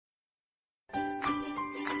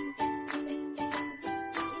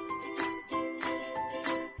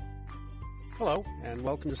Hello, and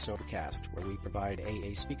welcome to SoberCast, where we provide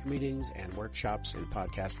AA speaker meetings and workshops in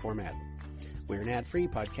podcast format. We're an ad-free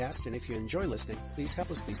podcast, and if you enjoy listening, please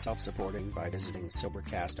help us be self-supporting by visiting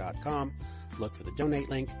Sobercast.com, look for the donate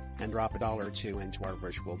link, and drop $1 or $2 into our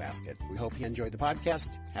virtual basket. We hope you enjoy the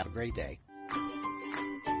podcast. Have a great day.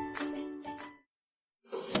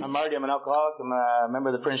 I'm Marty. I'm an alcoholic. I'm a member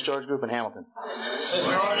of the Prince George Group in Hamilton.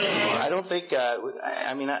 I don't think,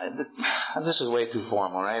 this is way too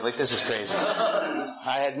formal, right? Like, this is crazy.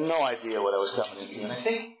 I had no idea what I was coming into. And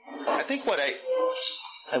I think what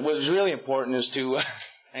was really important is to,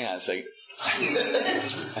 hang on a second.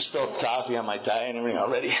 I spilled coffee on my tie and everything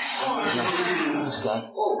already.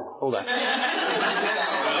 Hold on.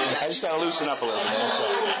 I just gotta loosen up a little bit.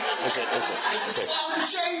 That's it.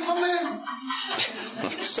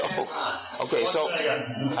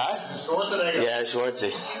 Schwarzenegger. Yeah,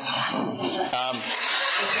 Schwartzy.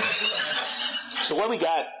 So what we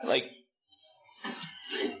got,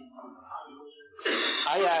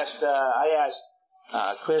 I asked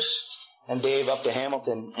Chris and Dave up to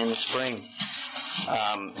Hamilton in the spring,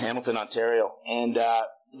 Hamilton, Ontario, and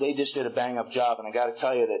they just did a bang-up job. And I got to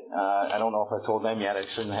tell you that I don't know if I told them yet. I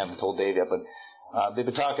certainly haven't told Dave yet, but they've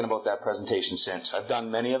been talking about that presentation since. I've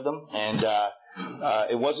done many of them, and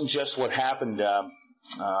it wasn't just what happened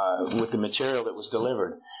with the material that was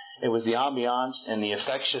delivered. It was the ambiance and the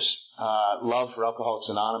infectious love for Alcoholics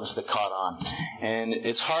Anonymous that caught on. And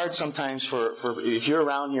it's hard sometimes for if you're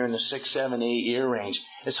around here in the 6, 7, 8 year range,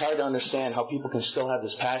 it's hard to understand how people can still have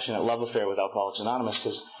this passionate love affair with Alcoholics Anonymous,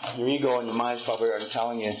 because your ego and your mind's probably already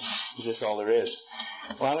telling you, is this all there is?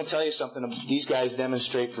 Well, I'm going to tell you something. These guys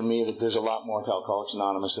demonstrate for me that there's a lot more to Alcoholics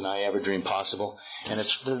Anonymous than I ever dreamed possible. And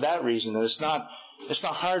it's for that reason that it's not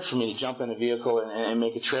hard for me to jump in a vehicle and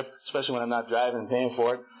make a trip, especially when I'm not driving and paying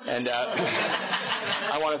for it. And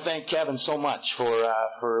I want to thank Kevin so much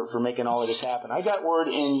for making all of this happen. I got word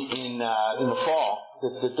in the fall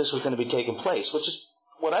that this was going to be taking place, which is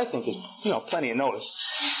what I think is, plenty of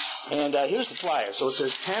notice. And here's the flyer. So it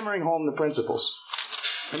says, hammering home the principles.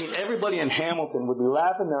 I mean, everybody in Hamilton would be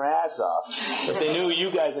laughing their ass off if they knew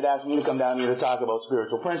you guys had asked me to come down here to talk about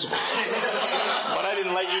spiritual principles. But I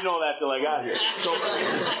didn't let you know that till I got here.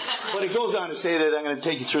 But it goes on to say that I'm going to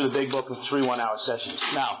take you through the big book of 3 one-hour sessions.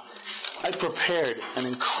 Now, I prepared an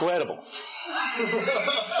incredible,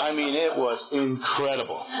 it was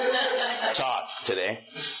incredible talk today.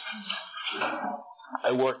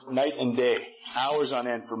 I worked night and day, hours on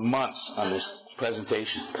end for months on this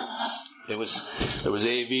presentation. There was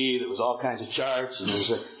AV, there was all kinds of charts, and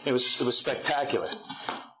it was spectacular.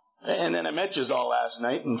 And then I met you all last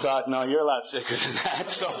night and thought, no, you're a lot sicker than that.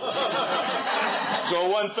 So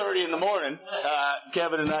at 1:30 in the morning,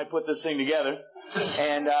 Kevin and I put this thing together.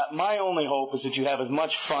 And my only hope is that you have as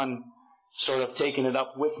much fun sort of taking it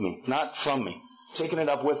up with me, not from me, taking it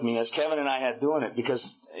up with me as Kevin and I had doing it,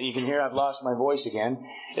 because you can hear I've lost my voice again.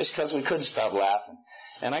 It's because we couldn't stop laughing.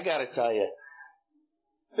 And I got to tell you,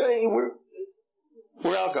 hey, we're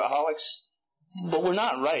alcoholics, but we're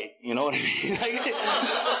not right. You know what I mean?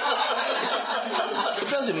 It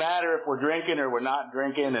doesn't matter if we're drinking or we're not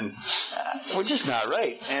drinking, and we're just not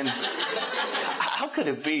right. And how could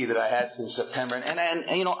it be that I had since September? And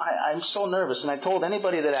I'm so nervous. And I told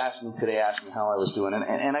anybody that asked me how I was doing,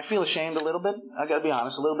 and I feel ashamed a little bit. I got to be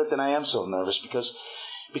honest, a little bit that I am so nervous because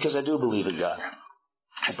I do believe in God.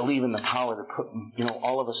 I believe in the power to put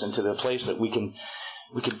all of us into the place that we can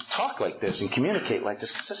talk like this and communicate like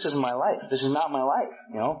this, because this isn't my life. This is not my life,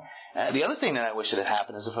 The other thing that I wish that had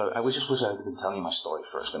happened is I just wish I had been telling you my story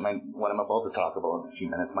first. What I'm about to talk about in a few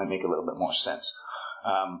minutes might make a little bit more sense.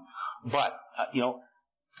 But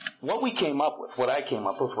what we came up with, what I came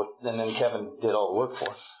up with, and then Kevin did all the work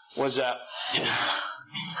for, was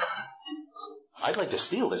I'd like to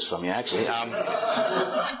steal this from you, actually.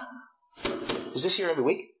 Is this here every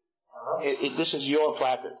week? This is your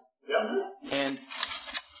placard. Yep. And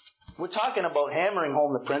we're talking about hammering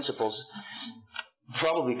home the principles,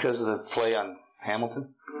 probably because of the play on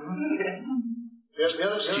Hamilton. Mm-hmm. The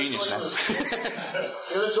other genius, man. The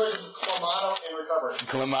other choice was Clamato and Recovery.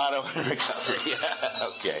 Clamato and Recovery, yeah.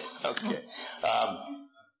 Okay.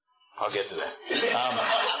 I'll get to that.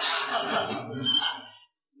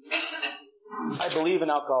 I believe in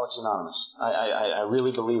Alcoholics Anonymous. I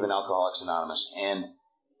really believe in Alcoholics Anonymous. And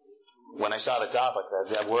when I saw the topic,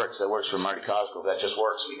 that works for Marty Cosgrove. That just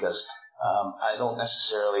works because I'm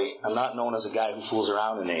not known as a guy who fools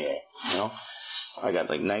around in AA, I got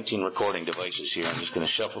 19 recording devices here. I'm just going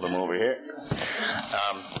to shuffle them over here.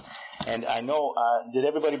 And I know, did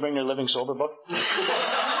everybody bring their Living Sober book? I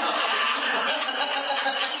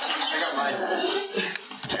got mine.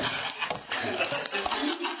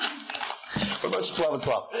 12 and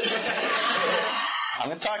 12? I'm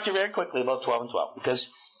going to talk to you very quickly about 12 and 12,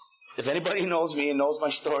 because if anybody knows me and knows my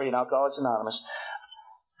story in Alcoholics Anonymous,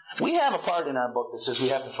 we have a part in our book that says we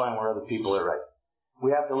have to find where other people are right.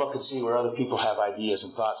 We have to look and see where other people have ideas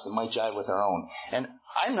and thoughts that might jive with our own. And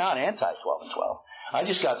I'm not anti-12 and 12. I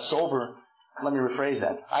just got sober. Let me rephrase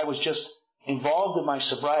that. I was just involved in my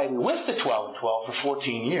sobriety with the 12 and 12 for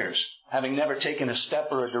 14 years, having never taken a step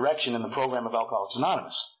or a direction in the program of Alcoholics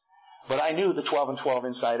Anonymous. But I knew the 12 and 12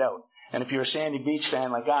 inside out. And if you're a Sandy Beach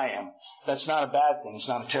fan like I am, that's not a bad thing. It's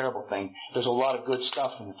not a terrible thing. There's a lot of good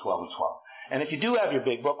stuff in the 12 and 12. And if you do have your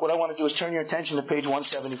big book, what I want to do is turn your attention to page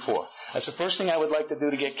 174. That's the first thing I would like to do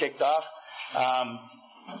to get kicked off.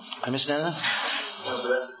 I missed anything? No, but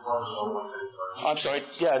that's the 174. I'm sorry.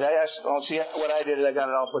 Yeah, I asked. Oh, see, what I did is I got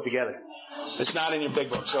it all put together. It's not in your big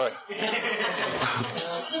book. Sorry.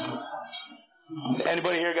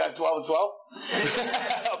 Anybody here got 12 and 12?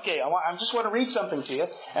 Okay, I just want to read something to you,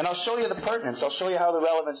 and I'll show you the pertinence. I'll show you how the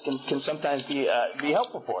relevance can sometimes be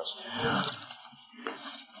helpful for us.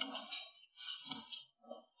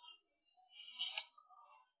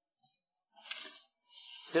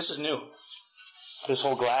 This is new. This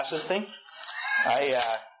whole glasses thing. I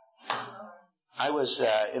was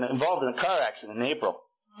involved in a car accident in April,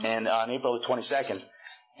 and on April the 22nd,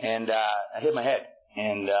 and I hit my head.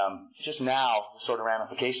 And just now, the sort of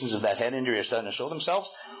ramifications of that head injury are starting to show themselves.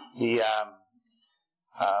 The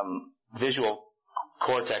visual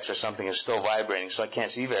cortex or something is still vibrating, so I can't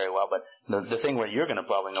see very well. But the thing where you're going to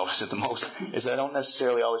probably notice it the most is that I don't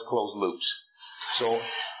necessarily always close loops. So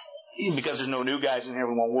because there's no new guys in here,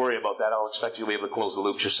 we won't worry about that. I'll expect you to be able to close the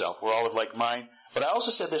loops yourself. We're all of like mind. But I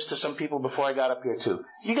also said this to some people before I got up here too.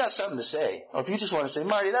 If you got something to say, or if you just want to say,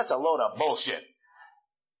 Marty, that's a load of bullshit,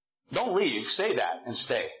 don't leave. Say that and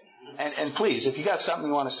stay. And please, if you got something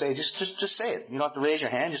you want to say, just say it. You don't have to raise your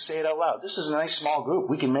hand. Just say it out loud. This is a nice small group.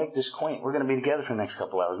 We can make this quaint. We're going to be together for the next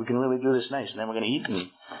couple hours. We can really do this nice, and then we're going to eat. And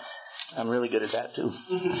I'm really good at that too.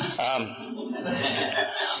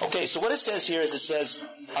 Okay, so what it says here is, it says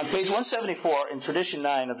on page 174 in Tradition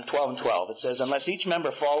 9 of the 12 and 12, it says, unless each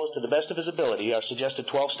member follows to the best of his ability our suggested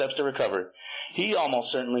 12 steps to recovery, he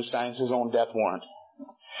almost certainly signs his own death warrant.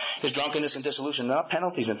 His drunkenness and dissolution are not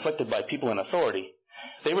penalties inflicted by people in authority.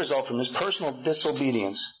 They result from his personal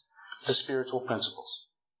disobedience to spiritual principles.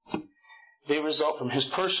 They result from his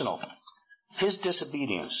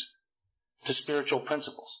disobedience to spiritual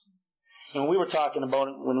principles. And we were talking about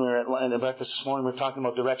it when we were at the breakfast this morning. We were talking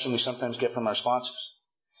about direction we sometimes get from our sponsors.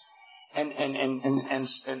 And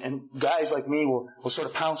guys like me will sort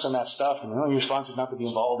of pounce on that stuff, and your sponsor's not to be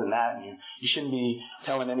involved in that, and you shouldn't be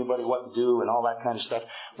telling anybody what to do and all that kind of stuff.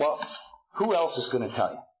 Well, who else is going to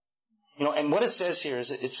tell you? And what it says here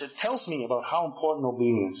is it tells me about how important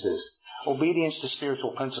obedience is. Obedience to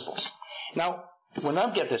spiritual principles. Now, when I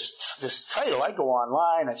get this title, I go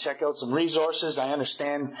online, I check out some resources, I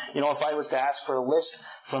understand, if I was to ask for a list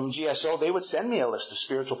from GSO, they would send me a list of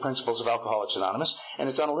spiritual principles of Alcoholics Anonymous, and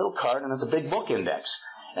it's on a little card, and it's a big book index.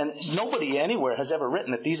 And nobody anywhere has ever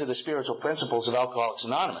written that these are the spiritual principles of Alcoholics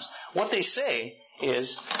Anonymous. What they say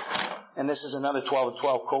is, and this is another 12 and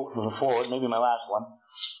 12 quote from the forward, maybe my last one.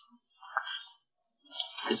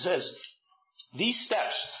 It says, these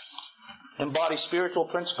steps embody spiritual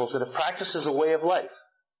principles that, if practiced as a way of life,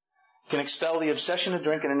 can expel the obsession to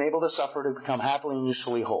drink and enable the sufferer to become happily and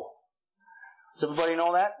usefully whole. Does everybody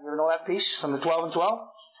know that? You ever know that piece from the 12 and 12?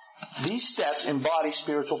 These steps embody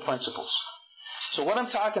spiritual principles. So what I'm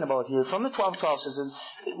talking about here from the 12 and 12 says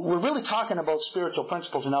that we're really talking about spiritual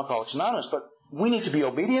principles in Alcoholics Anonymous, but we need to be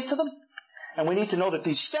obedient to them, and we need to know that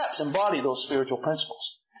these steps embody those spiritual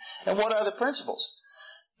principles. And what are the principles?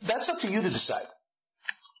 That's up to you to decide.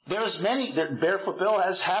 There's many. Barefoot Bill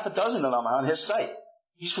has half a dozen of them on his site.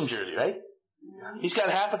 He's from Jersey, right? He's got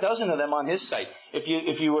half a dozen of them on his site.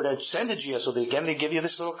 If you were to send a GSO, again, they give you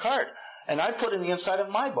this little card. And I put in the inside of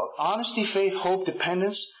my book, honesty, faith, hope,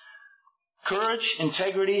 dependence, courage,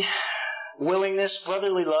 integrity, willingness,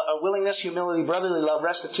 humility, brotherly love,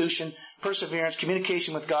 restitution, perseverance,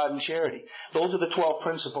 communication with God, and charity. Those are the 12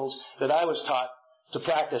 principles that I was taught to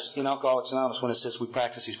practice in Alcoholics Anonymous when it says we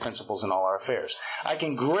practice these principles in all our affairs. I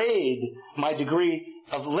can grade my degree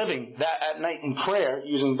of living that at night in prayer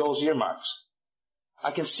using those earmarks.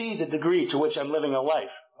 I can see the degree to which I'm living a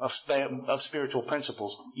life of spiritual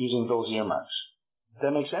principles using those earmarks. Does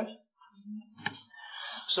that make sense?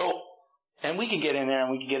 So, and we can get in there and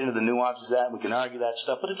we can get into the nuances of that, and we can argue that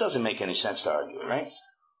stuff, but it doesn't make any sense to argue it, right?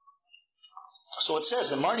 So it says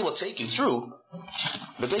that Marty will take you through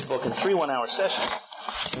the big book in 3 one-hour sessions.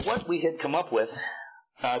 And what we had come up with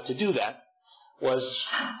to do that was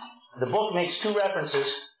the book makes 2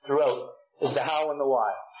 references throughout is the how and the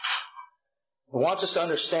why. It wants us to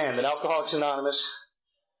understand that Alcoholics Anonymous,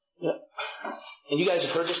 and you guys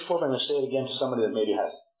have heard this before, but I'm going to say it again to somebody that maybe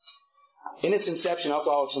hasn't. In its inception,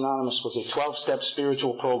 Alcoholics Anonymous was a 12-step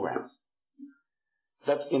spiritual program.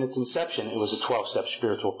 In its inception, it was a 12-step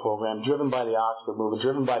spiritual program driven by the Oxford movement,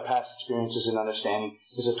 driven by past experiences and understanding.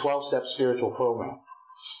 It was a 12-step spiritual program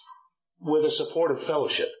with a supportive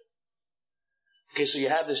fellowship. Okay, so you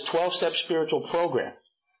have this 12-step spiritual program.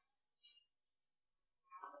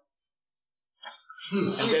 And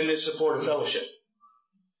then this supportive fellowship.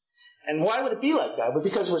 And why would it be like that? But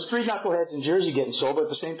because there was 3 knuckleheads in Jersey getting sober. At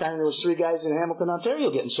the same time, there was 3 guys in Hamilton, Ontario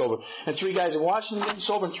getting sober. And 3 guys in Washington getting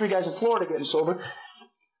sober. And 3 guys in Florida getting sober.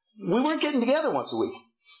 We weren't getting together once a week.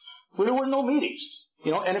 There were no meetings.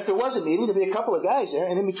 And if there was a meeting, there'd be a couple of guys there.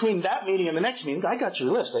 And in between that meeting and the next meeting, I got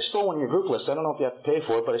your list. I stole one of your group lists. I don't know if you have to pay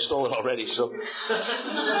for it, but I stole it already. So,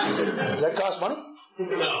 does that cost money?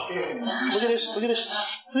 No. Look at this. Look at this.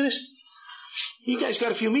 Look at this. You guys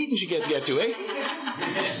got a few meetings you get to, eh?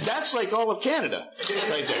 That's like all of Canada,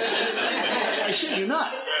 right there. I shit you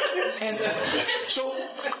not. And so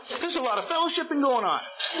there's a lot of fellowshipping going on.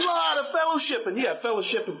 A lot of fellowshipping. You got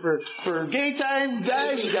fellowshipping for gay time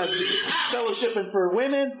guys. You got fellowshipping for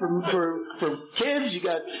women, for kids. You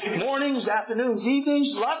got mornings, afternoons,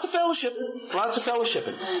 evenings. Lots of fellowshipping. Lots of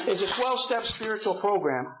fellowshipping. It's a 12-step spiritual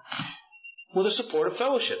program with a supportive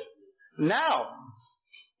fellowship. Now,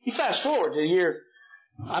 you fast forward to the year,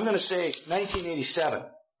 I'm going to say 1987,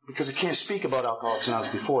 because I can't speak about Alcoholics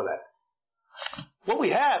Anonymous before that. What we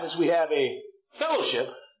have is a fellowship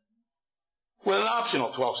with an optional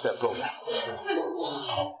 12-step program.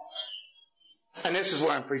 And this is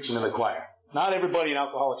where I'm preaching to the choir. Not everybody in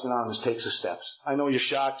Alcoholics Anonymous takes the steps. I know you're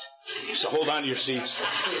shocked, so hold on to your seats.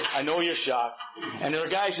 I know you're shocked. And there are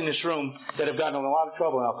guys in this room that have gotten in a lot of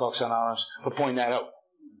trouble in Alcoholics Anonymous for pointing that out.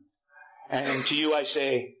 And to you I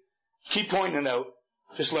say, keep pointing it out.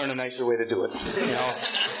 Just learn a nicer way to do it.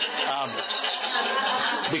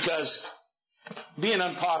 Because being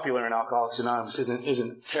unpopular in Alcoholics Anonymous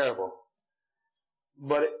isn't terrible.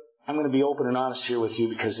 But I'm going to be open and honest here with you,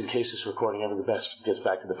 because in case this recording ever gets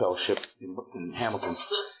back to the fellowship in Hamilton,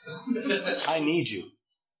 I need you.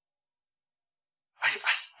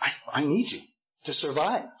 I need you to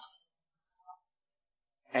survive.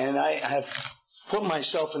 And I have put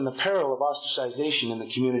myself in the peril of ostracization in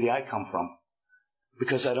the community I come from,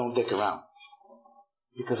 because I don't dick around.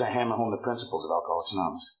 Because I hammer home the principles of Alcoholics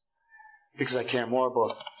Anonymous. Because I care more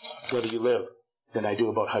about whether you live than I do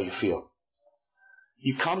about how you feel.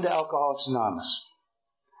 You come to Alcoholics Anonymous.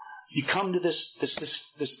 You come to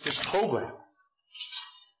this program.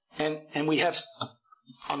 And we have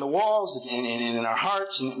on the walls and in our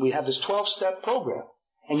hearts, and we have this 12-step program.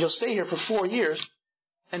 And you'll stay here for 4 years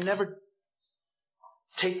and never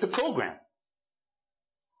take the program.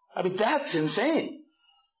 I mean, that's insane.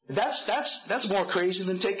 That's more crazy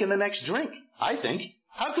than taking the next drink, I think.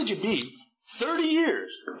 How could you be 30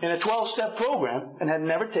 years in a 12-step program and have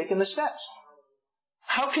never taken the steps?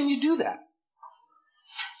 How can you do that?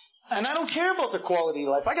 And I don't care about the quality of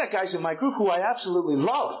life. I got guys in my group who I absolutely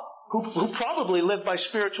love, who probably live by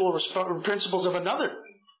spiritual principles of another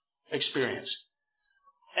experience.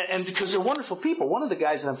 And because they're wonderful people. One of the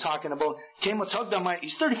guys that I'm talking about tugged on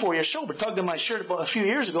he's 34 years sober, tugged on my shirt about a few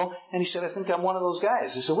years ago, and he said, I think I'm one of those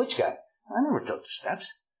guys. I said, which guy? I never took the steps.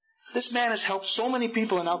 This man has helped so many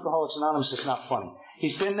people in Alcoholics Anonymous, it's not funny.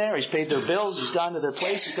 He's been there, he's paid their bills, he's gone to their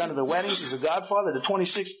place, he's gone to their weddings, he's a godfather to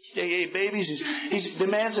 26 AA babies. The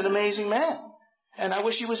man's an amazing man. And I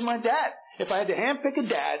wish he was my dad. If I had to handpick a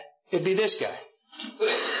dad, it'd be this guy.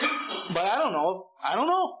 But I don't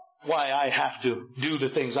know why I have to do the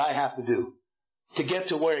things I have to do to get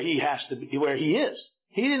to where he has to be, where he is.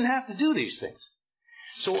 He didn't have to do these things.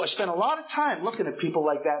 So I spent a lot of time looking at people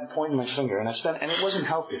like that and pointing my finger, and it wasn't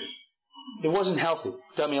healthy. It wasn't healthy.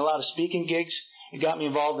 It got me a lot of speaking gigs. It got me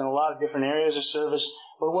involved in a lot of different areas of service,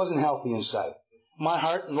 but it wasn't healthy inside. My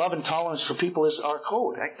heart and love and tolerance for people is our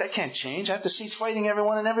code. That can't change. I have to cease fighting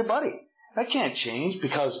everyone and everybody. That can't change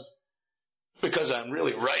because I'm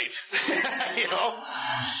really right,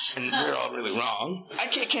 and they're all really wrong. I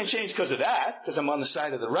can't change because of that, because I'm on the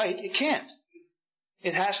side of the right. It can't.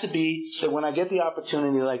 It has to be that when I get the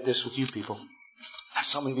opportunity like this with you people,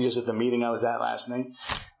 some of you was at the meeting I was at last night.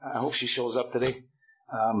 I hope she shows up today.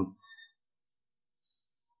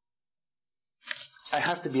 I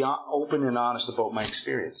have to be open and honest about my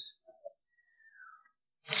experience.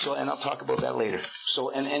 So, and I'll talk about that later. So,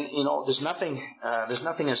 and there's nothing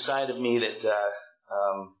inside of me that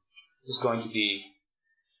is going to be,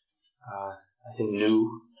 I think,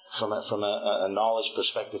 new from a knowledge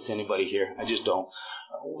perspective to anybody here. I just don't.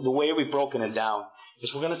 the way we've broken it down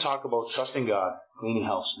is we're going to talk about trusting God, cleaning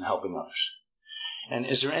house, and helping others. And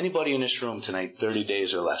is there anybody in this room tonight, 30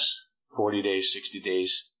 days or less, 40 days, 60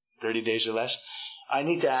 days, 30 days or less? I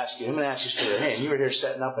need to ask you. I'm going to ask you straight. Hey, you were here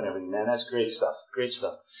setting up and everything, man. That's great stuff. Great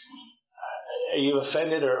stuff. Are you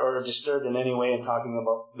offended or disturbed in any way in talking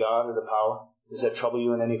about God or the power? Does that trouble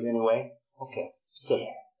you in any way? Okay, good.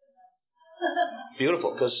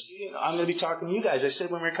 Beautiful, because I'm going to be talking to you guys. I said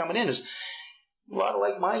when we were coming in, is a lot of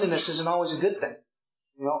like-mindedness isn't always a good thing.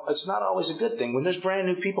 It's not always a good thing. When there's brand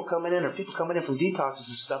new people coming in or people coming in from detoxes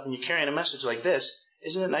and stuff and you're carrying a message like this,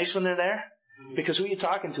 isn't it nice when they're there? Because who are you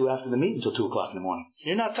talking to after the meeting until 2 o'clock in the morning?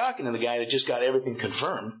 You're not talking to the guy that just got everything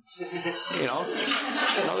confirmed.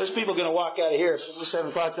 There's people going to walk out of here at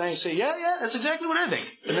 7 o'clock tonight and say, yeah, that's exactly what I think.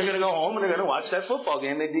 And they're going to go home and they're going to watch that football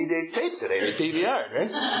game they taped today. They DVR'd,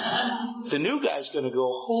 right? The new guy's going to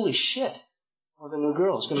go, holy shit. Or the new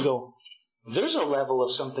girl is going to go, there's a level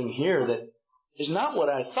of something here that is not what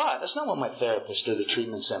I thought. That's not what my therapist or the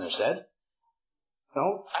treatment center said.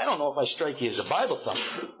 I don't know if I strike you as a Bible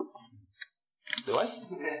thumper. Do I?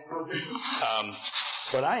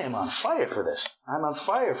 But I am on fire for this. I'm on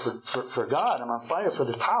fire for God. I'm on fire for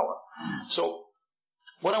the power. So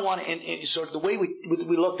what I want to, sort of the way we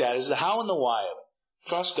looked at it is the how and the why of it.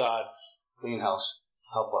 Trust God, clean house,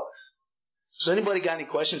 help others. So anybody got any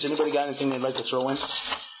questions? Anybody got anything they'd like to throw in?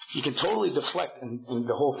 You can totally deflect in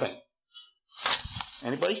the whole thing.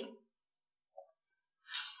 Anybody?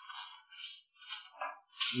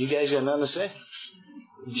 You guys got nothing to say?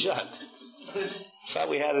 Shut. Thought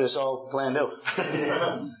we had this all planned out. I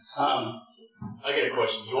got a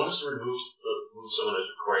question. You want us to remove someone who's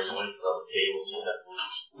recording noises on the tables?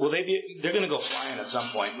 Well, they're going to go flying at some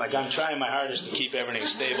point. Like, I'm trying my hardest to keep everything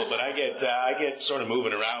stable, but I get sort of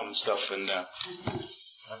moving around and stuff. And I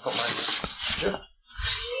put mine. Sure.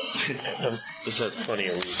 This has plenty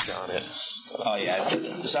of reach on it. Oh yeah,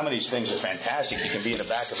 some of these things are fantastic. You can be in the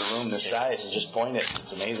back of a room this size and just point it.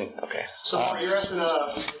 It's amazing. Okay. So you're asking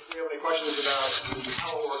if we have any questions about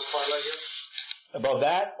how it works part right here? About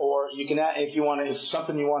that, or you can, if it's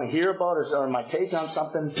something you want to hear about, or my take on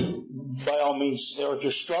something, by all means. Or if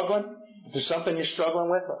you're struggling, if there's something you're struggling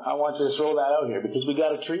with, I want you to throw that out here because we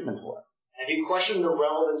got a treatment for it. Have you questioned the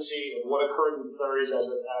relevancy of what occurred in the 30s as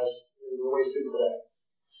it relates to today?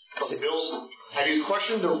 Have you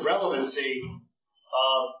questioned the relevancy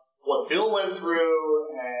of what Bill went through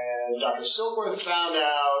and Dr. Silkworth found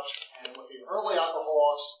out and what the early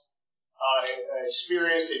alcoholics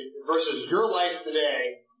experienced versus your life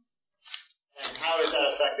today, and how has that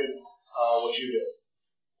affected what you did?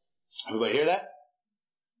 Everybody hear that?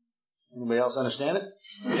 Anybody else understand it?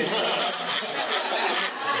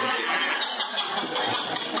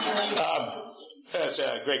 That's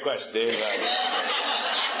a great question, Dave.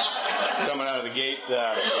 Coming out of the gate.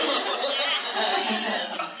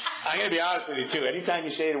 I'm going to be honest with you too. Anytime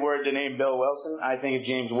you say the name Bill Wilson, I think of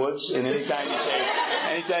James Woods. And anytime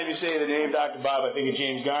you say the name Dr. Bob, I think of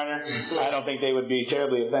James Garner. I don't think they would be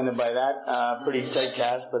terribly offended by that. Pretty tight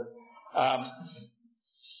cast, but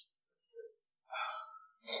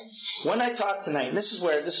when I talk tonight, and this is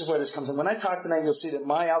where this comes in. When I talk tonight, you'll see that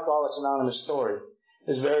my Alcoholics Anonymous story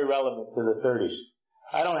is very relevant to the 30s.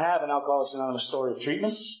 I don't have an Alcoholics Anonymous story of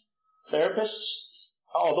treatment. Therapists,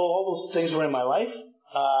 although all those things were in my life.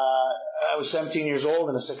 I was 17 years old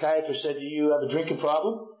and a psychiatrist said, do you have a drinking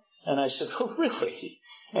problem? And I said, oh, really?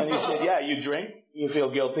 And he said, yeah, you drink, you feel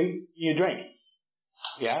guilty, you drink.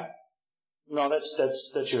 Yeah? No, that's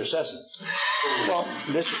your assessment. Well,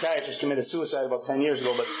 this psychiatrist committed suicide about 10 years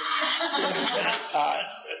ago, but,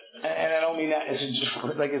 and I don't mean that,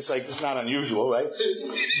 it's not unusual, right?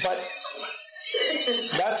 But,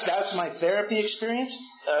 that's my therapy experience.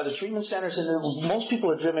 The treatment centers, and most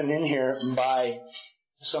people are driven in here by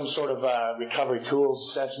some sort of recovery tools,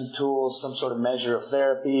 assessment tools, some sort of measure of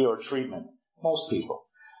therapy or treatment. Most people.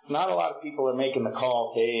 Not a lot of people are making the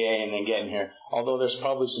call to AA and then getting here. Although there's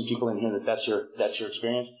probably some people in here that's your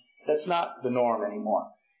experience. That's not the norm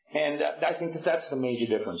anymore. And I think that's the major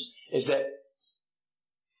difference. Is that,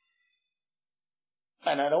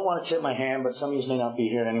 and I don't want to tip my hand, but some of you may not be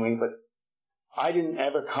here anyway, but I didn't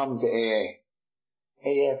ever come to AA.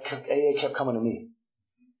 AA kept coming to me.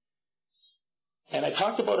 And I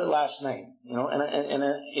talked about it last night,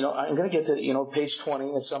 I'm going to get to, page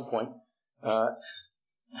 20 at some point. At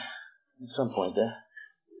some point there.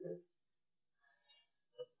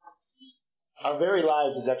 Our very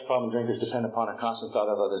lives as ex-problem drinkers depend upon a constant thought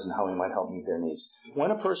of others and how we might help meet their needs.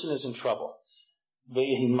 When a person is in trouble,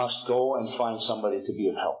 he must go and find somebody to be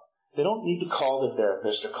of help. They don't need to call their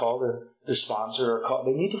therapist or call their sponsor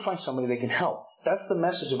they need to find somebody they can help. That's the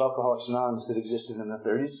message of Alcoholics Anonymous that existed in the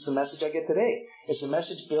 30s. It's the message I get today. It's the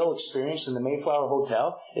message Bill experienced in the Mayflower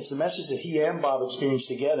Hotel. It's the message that he and Bob experienced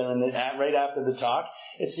together right after the talk.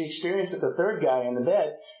 It's the experience that the third guy in the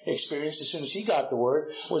bed experienced as soon as he got the word,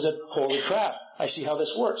 was that, holy crap, I see how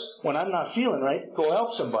this works. When I'm not feeling right, go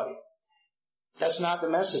help somebody. That's not the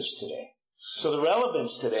message today. So the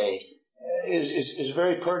relevance today is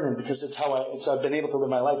very pertinent because it's how I've been able to live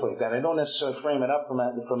my life like that. I don't necessarily frame it up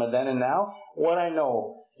from a then and now. What I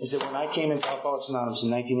know is that when I came into Alcoholics Anonymous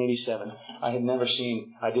in 1987, I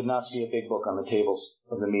did not see a big book on the tables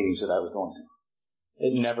of the meetings that I was going to.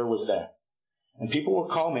 It never was there. And people will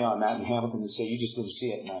call me on that in Hamilton and say, you just didn't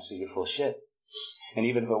see it. And I say, you're full of shit. And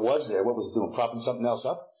even if it was there, what was it doing? Propping something else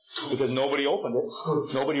up? Because nobody opened it.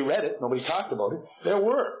 Nobody read it. Nobody talked about it. There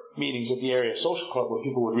were meetings at the area social club where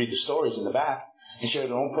people would read the stories in the back and share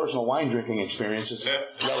their own personal wine drinking experiences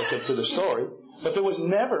relative to the story. But there was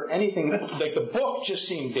never anything like the book just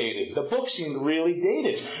seemed dated. The book seemed really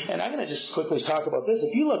dated. And I'm going to just quickly talk about this.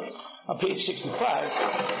 If you look on page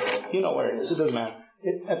 65, you know where it is. It doesn't matter.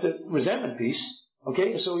 At the resentment piece,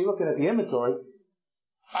 okay, so you're looking at the inventory.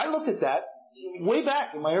 I looked at that way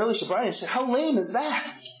back in my early sobriety and said, how lame is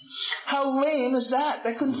that? How lame is that?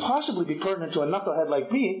 That couldn't possibly be pertinent to a knucklehead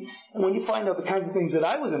like me. And when you find out the kinds of things that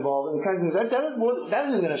I was involved in, the kinds of things that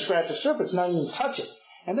isn't going to scratch the surface, not even touch it.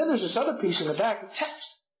 And then there's this other piece in the back of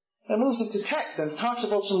text. That moves it to text and talks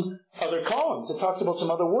about some other columns. It talks about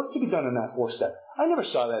some other work to be done in that 4-step. I never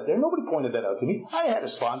saw that there. Nobody pointed that out to me. I had a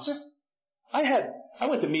sponsor. I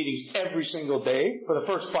went to meetings every single day for the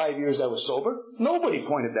first 5 years I was sober. Nobody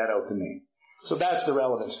pointed that out to me. So that's the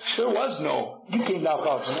relevance. There was you came to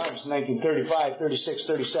Alcoholics Anonymous in 1935, 36,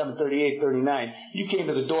 37, 38, 39. You came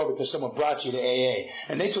to the door because someone brought you to AA.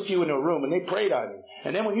 And they took you into a room and they prayed on you.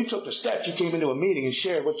 And then when you took the steps, you came into a meeting and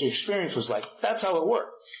shared what your experience was like. That's how it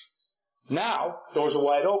worked. Now, doors are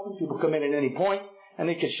wide open. People come in at any point. And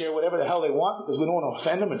they can share whatever the hell they want because we don't want to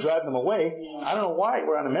offend them or drive them away. I don't know why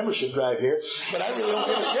we're on a membership drive here, but I really don't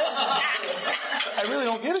give a shit. I really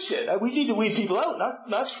don't give a shit. We need to weed people out.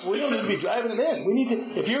 We don't need to be driving them in. We need to.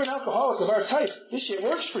 If you're an alcoholic of our type, this shit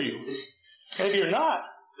works for you. And if you're not,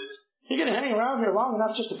 you're going to hang around here long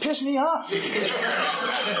enough just to piss me off.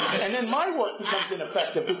 And then my work becomes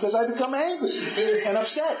ineffective because I become angry and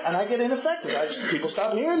upset, and I get ineffective. People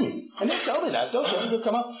stop hearing me, and they tell me that. They'll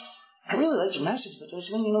come up. I really liked your message, but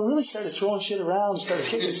when really started throwing shit around and started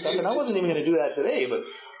kicking stuff, and I wasn't even going to do that today, but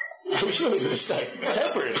I was really going to start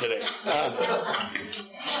tempering today.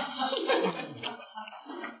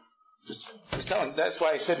 Just telling. That's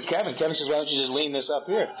why I said to Kevin says, why don't you just lean this up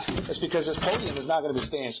here? That's because this podium is not going to be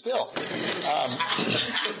staying still.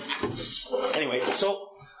 Anyway, so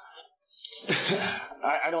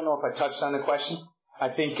I don't know if I touched on the question. I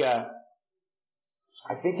think the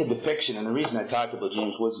depiction, and the reason I talked about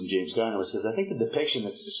James Woods and James Garner was because I think the depiction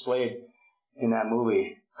that's displayed in that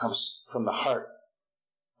movie comes from the heart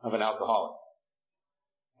of an alcoholic.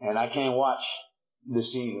 And I can't watch the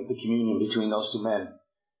scene of the communion between those two men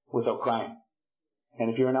without crying. And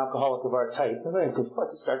if you're an alcoholic of our type, I'm going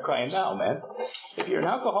to start crying now, man. If you're an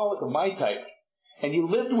alcoholic of my type, and you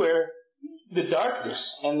lived where the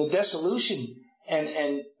darkness and the dissolution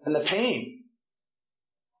and the pain,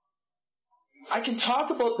 I can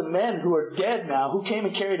talk about the men who are dead now who came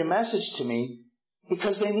and carried a message to me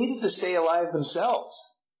because they needed to stay alive themselves.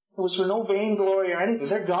 It was for no vainglory or anything.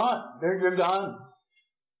 They're gone. They're gone.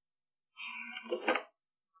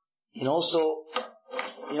 And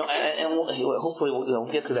hopefully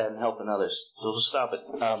we'll get to that and helping others. So we'll stop it.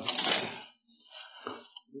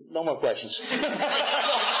 No more questions.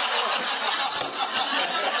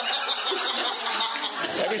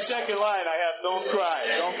 Every second line I have, don't cry,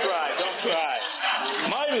 don't cry, don't cry.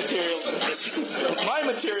 My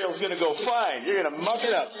material's going to go fine. You're going to muck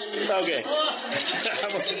it up. Okay.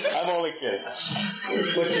 I'm only kidding.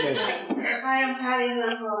 What's your name? Hi, I'm Patty.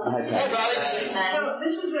 Hi, Patty. So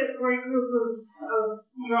this is a great group of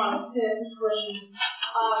drunks to ask this question.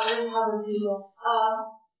 Really other people.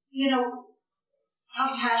 How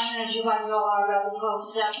passionate you guys all are about the 12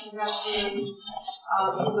 steps and rescuing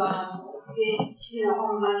open my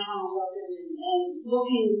tunnels open and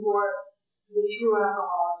looking for the true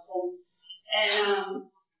alcoholics. And I'm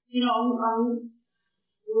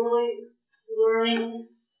really learning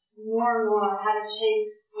more and more how to take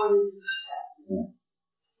one of these steps. Yeah.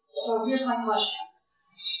 So here's my question.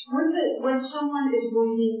 When someone is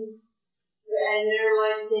bleeding and they're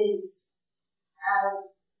like days out of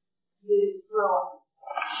the throw up,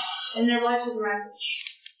 and their life's in wreckage,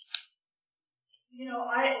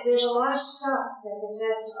 there's a lot of stuff that gets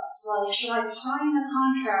asked of us. Like, should I sign the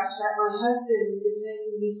contract that my husband is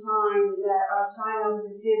making me sign, that I sign over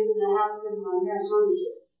the kids in the house and my parents money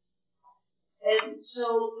to? And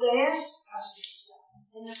so they ask us this stuff.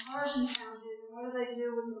 And the car's impounded, and what do they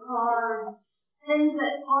do with the car? Things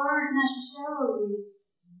that aren't necessarily,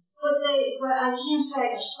 but I can't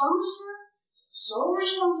say a sponsor, sole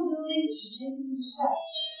responsibility is to take these steps.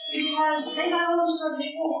 Because they got all this other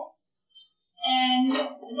shit. And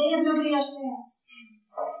they have nobody else to ask.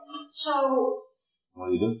 So, what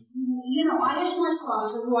do you do? I ask my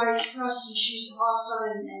sponsor, who I trust, and she's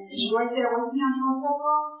awesome, and is right there with me on telephone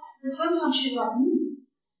calls. But sometimes she's like,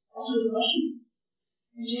 that's a good question.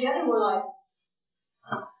 And together we're like,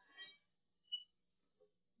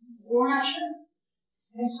 we're not sure.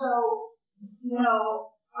 And so,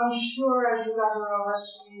 I'm sure as you guys are all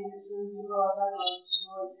listening, and as many people as I love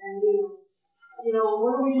to and do,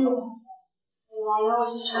 what do we do with this? I know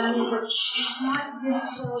it's a journey, but it's not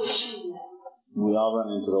necessarily a shame. We all run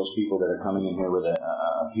into those people that are coming in here with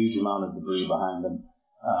a huge amount of debris behind them,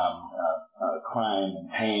 crime and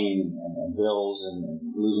pain and bills and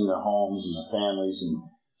losing their homes and their families and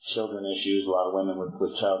children issues. A lot of women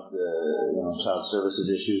with child services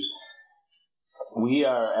issues. We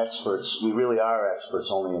are experts. We really are experts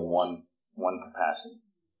only in one capacity,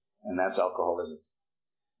 and that's alcoholism.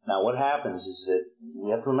 Now, what happens is that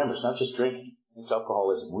we have to remember it's not just drinking. It's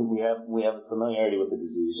alcoholism. We have a familiarity with the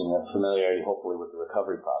disease, and we have familiarity, hopefully, with the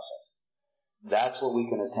recovery process. That's what we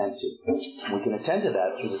can attend to. We can attend to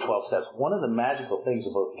that through the 12 steps. One of the magical things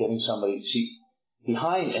about getting somebody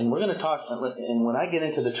behind, and we're going to talk, and when I get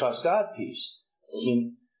into the trust God piece,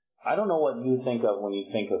 I don't know what you think of when you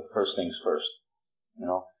think of first things first.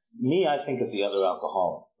 Me, I think of the other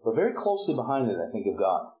alcoholic. But very closely behind it, I think of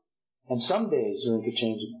God. And some days are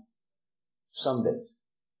interchangeable. Some days.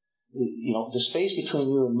 The space between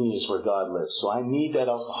you and me is where God lives. So I need that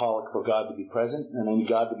alcoholic for God to be present, and I need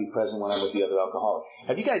God to be present when I'm with the other alcoholic.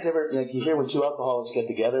 Have you guys ever, you hear when two alcoholics get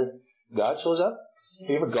together, God shows up? Have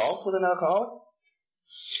you ever golfed with an alcoholic?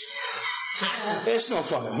 It's no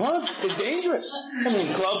fucking fun. It's dangerous.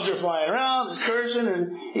 Clubs are flying around, there's cursing,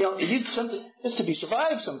 and, it's to be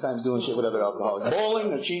survived sometimes doing shit with other alcoholics. Bowling,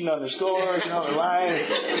 they're cheating on their scores, they're lying.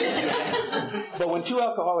 But when two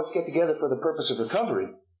alcoholics get together for the purpose of recovery,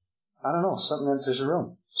 I don't know, something enters the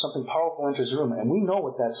room. Something powerful enters the room. And we know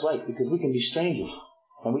what that's like because we can be strangers.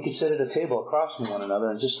 And we can sit at a table across from one another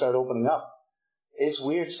and just start opening up. It's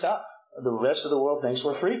weird stuff. The rest of the world thinks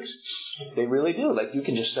we're freaks. They really do. Like, you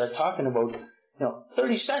can just start talking about,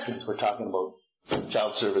 30 seconds we're talking about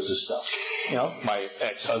child services stuff. My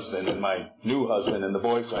ex-husband and my new husband and the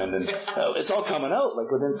boyfriend, and it's all coming out like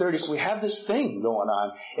within 30. So we have this thing going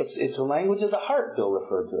on. It's a language of the heart, Bill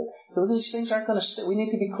referred to it. So these things aren't going to stay. We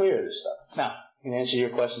need to be clear of this stuff. Now, in answer to your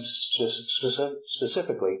question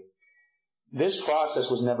specifically, this process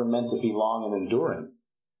was never meant to be long and enduring.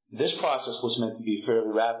 This process was meant to be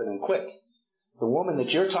fairly rapid and quick. The woman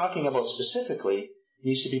that you're talking about specifically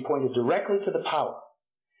needs to be pointed directly to the power.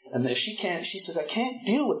 And if she says, I can't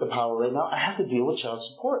deal with the power right now, I have to deal with child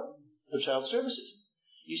support or child services.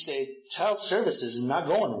 You say, child services is not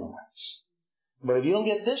going anywhere. But if you don't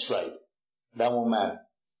get this right, that won't matter.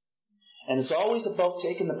 And it's always about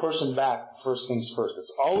taking the person back, first things first.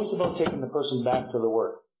 It's always about taking the person back to the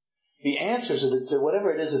work. The answers to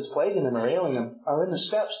whatever it is that's plaguing them or ailing them are in the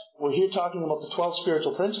steps. We're here talking about the 12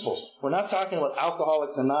 spiritual principles. We're not talking about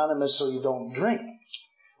Alcoholics Anonymous so you don't drink.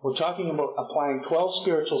 We're talking about applying 12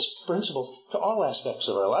 spiritual principles to all aspects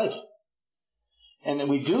of our life. And then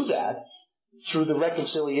we do that through the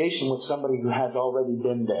reconciliation with somebody who has already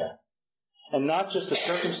been there. And not just the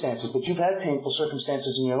circumstances, but you've had painful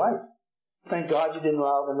circumstances in your life. Thank God you didn't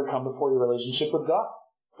allow them to come before your relationship with God,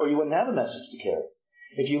 or you wouldn't have a message to carry.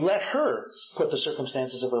 If you let her put the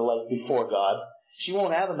circumstances of her life before God, she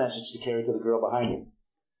won't have a message to carry to the girl behind her.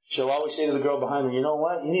 She'll always say to the girl behind her, you know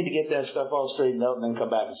what? You need to get that stuff all straightened out and then come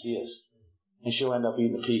back and see us. And she'll end up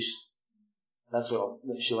eating a piece. That's what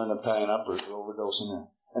she'll end up tying up or overdosing her.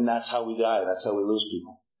 And that's how we die. That's how we lose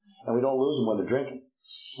people. And we don't lose them when they're drinking.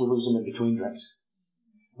 We lose them in between drinks.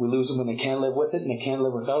 We lose them when they can't live with it and they can't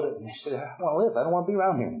live without it. And they say, I don't want to live. I don't want to be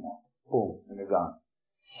around here anymore. Boom. And they're gone.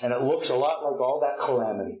 And it looks a lot like all that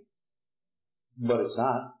calamity. But it's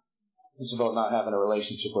not. It's about not having a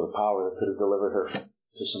relationship with a power that could have delivered her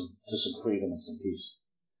to some freedom and some peace.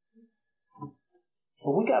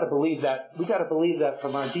 Well, we gotta believe that. We gotta believe that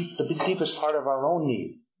from the deepest part of our own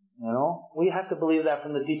need. We have to believe that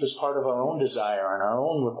from the deepest part of our own desire and our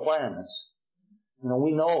own requirements.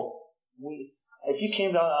 We know. If you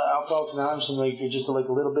came to Alcoholics Anonymous and you're just like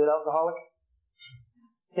a little bit alcoholic,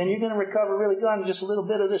 then you're going to recover really good on just a little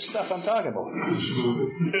bit of this stuff I'm talking about.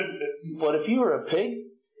 But if you were a pig,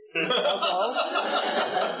 alcoholic,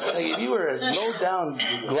 like if you were a low-down,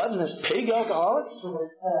 gluttonous pig alcoholic,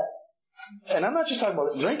 and I'm not just talking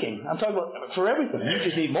about drinking, I'm talking about for everything. You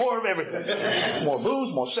just need more of everything. More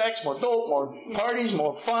booze, more sex, more dope, more parties,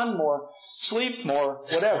 more fun, more sleep, more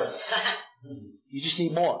whatever. You just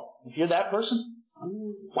need more. If you're that person,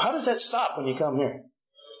 how does that stop when you come here?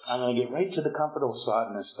 I'm going to get right to the comfortable spot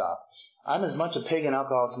and then stop. I'm as much a pig in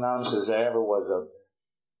Alcoholics Anonymous as I ever was out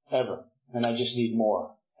there. Ever. And I just need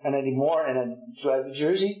more. And I need more, and I drive to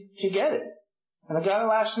Jersey to get it. And I got it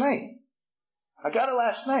last night. And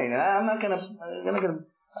I'm not going to,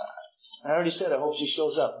 I already said I hope she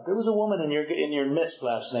shows up. There was a woman in your midst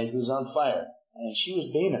last night who was on fire. And she was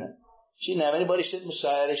beaming it. She didn't have anybody sitting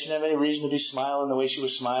beside her. She didn't have any reason to be smiling the way she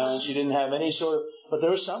was smiling. She didn't have any sort of, but there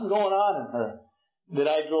was something going on in her that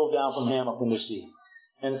I drove down from Hamilton to see.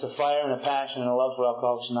 And it's a fire and a passion and a love for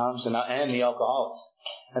Alcoholics Anonymous and the alcoholics.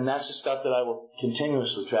 And that's the stuff that I will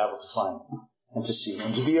continuously travel to find and to see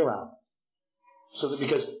and to be around. So that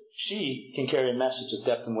because she can carry a message of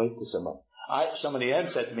depth and weight to somebody. Somebody had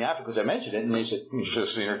said to me after, because I mentioned it, and they said, "You should have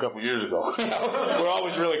seen her a couple of years ago." We're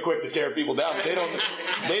always really quick to tear people down. They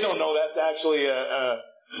don't know that's actually a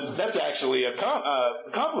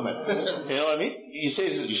compliment. You know what I mean? You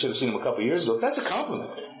say you should have seen him a couple of years ago. That's a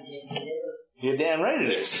compliment. You're damn right it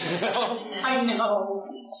is. I know.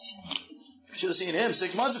 Should have seen him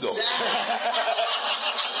 6 months ago.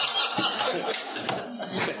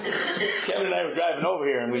 Kevin and I were driving over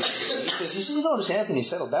here, and he says, "You notice Anthony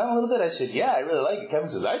settled down a little bit?" I said, "Yeah, I really like it." Kevin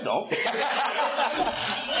says, "I don't."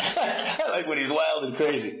 I like when he's wild and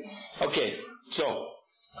crazy. Okay, so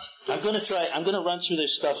I'm going to run through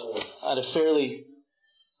this stuff at a fairly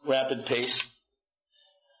rapid pace.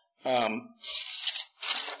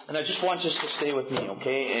 And I just want you to stay with me,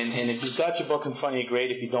 okay? And if you've got your book in front of you,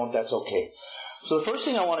 great. If you don't, that's okay. So the first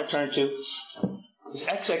thing I want to turn to is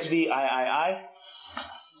XXVIII.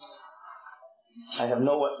 I have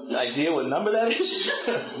no idea what number that is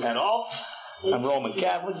at all. I'm Roman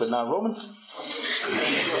Catholic, but not Roman.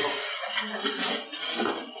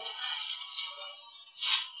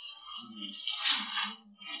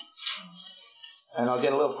 And I'll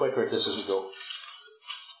get a little quicker at this as we go.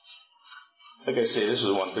 Like I say, this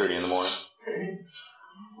was 1:30 in the morning.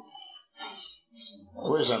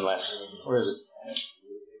 Where's unless? Where is it?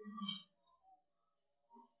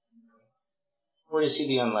 Where do you see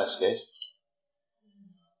the unless, Dave?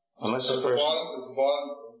 Unless this person. At the bottom,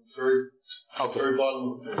 very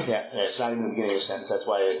bottom. Yeah, it's not even the beginning of the sentence. That's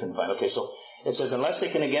why I couldn't find it. Okay, so it says, unless they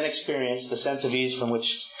can again experience the sense of ease and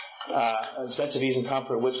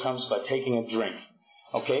comfort which comes by taking a drink.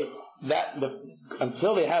 Okay,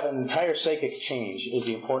 until they have an entire psychic change is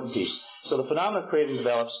the important piece. So the phenomenon of craving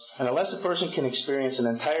develops, and unless a person can experience an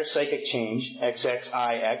entire psychic change,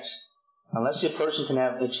 XXIX, unless a person can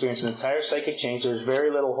experience an entire psychic change, there's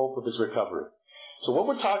very little hope of his recovery. So what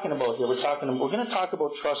we're talking about here, we're going to talk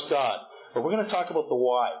about trust God, but we're going to talk about the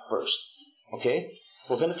why first. Okay?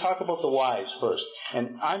 We're going to talk about the whys first.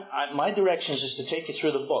 And my direction is just to take you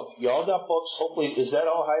through the book. You all got books. Hopefully, is that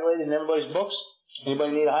all highlighted in everybody's books?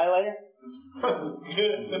 Anybody need a highlighter?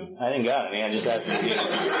 I didn't got any. I just asked you.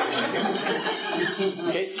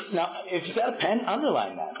 Okay, now, if you got a pen,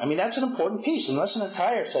 underline that. I mean, that's an important piece. Unless an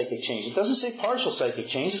entire psychic change. It doesn't say partial psychic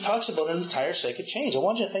change. It talks about an entire psychic change. I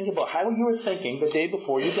want you to think about how you were thinking the day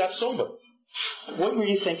before you got sober. What were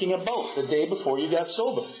you thinking about the day before you got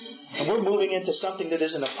sober? And we're moving into something that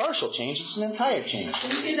isn't a partial change. It's an entire change.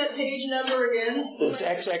 Can you see that page number again? It's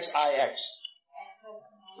XXIX.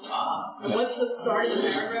 What's the start of the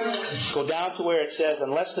paragraph? Go down to where it says,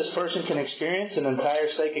 unless this person can experience an entire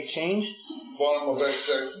psychic change. Bottom of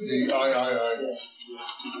XXVIII.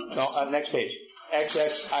 No, next page.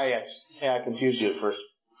 XXIX. Yeah, I confused you at first.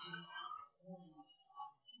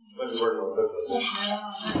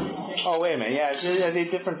 Oh, wait a minute. Yeah, are they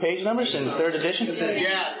different page numbers in the third edition?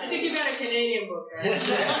 Yeah. I think you got a Canadian book, right?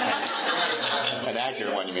 An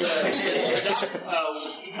accurate one, you mean?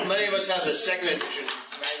 Many of us have the second edition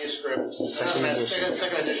manuscript.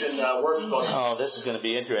 Second edition workbook. Oh, this is going to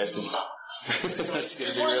be interesting. This is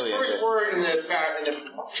going to be really interesting. First word in the paragraph.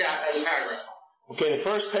 Okay, the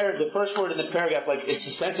first word in the paragraph, like it's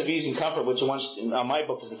the sense of ease and comfort, which on my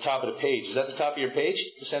book is the top of the page. Is that the top of your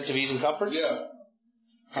page? The sense of ease and comfort? Yeah.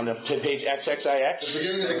 On the page XXIX? The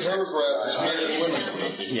beginning of the paragraph is men and women.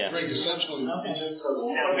 Yeah. Drink essentially. Okay.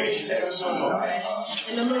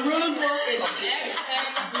 And the maroon book is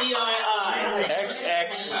XXVII.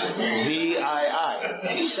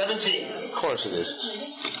 XXVII. 17. Of course it is.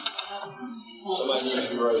 Somebody needs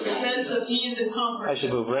to be right. A sense of ease and comfort. I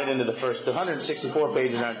should move right into the first. The 164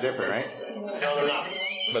 pages aren't different, right? No, they're not.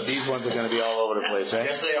 But these ones are going to be all over the place, right?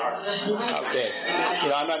 Yes, they are. Okay.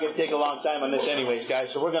 I'm not going to take a long time on this anyways,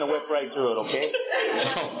 guys, so we're going to whip right through it, okay?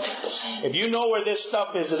 If you know where this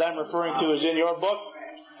stuff is that I'm referring to is in your book,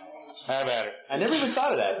 have at it. I never even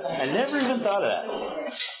thought of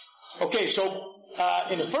that. Okay, so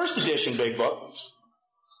in the first edition, Big Book,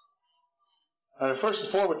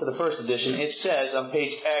 forward to the first edition, it says on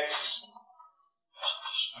page X,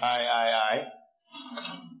 hang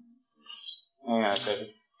on a second.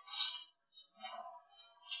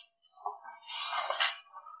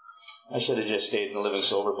 I should have just stayed in the Living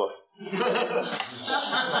Sober book.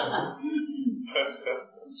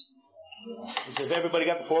 So if everybody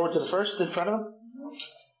got the forward to the first in front of them?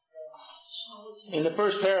 In the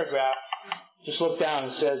first paragraph, just look down,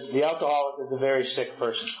 it says, the alcoholic is a very sick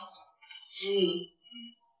person.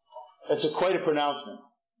 That's quite a pronouncement.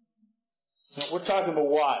 Now, we're talking about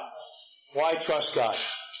what? Why trust God?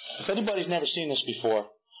 If anybody's never seen this before,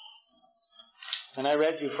 and I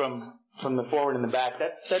read you from the forward and the back,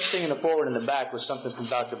 that thing in the forward and the back was something from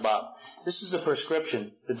Dr. Bob. This is the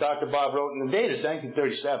prescription that Dr. Bob wrote, and the date is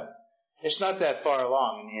 1937. It's not that far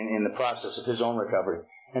along in the process of his own recovery.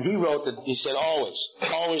 And he wrote that, he said,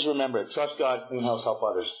 always remember, trust God, clean house, help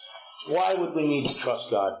others. Why would we need to trust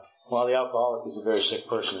God? Well, the alcoholic is a very sick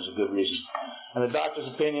person. There's a good reason. And the doctor's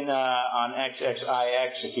opinion on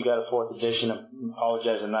XXIX, if you got a fourth edition, I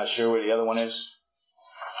apologize, I'm not sure where the other one is.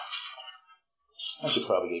 I should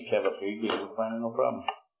probably get Kev up here. You'd be able to find it, no problem.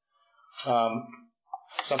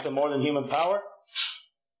 Something more than human power?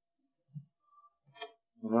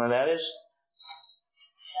 You know what that is?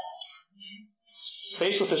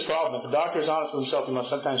 Faced with this problem, if the doctor is honest with himself, he must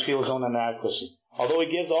sometimes feel his own inadequacy. Although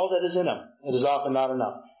he gives all that is in him, it is often not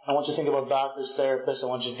enough. I want you to think about doctors, therapists. I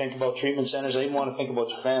want you to think about treatment centers. I even want to think about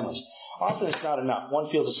your families. Often it's not enough. One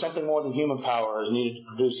feels that something more than human power is needed to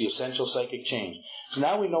produce the essential psychic change. So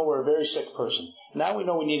now we know we're a very sick person. Now we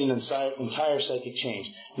know we need an entire psychic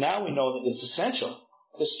change. Now we know that it's essential.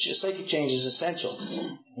 This psychic change is essential.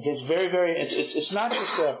 It's very, very, it's not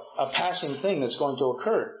just a passing thing that's going to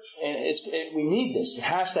occur. And we need this. It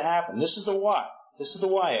has to happen. This is the why. This is the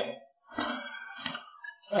why of it.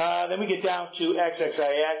 Then we get down to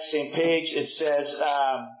XXIX, same page. It says,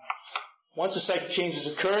 once a psychic change has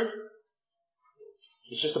occurred,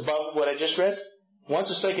 it's just above what I just read. Once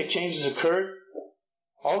a psychic change has occurred,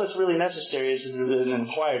 all that's really necessary is that an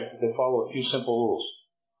inquired if they follow a few simple rules.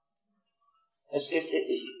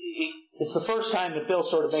 It's the first time that Bill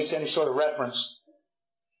sort of makes any sort of reference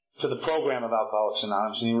to the program of Alcoholics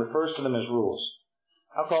Anonymous, and he refers to them as rules.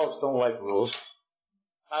 Alcoholics don't like rules.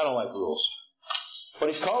 I don't like rules. But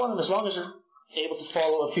he's calling them as long as they're able to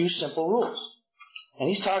follow a few simple rules. And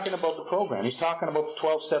he's talking about the program. He's talking about the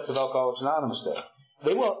 12 steps of Alcoholics Anonymous there.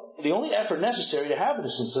 The only effort necessary to have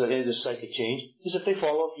this psychic change is if they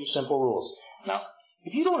follow a few simple rules. Now,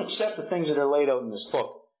 if you don't accept the things that are laid out in this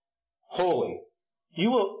book wholly, you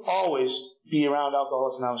will always be around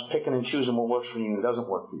Alcoholics Anonymous picking and choosing what works for you and what doesn't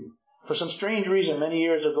work for you. For some strange reason, many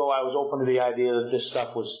years ago, I was open to the idea that this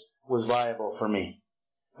stuff was viable for me.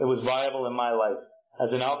 It was viable in my life.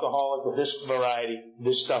 As an alcoholic of this variety,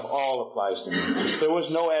 this stuff all applies to me. There was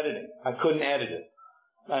no editing. I couldn't edit it.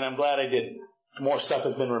 And I'm glad I didn't. More stuff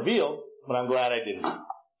has been revealed, but I'm glad I didn't.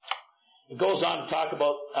 It goes on to talk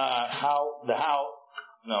about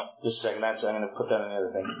no, just a second, I'm going to put that in the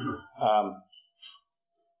other thing.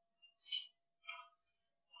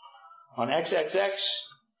 On XXX,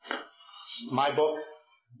 my book,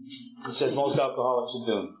 it says most alcoholics are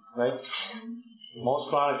doomed, right? Most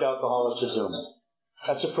chronic alcoholics are doomed.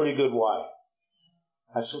 That's a pretty good why.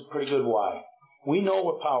 We know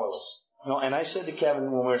we're powerless. And I said to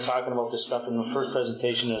Kevin when we were talking about this stuff in the first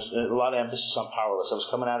presentation, there's a lot of emphasis on powerless. I was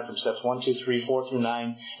coming at it from steps 1, 2, 3, 4 through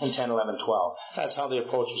 9, and 10, 11, 12. That's how the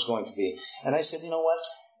approach was going to be. And I said, you know what?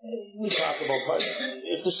 We talk about,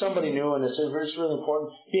 if there's somebody new and it's really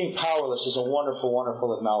important, being powerless is a wonderful,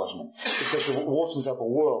 wonderful acknowledgement because it opens up a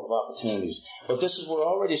world of opportunities. But we're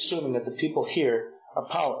already assuming that the people here are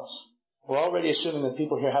powerless. We're already assuming that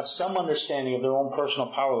people here have some understanding of their own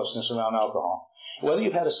personal powerlessness around alcohol. Whether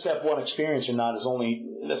you've had a step 1 experience or not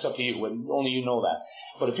that's up to you. Only you know that.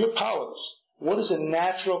 But if you're powerless, what is the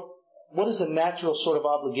natural sort of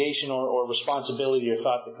obligation or responsibility or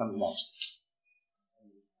thought that comes next?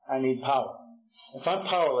 I need power. If I'm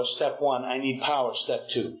powerless, step 1, I need power, step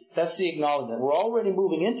 2. That's the acknowledgement. We're already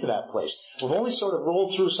moving into that place. We've only sort of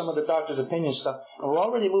rolled through some of the doctor's opinion stuff, and we're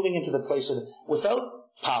already moving into the place of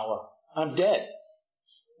without power, I'm dead.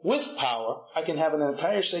 With power, I can have an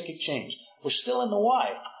entire psychic change. We're still in the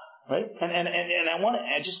why. Right? And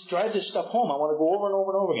I just drive this stuff home. I want to go over and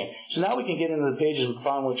over and over again. So now we can get into the pages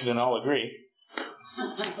upon which we can all agree,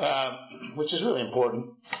 which is really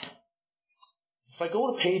important. If I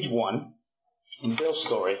go to page 1, in Bill's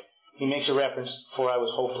story, he makes a reference, for I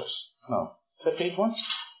was hopeless. No. Is that page 1?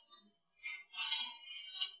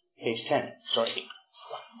 Page 10. Sorry.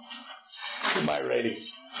 My writing.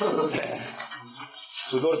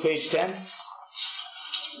 So we go to page 10.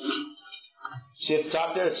 See at the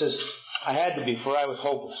top there, it says, I had to be, for I was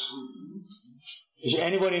hopeless. Is there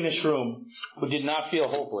anybody in this room who did not feel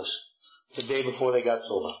hopeless the day before they got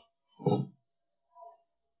sober? I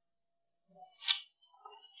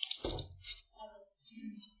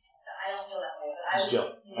don't feel that way, but I was Still,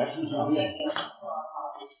 right?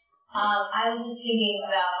 I was just thinking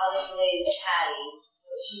about how this related to Patty's,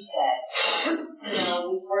 what she said.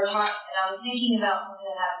 We were talking, and I was thinking about something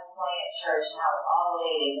that happened this morning at church and how it's all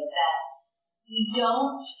related, but that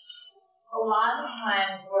a lot of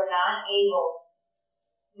times we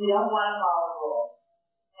don't want to follow the rules,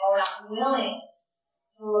 and we're not willing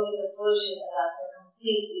to look at the solution unless we're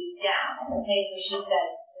completely down in the place where she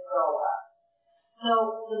said the girls are. So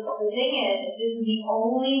the thing is, if this is the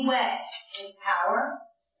only way, this power,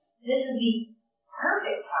 this is the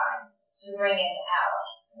perfect time to bring in the power,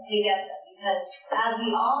 to get them. Because as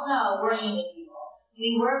we all know, working with people,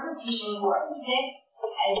 we work with people who are sick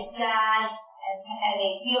and sad and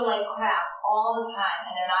they feel like crap all the time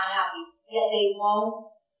and they're not happy. Yet they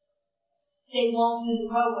won't do the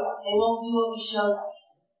program. They won't do what we show them.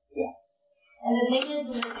 Yeah. And the thing is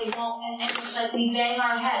that they won't, and it's like we bang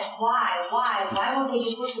our heads. Why won't they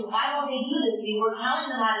just listen? Why won't they do this? We're telling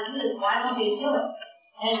them how to do this. Why won't they do it?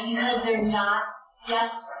 And it's because they're not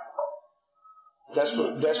desperate.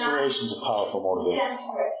 Desperation is a powerful motivator.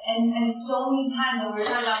 Desperate. And so many times when we were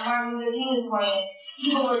talking about Martin Luther King this morning,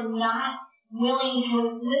 people were not willing to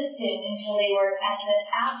listen until they were at the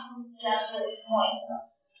absolute desperate point.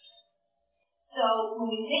 So when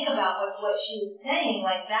we think about what she was saying,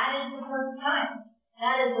 like that is the perfect time.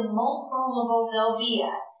 That is the most vulnerable they'll be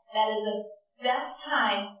at. That is the best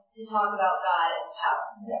time to talk about God and power.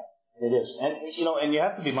 Yeah, it is. And and you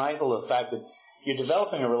have to be mindful of the fact that you're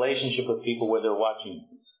developing a relationship with people where they're watching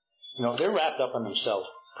you. They're wrapped up in themselves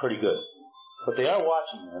pretty good. But they are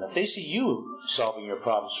watching you. And if they see you solving your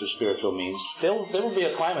problems through spiritual means, they will be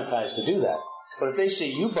acclimatized to do that. But if they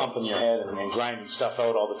see you bumping your head and grinding stuff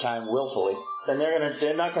out all the time willfully, then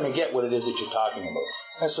they're not going to get what it is that you're talking about.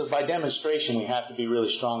 And so by demonstration, we have to be really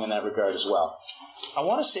strong in that regard as well. I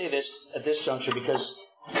want to say this at this juncture because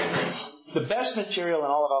the best material in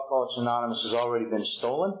all of Alcoholics Anonymous has already been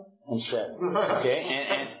stolen and said. Okay?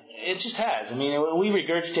 And it just has. I mean, when we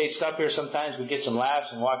regurgitate stuff here, sometimes we get some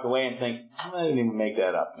laughs and walk away and think, I didn't even make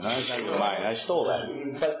that up. It's not even mine. I stole that.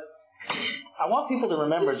 But I want people to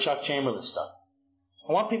remember Chuck Chamberlain stuff.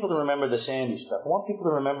 I want people to remember the Sandy stuff. I want people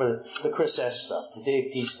to remember the Chris S. stuff, the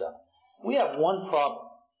Dave P. stuff. We have one problem,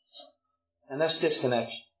 and that's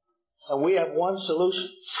disconnection. And we have one solution,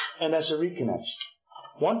 and that's a reconnection.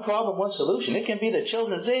 One problem, one solution. It can be the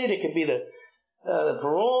children's aid. It can be the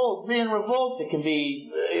parole being revoked. It can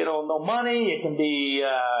be, no money. It can be,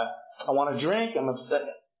 I want to drink.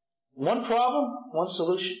 One problem, one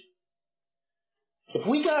solution. If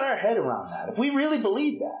we got our head around that, if we really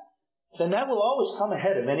believe that, then that will always come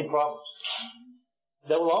ahead of any problems.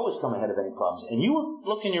 That will always come ahead of any problems. And you will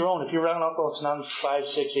look in your own, if you're around Alcoholics Anonymous 5,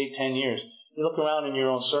 6, 8, 10 years, you look around in your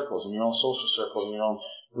own circles, in your own social circles, in your own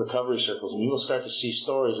recovery circles, and you will start to see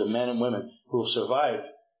stories of men and women who have survived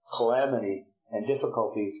calamity and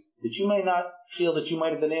difficulty that you may not feel that you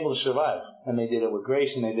might have been able to survive. And they did it with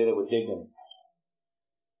grace and they did it with dignity.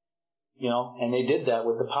 And they did that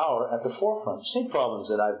with the power at the forefront. Same problems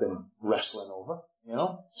that I've been wrestling over.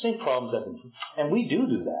 Same problems and we do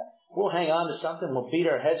that. We'll hang on to something, we'll beat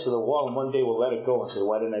our heads to the wall, and one day we'll let it go and say,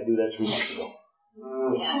 why didn't I do that 3 months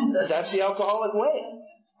ago? That's the alcoholic way.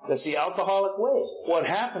 That's the alcoholic way. What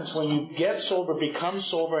happens when you get sober, become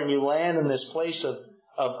sober, and you land in this place of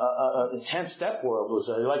the 10th step world, as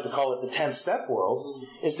I like to call it the 10th step world,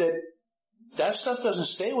 is that stuff doesn't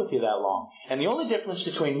stay with you that long. And the only difference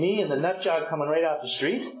between me and the nut job coming right off the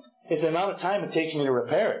street is the amount of time it takes me to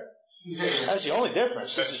repair it. That's the only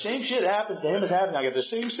difference. It's the same shit happens to him as happening. I get the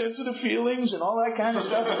same sensitive feelings and all that kind of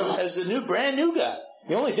stuff as the brand new guy.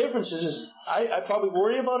 The only difference is I probably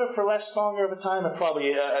worry about it for longer of a time. I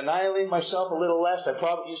probably annihilate myself a little less.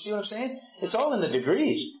 You see what I'm saying? It's all in the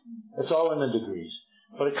degrees. It's all in the degrees.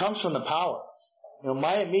 But it comes from the power.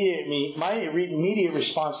 My immediate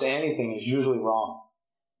response to anything is usually wrong.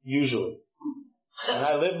 Usually. And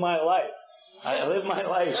I live my life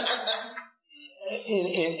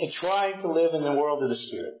in trying to live in the world of the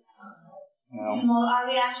Spirit. Well, our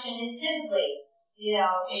reaction is typically,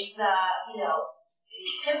 it's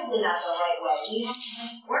typically not the right way. We have to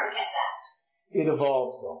work at that. It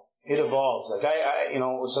evolves, though. It evolves. Like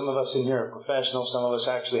some of us in here are professionals. Some of us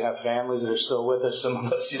actually have families that are still with us. Some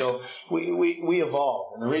of us, we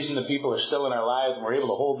evolve. And the reason that people are still in our lives and we're able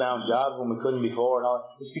to hold down jobs when we couldn't before and all,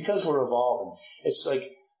 it's because we're evolving. It's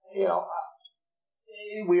like,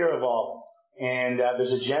 we are evolving. And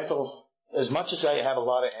there's a gentle, as much as I have a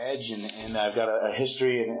lot of edge and I've got a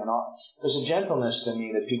history and all, there's a gentleness to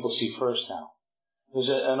me that people see first now. There's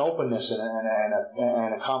an openness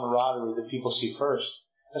and a camaraderie that people see first.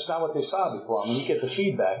 That's not what they saw before. When you get the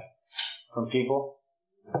feedback from people,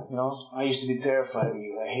 I used to be terrified of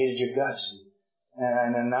you. I hated your guts.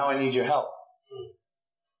 And now I need your help.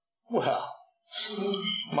 Well,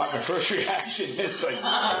 my first reaction is like,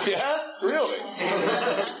 yeah, really?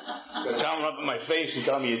 They're coming up in my face and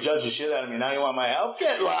telling me you judge the shit out of me. Now you want my help?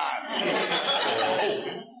 Get lost.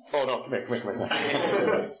 Oh no, come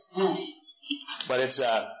here. But it's,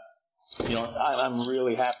 I'm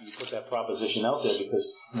really happy you put that proposition out there because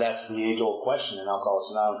that's the age-old question in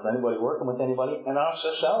Alcoholics Anonymous for anybody working with anybody and us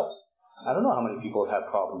ourselves. I don't know how many people have had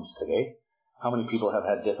problems today, how many people have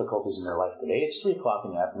had difficulties in their life today. It's 3 o'clock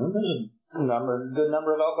in the afternoon. There's a good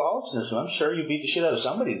number of alcoholics in this room. I'm sure you beat the shit out of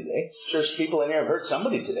somebody today. There's people in here who have hurt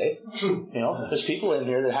somebody today. There's people in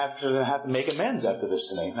here that have to make amends after this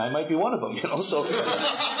tonight. I might be one of them, so...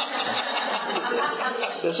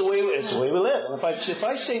 It's the way we live. And if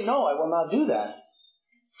I say no, I will not do that,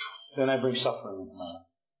 then I bring suffering into my life.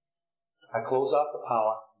 I close off the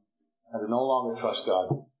power. I no longer trust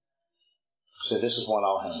God. So this is one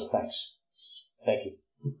I'll handle. Thanks. Thank you.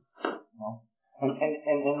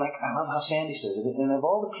 And like I love how Sandy says it. And of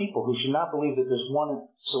all the people who should not believe that there's one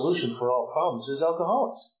solution for all problems, is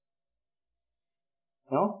alcoholics.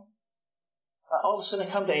 All of a sudden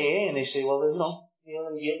I come to AA and they say, well,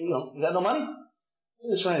 you got no money?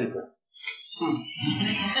 The Serenity Prayer.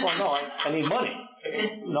 Well, no, I need money.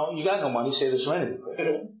 No, you got no money, say the Serenity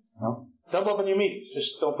Prayer. Double up on your meeting.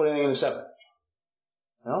 Just don't put anything in the 7th.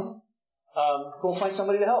 Go find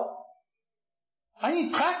somebody to help. I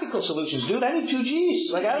need practical solutions, dude. I need 2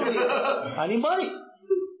 G's. I need money.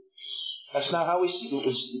 That's not how we see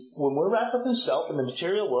it. When we're wrapped up in self in the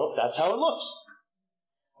material world, that's how it looks.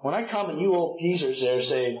 When I come and you old geezers there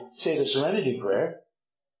say the Serenity Prayer,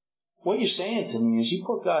 what you're saying to me is you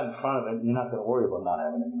put God in front of it and you're not going to worry about not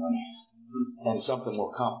having any money. And something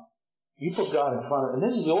will come. You put God in front of it. And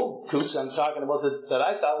this is the old coots I'm talking about that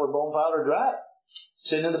I thought were bone powder dry.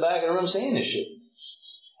 Sitting in the back of the room saying this shit.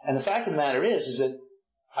 And the fact of the matter is that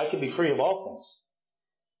I can be free of all things.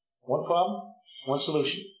 One problem, one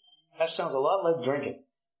solution. That sounds a lot like drinking.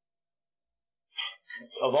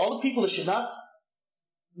 Of all the people that should not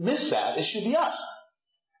miss that, it should be us.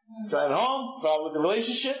 Driving home, problem with the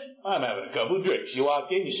relationship, I'm having a couple of drinks. You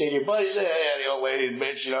walk in, you say to your buddy, say, hey, the old lady,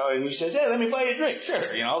 bitch, and he says, hey, let me buy you a drink. Sure,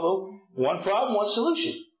 one problem, one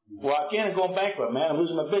solution. Walk in and go bankrupt, man, I'm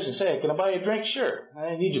losing my business. Hey, can I buy you a drink? Sure.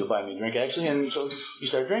 I need you to buy me a drink, actually. And so you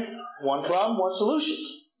start drinking. One problem, one solution.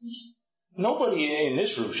 Nobody in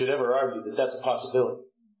this room should ever argue that that's a possibility.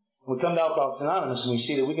 We come to Alcoholics Anonymous and we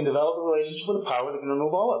see that we can develop a relationship with a power that can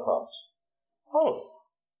remove all our problems. Oh,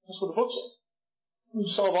 that's what the book said. We can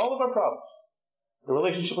solve all of our problems. The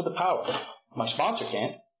relationship with the power. My sponsor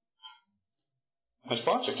can't.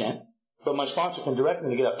 But my sponsor can direct me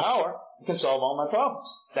to get a power that can solve all my problems.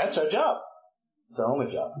 That's our job. It's our only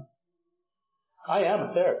job. I am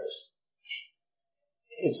a therapist.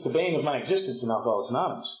 It's the bane of my existence in Alcoholics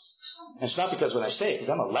Anonymous. And it's not because when I say it, because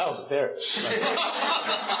I'm a lousy therapist.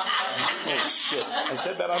 Oh, shit. I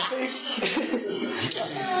said that on tape.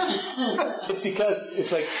 It's because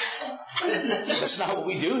it's like, that's not what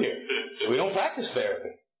we do here. We don't practice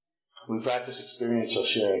therapy. We practice experiential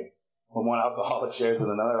sharing. When one alcoholic shares with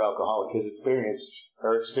another alcoholic his experience,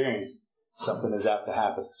 her experience, something is apt to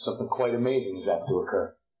happen. Something quite amazing is apt to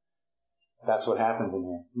occur. That's what happens in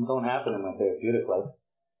here. It don't happen in my therapeutic life.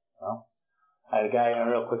 I had a guy,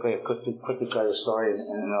 real quickly, I'll quickly tell you a story,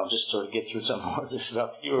 and I'll just sort of get through some more of this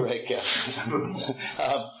stuff. You were right, Kevin.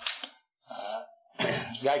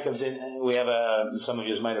 Guy comes in, and we have some of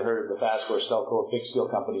you might have heard of the Fast Course Stelco, big steel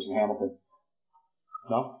companies in Hamilton.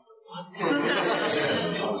 No?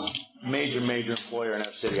 Major employer in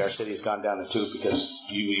that city. Our city has gone down to 2 because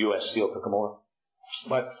U.S. Steel took them over.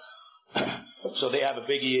 But, so they have a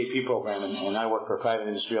big EAP program, and I work for a private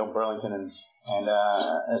industry out in Burlington, and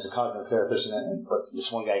as a cognitive therapist, but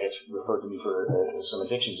this one guy gets referred to me for some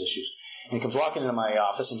addictions issues. And he comes walking into my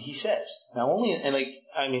office, and he says, now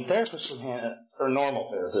therapists or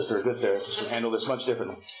normal therapists or good therapists would handle this much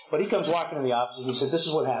differently. But he comes walking in the office, and he said, this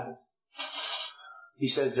is what happens. he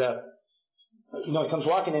says, he comes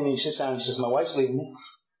walking in and he sits down and he says, my wife's leaving me.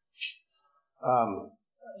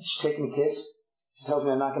 She's taking the kids. She tells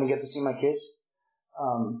me I'm not going to get to see my kids.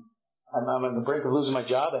 I'm on the brink of losing my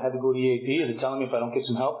job. I had to go to EAP. They're telling me if I don't get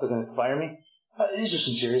some help, they're going to fire me. These are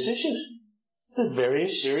some serious issues. They're very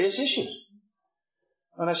serious issues.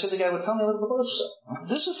 And I said to the guy, well, tell me a little bit about yourself.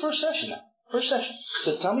 This is first session now. First session.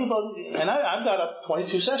 So tell me about, and I've got up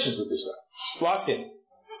 22 sessions with this guy. Locked in.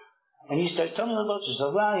 And he starts, tell me a little about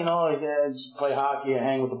yourself. Well, I just play hockey, I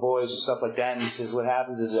hang with the boys and stuff like that. And he says, what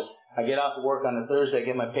happens is I get off to work on a Thursday, I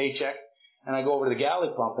get my paycheck, and I go over to the galley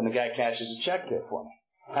pump and the guy cashes a check there for me.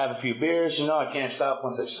 Have a few beers, I can't stop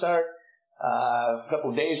once I start. A couple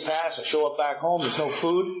of days pass, I show up back home, there's no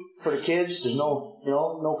food for the kids, there's no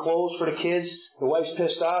clothes for the kids, the wife's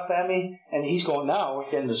pissed off at me, and he's going, now we're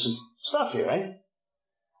getting to some stuff here, right?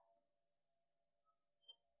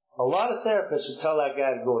 A lot of therapists would tell that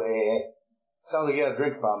guy to go to AA. Sounds like you got a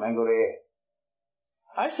drinking problem, man, go to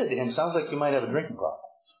AA. I said to him, sounds like you might have a drinking problem.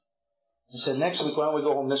 I said, next week, why don't we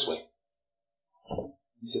go home this way?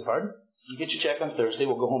 He said, pardon? You get your check on Thursday,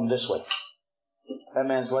 we'll go home this way. That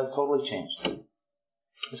man's life totally changed.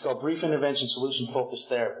 It's called brief intervention solution focused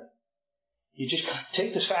therapy. You just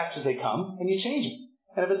take the facts as they come and you change them.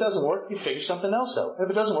 And if it doesn't work, you figure something else out. And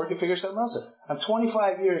if it doesn't work, you figure something else out. I'm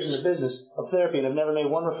 25 years in the business of therapy and I've never made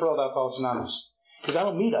one referral to Alcoholics Anonymous. Because I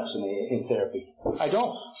don't meet us in therapy. I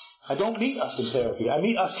don't meet us in therapy. I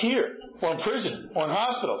meet us here, or in prison, or in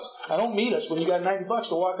hospitals. I don't meet us when you got $90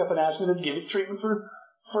 to walk up and ask me to give you treatment for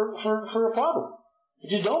a problem. You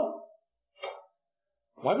just don't.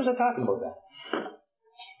 Why was I talking about that?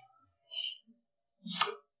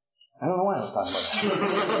 I don't know why I was talking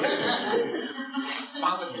about that.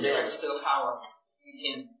 Sponsored to the power. You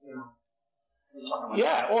can't,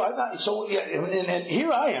 Yeah, and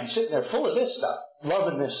here I am sitting there full of this stuff,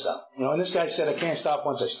 loving this stuff. And this guy said I can't stop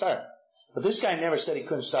once I start. But this guy never said he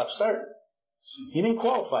couldn't stop starting. He didn't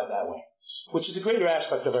qualify that way, which is the greater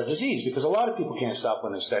aspect of our disease, because a lot of people can't stop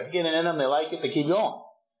when they start. You get in them, they like it, they keep going.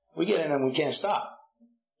 We get in them, we can't stop.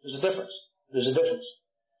 There's a difference.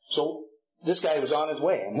 So this guy was on his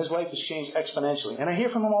way, and his life has changed exponentially. And I hear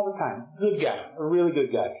from him all the time. Good guy, a really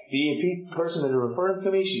good guy. The EAP person that referred him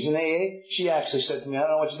to me, she's in AA, she actually said to me, I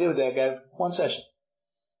don't know what you did with that guy. One session.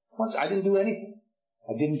 I didn't do anything.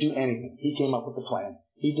 He came up with the plan.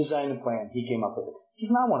 He designed the plan. He came up with it. He's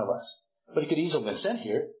not one of us. But he could easily have been sent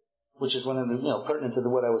here, which is one of the, pertinent to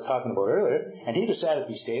what I was talking about earlier. And he'd have sat at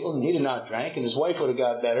these tables and he'd have not drank, and his wife would have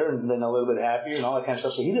got better and been a little bit happier and all that kind of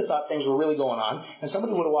stuff. So he'd have thought things were really going on. And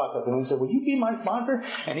somebody would have walked up to him and said, will you be my sponsor?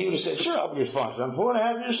 And he would have said, sure, I'll be your sponsor. I'm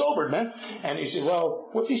 4.5 years sober, man. And he said, well,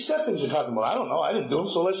 what's these step things you're talking about? I don't know. I didn't do them,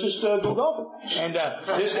 so let's just go golfing. And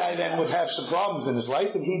this guy then would have some problems in his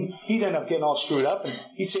life, and he'd end up getting all screwed up, and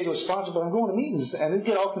he'd say to his sponsor, but I'm going to meetings, and it'd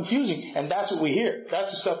get all confusing. And that's what we hear.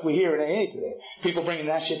 That's the stuff we hear in AA today. People bringing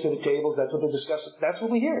that shit to the tables. That's what they discuss. That's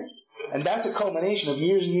what we hear. And that's a culmination of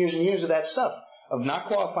years and years and years of that stuff, of not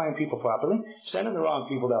qualifying people properly, sending the wrong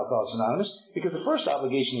people to Alcoholics Anonymous, because the first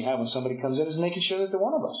obligation you have when somebody comes in is making sure that they're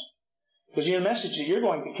one of us. Because your message that you're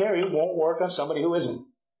going to carry won't work on somebody who isn't.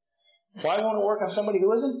 Why won't it work on somebody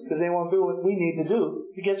who isn't? Because they won't do what we need to do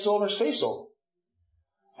to get sober and stay sober.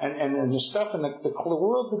 And the stuff in the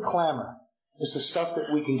world, the clamor, is the stuff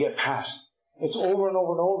that we can get past. It's over and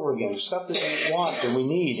over and over again. Stuff that we want and we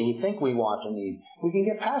need and we think we want and need. We can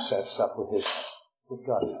get past that stuff with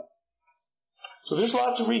God's help. So there's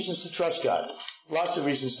lots of reasons to trust God. Lots of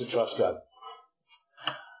reasons to trust God.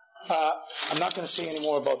 I'm not going to say any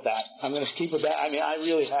more about that. I'm going to keep with that. I mean, I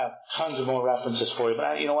really have tons of more references for you,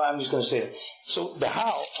 but you know what? I'm just going to say it. So the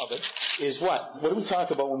how of it is what? What do we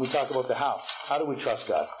talk about when we talk about the how? How do we trust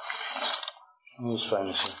God? Let me just find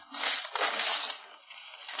this here.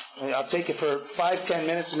 I'll take it for 5-10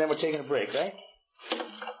 minutes, and then we're taking a break, right?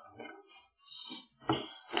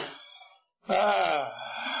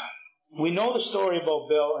 We know the story about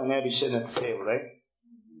Bill and Abby sitting at the table, right?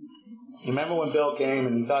 Remember when Bill came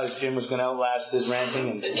and he thought his gym was going to outlast his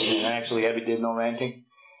ranting, and actually Abby did no ranting?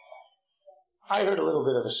 I heard a little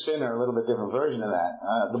bit of a spin or a little bit different version of that.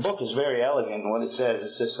 The book is very elegant in what it says. It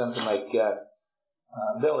says something like,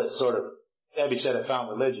 Bill had sort of, Abby said, I found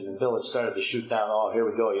religion, and Bill had started to shoot down, oh, here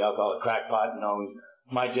we go, you alcoholic crackpot,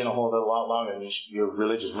 my gin will hold it a lot longer than your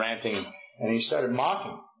religious ranting. And he started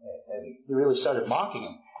mocking Abby. He really started mocking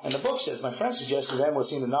him. And the book says, my friend suggested to them what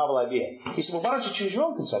seemed a novel idea. He said, well, why don't you choose your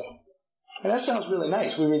own conception? And that sounds really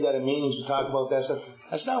nice. We read that in meetings, we talk about that stuff.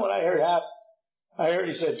 That's not what I heard happen. I heard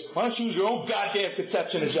he said, why don't you use your own goddamn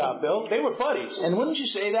conception of job, Bill? They were buddies. And wouldn't you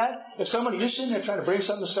say that? If you're sitting there trying to bring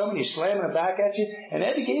something to somebody, he's slamming it back at you, and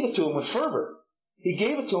Eddie gave it to him with fervor. He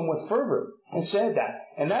gave it to him with fervor. and said that.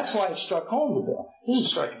 And that's why it struck home to Bill. He didn't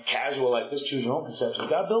start casual like this, choose your own conception of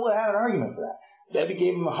God. Bill would have had an argument for that. Debbie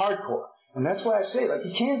gave him a hardcore. And that's why I say, like,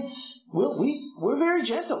 you can't, we're very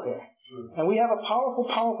gentle here. And we have a powerful,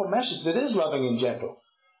 powerful message that is loving and gentle.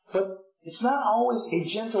 But it's not always a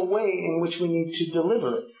gentle way in which we need to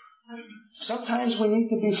deliver it. Sometimes we need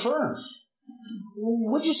to be firm.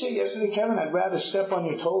 What did you say yesterday, Kevin? I'd rather step on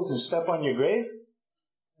your toes than step on your grave?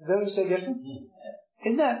 Is that what you said yesterday?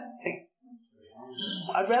 Isn't that...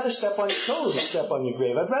 I'd rather step on your toes than step on your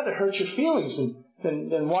grave. I'd rather hurt your feelings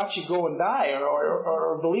than watch you go and die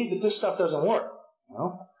or believe that this stuff doesn't work. You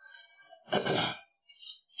know?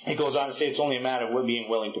 He goes on to say it's only a matter of being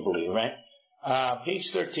willing to believe, right?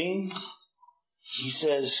 Page 13, he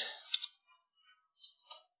says,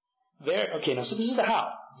 so this is the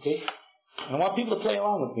how, okay? And I want people to play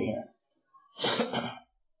along with me here.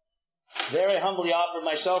 There I humbly offered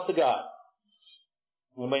myself to God.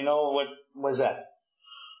 Anybody know what was that?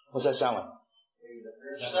 What's that sound like?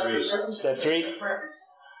 Step 3.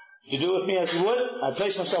 To do with me as he would, I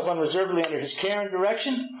placed myself unreservedly under his care and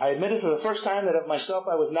direction. I admitted for the first time that of myself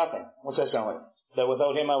I was nothing. What's that sound like? That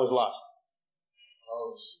without him I was lost.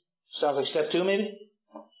 Sounds like step 2 maybe?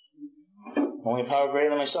 Only power greater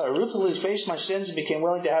than myself. I ruthlessly faced my sins and became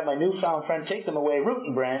willing to have my newfound friend take them away root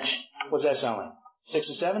and branch. What's that sound like? 6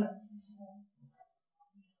 and 7?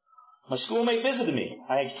 My schoolmate visited me.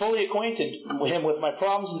 I fully acquainted him with my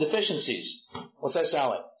problems and deficiencies. What's that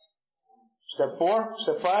sound like? Step 4,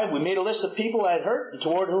 step 5, we made a list of people I had hurt and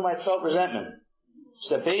toward whom I felt resentment.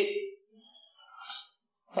 Step 8,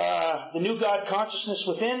 the new God consciousness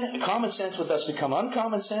within, common sense would thus become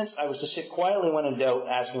uncommon sense. I was to sit quietly when in doubt,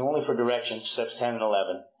 asking only for direction. Steps 10 and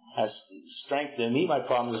 11, as strength to meet my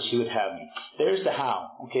problems as he would have me. There's the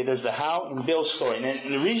how. Okay, there's the how in Bill's story.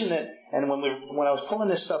 And the reason that, and when I was pulling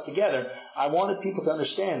this stuff together, I wanted people to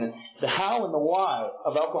understand that the how and the why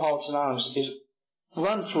of Alcoholics Anonymous is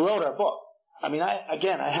run throughout our book. I mean, I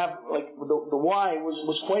have, like, the why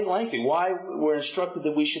was quite lengthy. Why we're instructed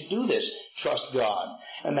that we should do this. Trust God.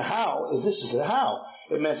 And the how this is the how.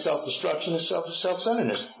 It meant self-destruction and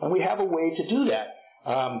self-centeredness. And we have a way to do that.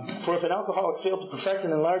 For if an alcoholic failed to perfect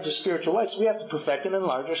and enlarge his spiritual life, so we have to perfect and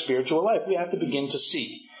enlarge our spiritual life. We have to begin to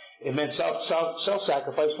seek. It meant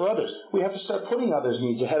self-sacrifice for others. We have to start putting others'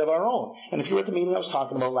 needs ahead of our own. And if you were at the meeting I was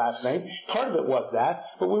talking about last night, part of it was that,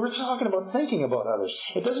 but we were talking about thinking about others.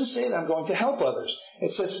 It doesn't say that I'm going to help others.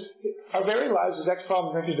 It says our very lives as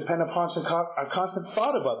ex-problem drinkers depend upon our constant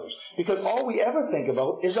thought of others, because all we ever think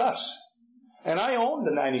about is us. And I owned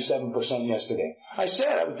the 97% yesterday. I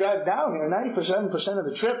said I was driving down here, 97% of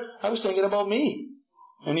the trip, I was thinking about me.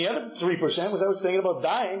 And the other 3% was I was thinking about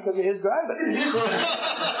dying because of his driving.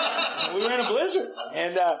 We were in a blizzard,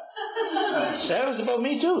 and that was about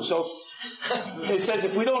me too. So it says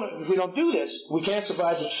if we don't do this, we can't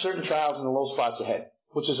survive the certain trials and the low spots ahead,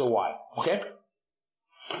 which is a why. Okay.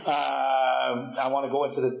 I want to go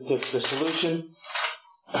into the solution.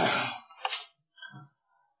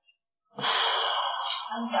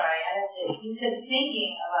 I'm sorry, you said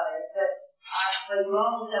thinking of others, but you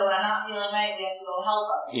also said when I'm not feeling right, we have to go help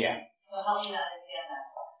others. Yeah. So help me to understand that.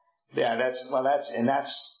 Yeah,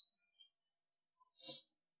 that's.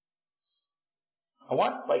 I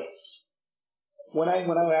want, like, when I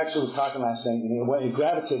actually was talking last night, it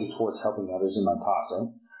gravitated towards helping others in my talk, right?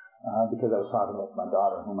 Because I was talking about my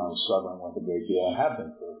daughter, whom I was struggling with a great deal and have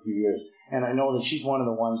been for a few years. And I know that she's one of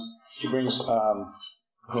the ones, she brings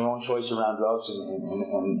her own choice around drugs,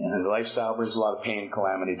 and the lifestyle brings a lot of pain and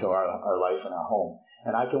calamity to our life and our home.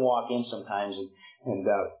 And I can walk in sometimes and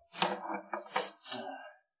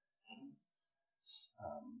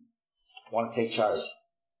want to take charge.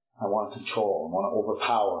 I want to control. I want to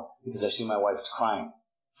overpower because I see my wife's crying.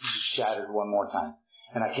 She's shattered one more time.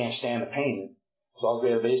 And I can't stand the pain. So I'll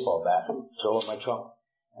get a baseball bat and throw it in my trunk.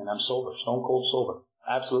 And I'm sober, stone cold sober,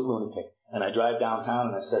 absolute lunatic. And I drive downtown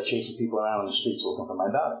and I start chasing people around in the streets looking for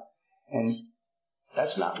my daughter. And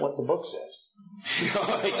that's not what the book says.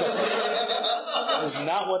 That is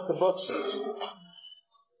not what the book says.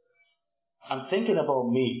 I'm thinking about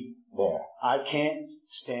me there. I can't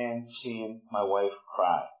stand seeing my wife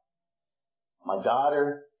cry. My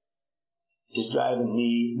daughter is driving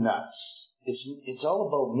me nuts. It's all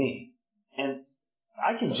about me. And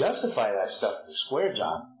I can justify that stuff as a square,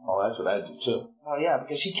 John. Oh, that's what I do too. Oh yeah,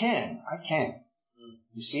 because he can. I can't.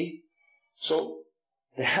 You see? So,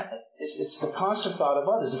 it's the constant thought of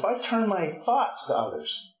others. If I turn my thoughts to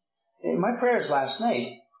others, in my prayers last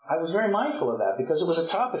night, I was very mindful of that because it was a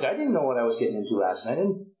topic. I didn't know what I was getting into last night. I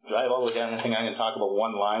didn't drive all the way down and think I'm going to talk about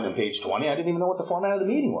one line on page 20. I didn't even know what the format of the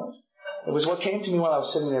meeting was. It was what came to me while I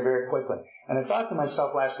was sitting there very quickly. And I thought to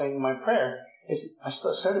myself last night in my prayer, I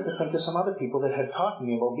started to think of some other people that had talked to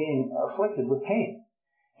me about being afflicted with pain.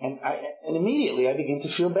 And immediately I began to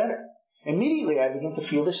feel better. Immediately I began to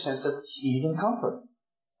feel this sense of ease and comfort.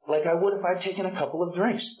 Like I would if I'd taken a couple of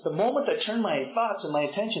drinks. The moment I turned my thoughts and my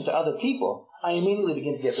attention to other people, I immediately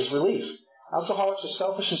begin to get this relief. Alcoholics are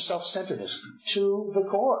selfish and self-centeredness to the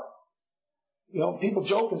core. People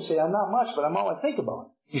joke and say, I'm not much, but I'm all I think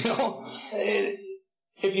about.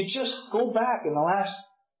 If you just go back in the last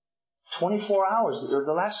 24 hours, or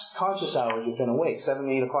the last conscious hours you've been awake, 7,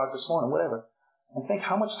 8 o'clock this morning, whatever, and think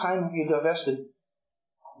how much time have you divested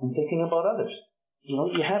in thinking about others.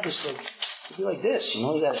 You have this, it'd be like this,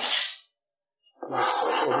 you got to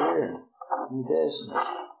circle here and this. And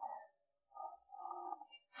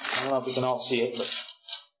I don't know if we can all see it, but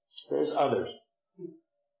there's others.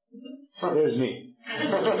 There's me.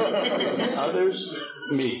 Others,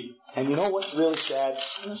 me. And you know what's really sad?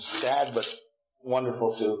 Sad, but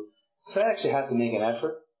wonderful too. So I actually have to make an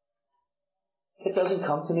effort. It doesn't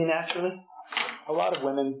come to me naturally. A lot of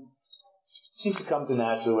women seem to come to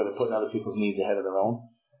naturally where they're putting other people's needs ahead of their own.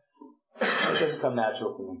 It doesn't come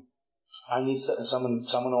natural to me. I need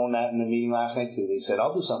someone owned that in the meeting last night too. They said,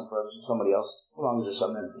 I'll do something for somebody else, as long as there's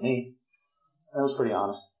something in it for me. And I was pretty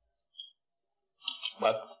honest.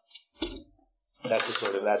 But that's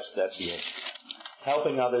the it.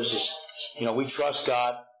 Helping others is, we trust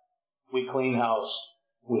God, we clean house,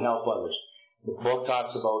 we help others. The book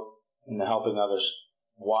talks about in the helping others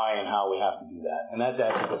why and how we have to do that. And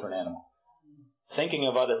that's a different animal. Thinking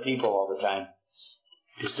of other people all the time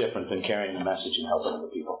is different than carrying the message and helping other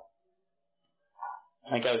people.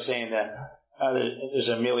 I think I was saying that there's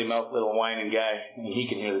a mealy-mouthed little whining guy, and he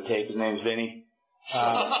can hear the tape. His name's Vinny.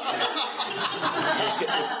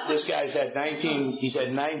 This guy's had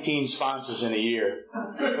 19 sponsors in a year.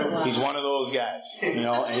 He's one of those guys,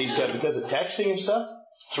 and he's got, because of texting and stuff,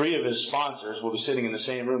 3 of his sponsors will be sitting in the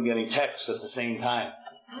same room getting texts at the same time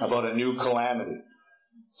about a new calamity.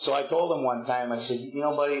 So I told him one time, I said,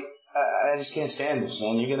 buddy, I just can't stand this,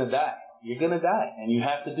 man. You're going to die. You're going to die. And you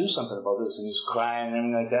have to do something about this. And he was crying and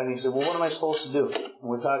everything like that. And he said, well, what am I supposed to do? And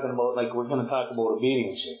we're talking about, we're going to talk about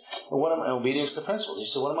obedience here. Well, obedience to principles. He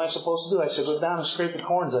said, what am I supposed to do? I said, go down and scrape the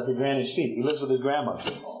corns off your granny's feet. He lives with his grandmother.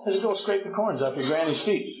 I said, go scrape the corns off your granny's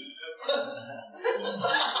feet.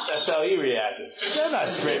 That's how he reacted. He said, I'm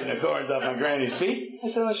not scraping the corns off my granny's feet. I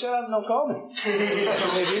said, well, shut up and don't call me.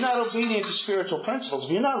 If you're not obedient to spiritual principles,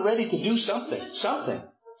 if you're not ready to do something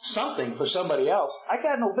for somebody else, I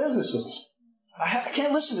got no business with it. I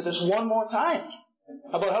can't listen to this one more time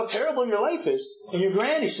about how terrible your life is, and your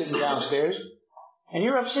granny's sitting downstairs, and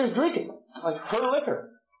you're upstairs drinking, her liquor.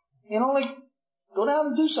 Go down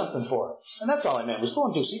and do something for her. And that's all I meant, was go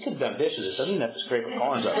and do. So you could have done dishes or something. You didn't have to scrape the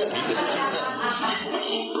corns off.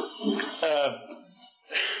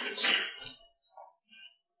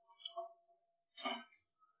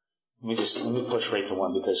 Let me push right to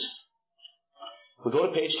one, because if we go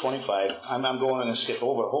to page 25, I'm going to skip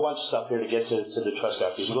over a whole bunch of stuff here to get to the trust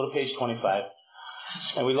doctrine. We go to page 25,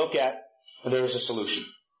 and we look at, there is a solution.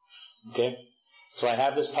 Okay? So I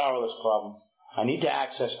have this powerless problem. I need to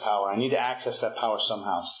access power. I need to access that power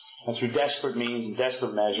somehow. And through desperate means and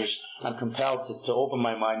desperate measures, I'm compelled to open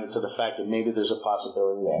my mind to the fact that maybe there's a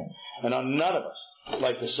possibility there. And none of us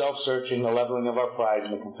like the self-searching, the leveling of our pride,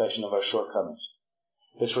 and the confession of our shortcomings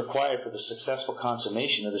that's required for the successful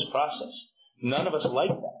consummation of this process. None of us like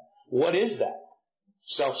that. What is that?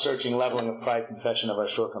 Self-searching, leveling of pride, confession of our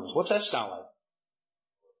shortcomings. What's that sound like?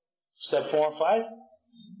 Step 4 and 5?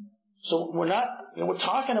 So we're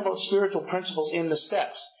talking about spiritual principles in the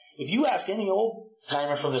steps. If you ask any old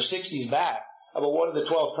timer from the 60s back about what are the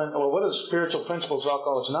spiritual principles of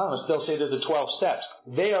Alcoholics Anonymous, they'll say they're the 12 steps.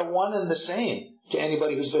 They are one and the same to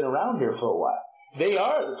anybody who's been around here for a while. They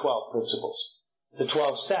are the 12 principles, the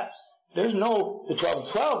 12 steps. The 12 and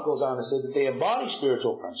 12 goes on to say that they embody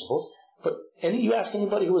spiritual principles, but you ask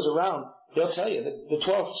anybody who was around, they'll tell you that the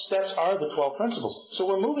 12 steps are the 12 principles. So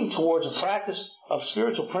we're moving towards a practice of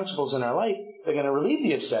spiritual principles in our life. They're going to relieve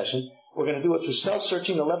the obsession. We're going to do it through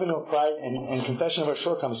self-searching, the leveling of pride, and confession of our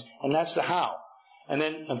shortcomings. And that's the how. And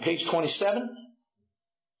then on page 27,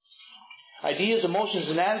 ideas, emotions,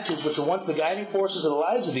 and attitudes, which are once the guiding forces of the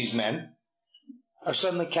lives of these men, are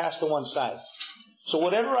suddenly cast to one side. So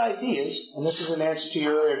whatever ideas, and this is an answer to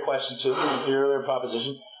your earlier question too, your earlier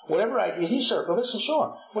proposition, whatever idea, you circle this and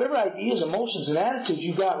sure, whatever ideas, emotions, and attitudes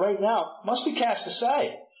you got right now must be cast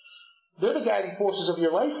aside. They're the guiding forces of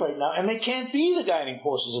your life right now, and they can't be the guiding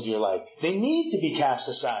forces of your life. They need to be cast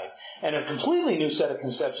aside. And a completely new set of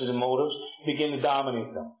conceptions and motives begin to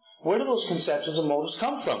dominate them. Where do those conceptions and motives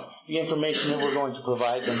come from? The information that we're going to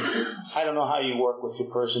provide them. I don't know how you work with your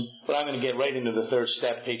person, but I'm going to get right into the third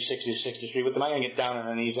step, page 60 to 63 with them. I'm going to get down on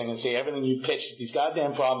my knees. I'm going to say everything you pitched, these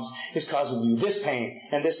goddamn problems, is causing you this pain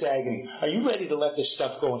and this agony. Are you ready to let this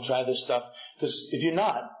stuff go and try this stuff? Because if you're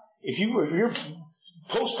not, if you're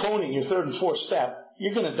postponing your third and fourth step,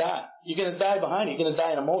 you're going to die. You're going to die behind it. You're going to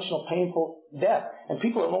die an emotional, painful death. And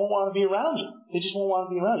people won't want to be around you. They just won't want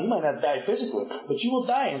to be around you. You might not die physically, but you will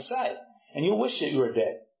die inside. And you'll wish that you were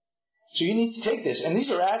dead. So you need to take this. And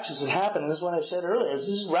these are actions that happen. And this is what I said earlier. This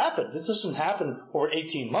is rapid. This doesn't happen over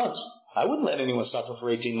 18 months. I wouldn't let anyone suffer for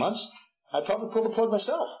 18 months. I'd probably pull the plug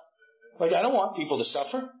myself. Like, I don't want people to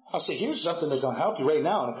suffer. I'll say, here's something that's going to help you right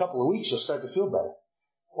now. In a couple of weeks, you'll start to feel better.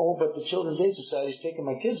 Oh, but the Children's Aid Society is taking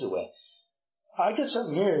my kids away. I got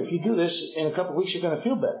something here. If you do this, in a couple of weeks, you're going to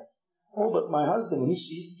feel better. Oh, but my husband,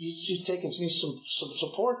 he's taking some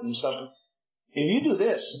support and stuff. If you do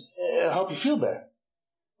this, it'll help you feel better.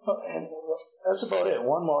 And that's about it.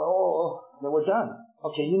 One more. Oh, then we're done.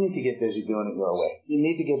 Okay, you need to get busy doing it your way. You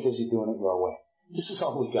need to get busy doing it your way. This is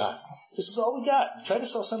all we got. This is all we got. Try to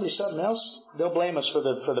sell somebody something else, they'll blame us for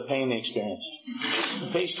the pain they experience.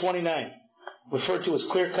 Page 29, referred to as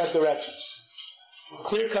clear-cut directions.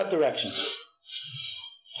 Clear-cut directions.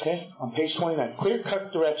 Okay, on page 29,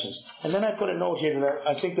 clear-cut directions. And then I put a note here that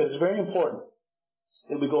I think that it's very important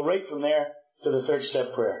that we go right from there to the third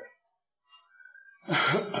step prayer.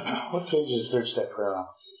 What page is the third step prayer on?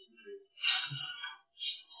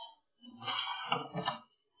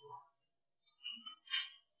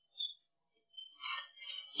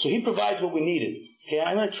 So he provides what we needed. Okay,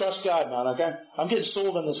 I'm going to trust God now. Okay, I'm getting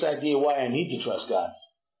sold on this idea why I need to trust God.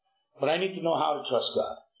 But I need to know how to trust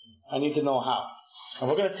God. I need to know how. And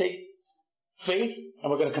we're going to take faith and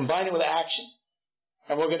we're going to combine it with action.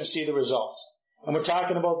 And we're going to see the results. And we're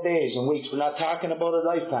talking about days and weeks. We're not talking about a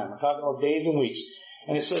lifetime. We're talking about days and weeks.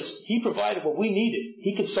 And it says he provided what we needed.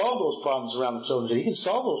 He could solve those problems around the children. He can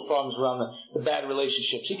solve those problems around the bad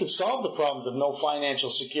relationships. He can solve the problems of no financial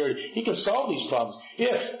security. He can solve these problems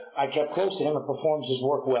if I kept close to him and performs his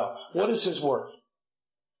work well. What is his work?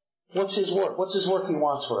 What's his work? What's his work he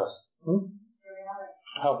wants for us?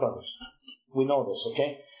 Help others. We know this,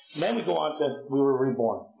 okay? And then we go on to, we were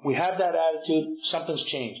reborn. We have that attitude, something's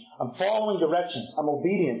changed. I'm following directions. I'm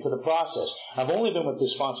obedient to the process. I've only been with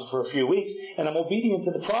this sponsor for a few weeks, and I'm obedient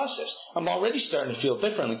to the process. I'm already starting to feel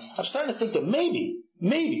differently. I'm starting to think that maybe,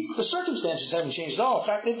 the circumstances haven't changed at all. In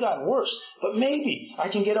fact, they've gotten worse. But maybe I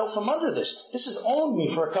can get out from under this. This has owned me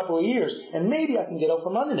for a couple of years, and maybe I can get out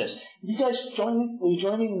from under this. You guys join me? Will you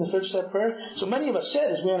join me in the third step prayer? So many of us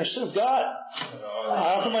said, as we understood, God,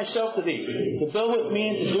 I offer myself to thee, to build with me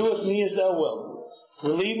and to do with me as thou wilt.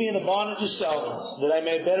 Relieve me in the bondage of self, that I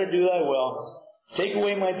may better do thy will. Take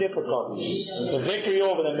away my difficulties. The victory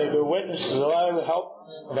over them may bear witness to thy help,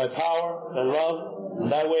 of thy power, thy love,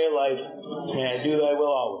 and thy way of life. May I do thy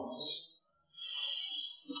will always.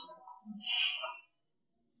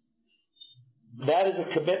 That is a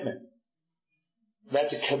commitment.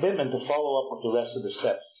 That's a commitment to follow up with the rest of the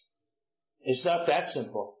steps. It's not that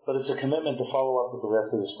simple, but it's a commitment to follow up with the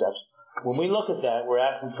rest of the steps. When we look at that, we're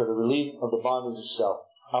asking for the relief of the bondage of self.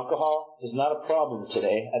 Alcohol is not a problem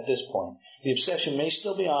today at this point. The obsession may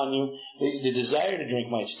still be on you. The desire to drink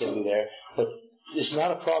might still be there, but it's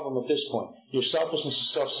not a problem at this point. Your selfishness and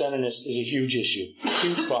self-centeredness is a huge issue.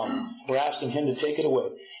 Huge problem. We're asking him to take it away.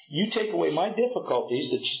 You take away my difficulties,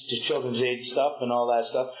 the children's aid stuff and all that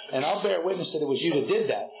stuff, and I'll bear witness that it was you that did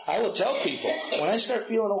that. I will tell people, when I start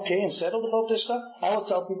feeling okay and settled about this stuff, I will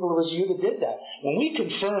tell people it was you that did that. When we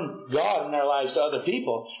confirm God in our lives to other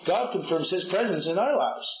people, God confirms his presence in our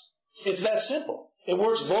lives. It's that simple. It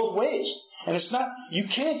works both ways. And it's not, you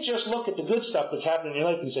can't just look at the good stuff that's happening in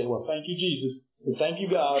your life and say, well, thank you, Jesus, and thank you,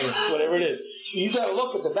 God, or whatever it is. You've got to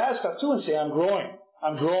look at the bad stuff too and say, I'm growing.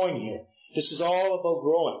 I'm growing here. This is all about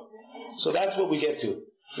growing. So that's what we get to.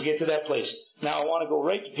 We get to that place. Now I want to go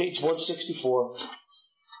right to page 164.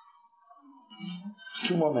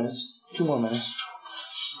 2 more minutes. 2 more minutes.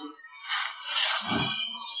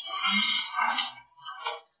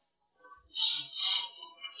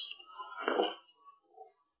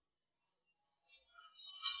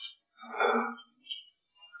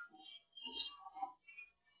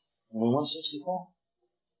 Only 164?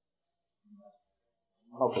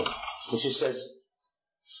 Okay. It just says,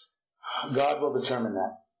 God will determine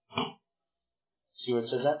that. See where it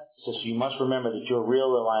says that? It says, you must remember that your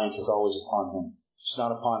real reliance is always upon him. It's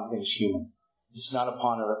not upon things human. It's not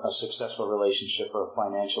upon a successful relationship or a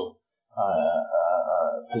financial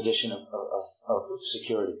position of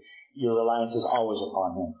security. Your reliance is always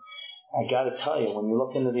upon him. I got to tell you, when you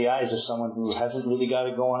look into the eyes of someone who hasn't really got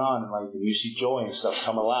it going on in life, and you see joy and stuff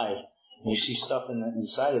come alive, and you see stuff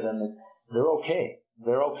inside of them, that they're okay.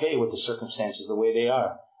 They're okay with the circumstances the way they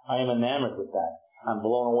are. I am enamored with that. I'm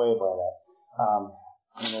blown away by that.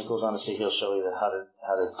 And it goes on to say he'll show you how to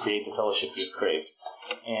create the fellowship you've craved.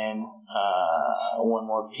 And one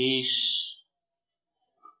more piece.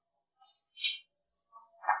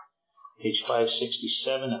 Page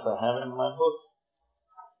 567, if I have it in my book.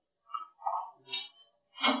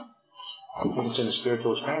 I think it's in the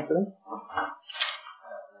spiritual experience, isn't it?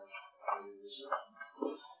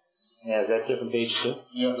 Yeah, is that different page too?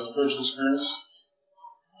 Yeah, the spiritual experience.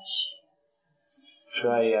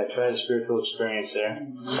 Try the spiritual experience there.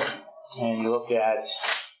 And you look at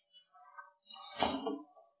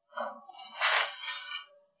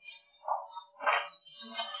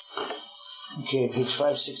page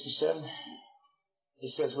 567. It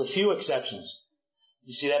says, with few exceptions.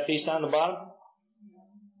 You see that piece down the bottom?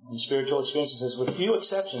 In spiritual experience, it says, with few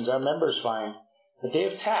exceptions, our members find that they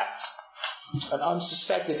have tapped an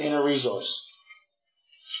unsuspected inner resource.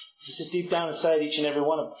 This is deep down inside each and every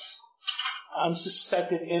one of us.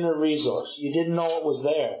 Unsuspected inner resource. You didn't know it was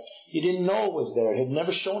there. You didn't know it was there. It had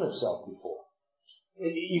never shown itself before.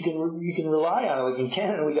 You can rely on it. Like in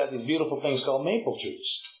Canada, we got these beautiful things called maple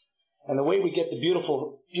trees. And the way we get the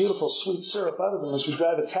beautiful, beautiful sweet syrup out of them is we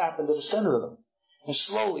drive a tap into the center of them. And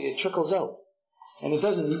slowly it trickles out. And it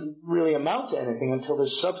doesn't really amount to anything until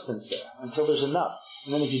there's substance there, until there's enough.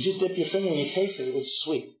 And then if you just dip your finger and you taste it, it's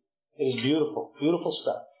sweet. It is beautiful, beautiful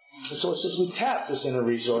stuff. And so it says we tap this inner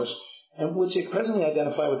resource, and which they presently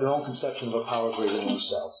identify with their own conception of a power greater than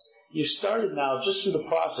themselves. You've started now, just through the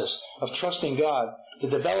process of trusting God, to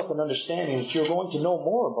develop an understanding that you're going to know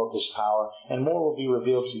more about this power, and more will be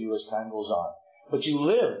revealed to you as time goes on. But you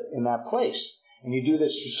live in that place, and you do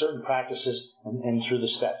this through certain practices and through the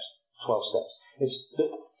steps, 12 steps. It's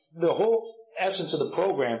the whole essence of the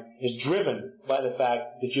program is driven by the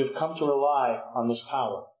fact that you've come to rely on this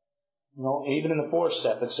power. You know, even in the 4th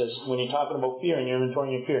step, it says, when you're talking about fear and you're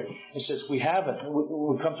inventorying your fear, it says we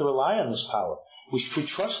come to rely on this power. We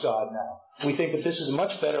trust God now. We think that this is a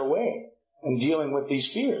much better way in dealing with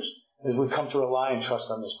these fears, is we come to rely and trust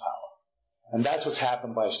on this power. And that's what's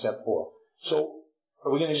happened by step 4. So,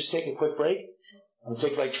 are we going to just take a quick break? It'll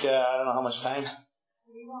take I don't know how much time.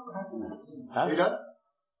 Huh? You done?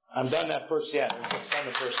 I'm done that first, yeah. I've done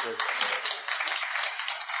the first three.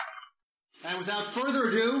 And without further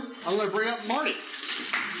ado, I'm going to bring up Marty.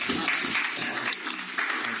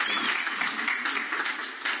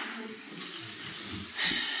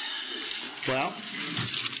 Well,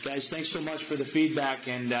 guys, thanks so much for the feedback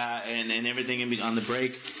and everything on the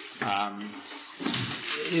break.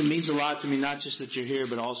 It means a lot to me, not just that you're here,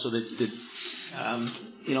 but also that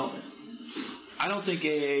I don't think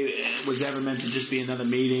AA was ever meant to just be another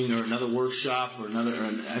meeting or another workshop or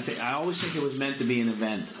I always think it was meant to be an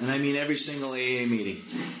event, and I mean every single AA meeting.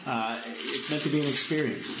 It's meant to be an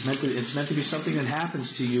experience. It's meant to be something that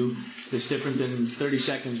happens to you that's different than 30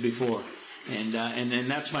 seconds before. And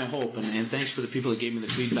that's my hope. And thanks for the people that gave me the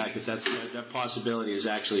feedback that possibility has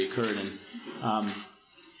actually occurred. And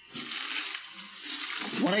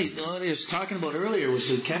what I was talking about earlier was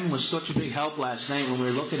that Kevin was such a big help last night when we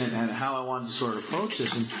were looking at how I wanted to sort of approach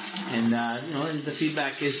this. And the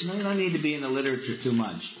feedback is, you don't need to be in the literature too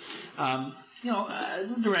much.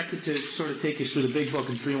 Directed to sort of take us through the big book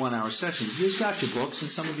in 3 1-hour sessions. You've got your books, and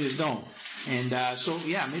some of you don't. And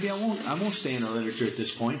maybe I won't stay in the literature at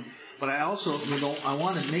this point. But I also, I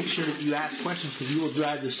want to make sure that you ask questions because you will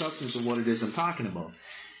drive the substance of what it is I'm talking about.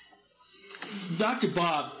 Dr.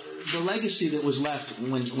 Bob, the legacy that was left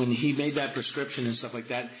when he made that prescription and stuff like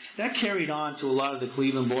that carried on to a lot of the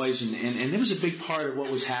Cleveland boys, and it was a big part of what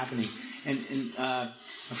was happening. And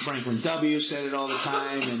Franklin W. said it all the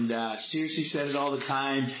time, and Searcy said it all the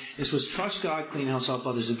time. This was trust God, clean house, help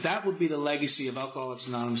others. That would be the legacy of Alcoholics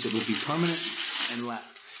Anonymous. It would be permanent and left.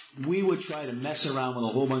 We would try to mess around with a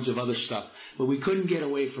whole bunch of other stuff, but we couldn't get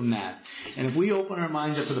away from that. And if we open our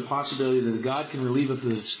minds up to the possibility that God can relieve us of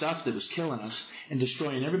the stuff that was killing us and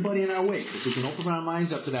destroying everybody in our wake, if we can open our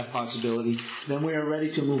minds up to that possibility, then we are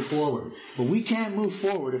ready to move forward. But we can't move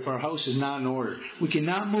forward if our house is not in order. We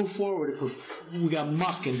cannot move forward if we got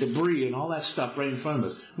muck and debris and all that stuff right in front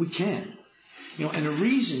of us. We can't. And the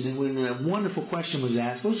reason that when a wonderful question was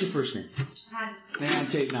asked, what was your first name? Man, on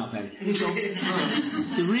tape now, Patty. So,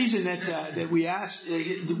 the reason that we asked,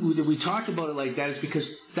 that we talked about it like that is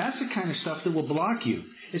because that's the kind of stuff that will block you.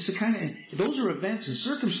 It's the kind of, those are events and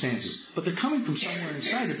circumstances, but they're coming from somewhere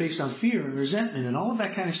inside. They're based on fear and resentment and all of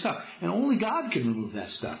that kind of stuff. And only God can remove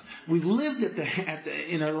that stuff. We've lived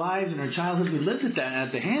in our lives, in our childhood, we lived at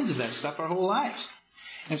the hands of that stuff our whole lives.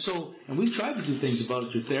 And we've tried to do things about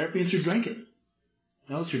it through therapy and through drinking.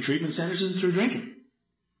 Through treatment centers and through drinking.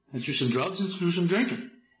 And through some drugs and through some drinking.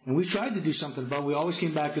 And we tried to do something about it. We always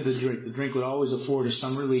came back to the drink. The drink would always afford us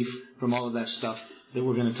some relief from all of that stuff that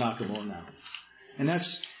we're going to talk about now. And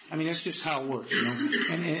that's just how it works,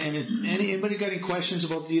 And anybody got any questions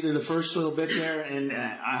about either the first little bit there and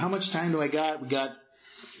how much time do I got?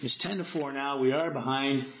 It's 10 to 4 now. We are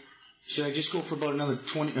behind. Should I just go for about another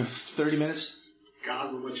 20 or 30 minutes?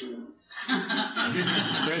 God will let you know.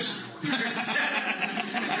 Chris?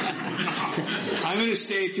 I'm going to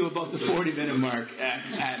stay to about the 40-minute mark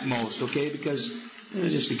at most, okay? Because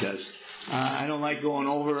I don't like going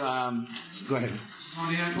over. Go ahead.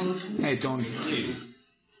 Hey, Tony.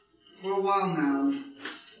 For a while now,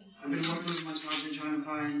 I've been working with myself and trying to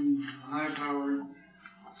find a higher power,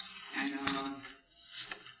 and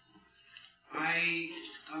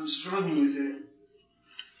I'm struggling with it.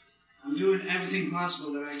 I'm doing everything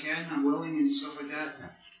possible that I can. I'm willing and stuff like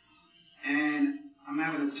that, and I'm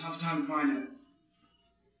having a tough time finding it.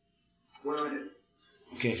 What do I do?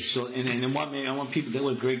 Okay, so and I want people. That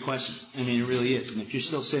was a great question. I mean, it really is. And if you're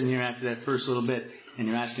still sitting here after that first little bit and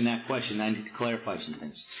you're asking that question, I need to clarify some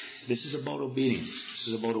things. This is about obedience. This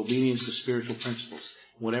is about obedience to spiritual principles.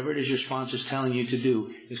 Whatever it is your sponsor's telling you to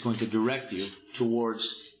do is going to direct you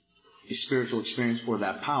towards a spiritual experience or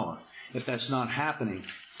that power. If that's not happening,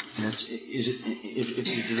 and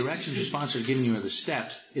if the directions your sponsor is giving you are the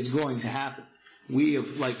steps, it's going to happen. We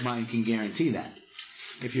of like mind can guarantee that.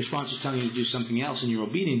 If your sponsor is telling you to do something else and you're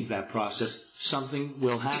obedient to that process, something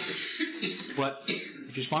will happen. But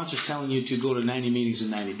if your sponsor is telling you to go to 90 meetings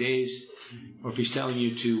in 90 days, or if he's telling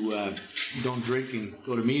you to don't drink and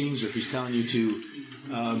go to meetings, or if he's telling you to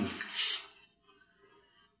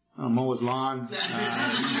mow his lawn, if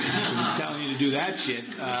he's telling you to do that shit,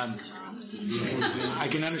 I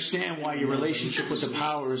can understand why your relationship with the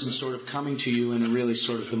power isn't sort of coming to you in a really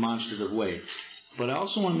sort of demonstrative way. But I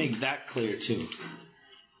also want to make that clear too.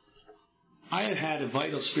 I had a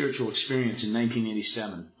vital spiritual experience in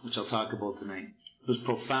 1987, which I'll talk about tonight. It was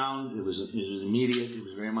profound, it was immediate, it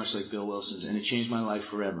was very much like Bill Wilson's, and it changed my life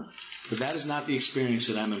forever. But that is not the experience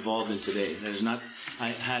that I'm involved in today. That is not, I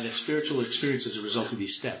had a spiritual experience as a result of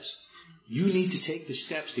these steps. You need to take the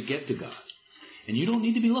steps to get to God. And you don't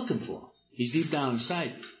need to be looking for Him. He's deep down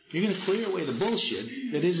inside you. You're going to clear away the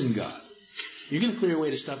bullshit that isn't God. You're going to clear away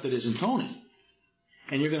the stuff that isn't Tony.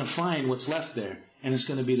 And you're going to find what's left there, and it's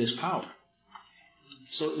going to be this power.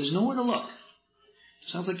 So there's nowhere to look. It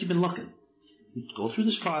sounds like you've been looking. You go through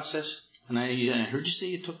this process, and I heard you say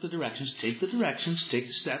you took the directions. Take the directions, take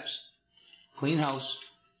the steps, clean house,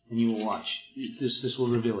 and you will watch. This will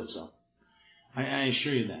reveal itself. I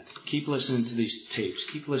assure you that. Keep listening to these tapes.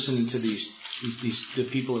 Keep listening to the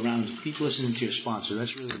people around you. Keep listening to your sponsor.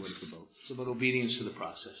 That's really what it's about. It's about obedience to the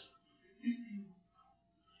process.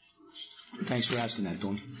 Thanks for asking that,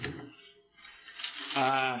 Tony.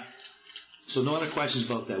 So no other questions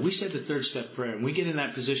about that. We said the third step prayer. When we get in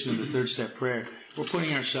that position of the third step prayer, we're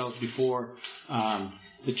putting ourselves before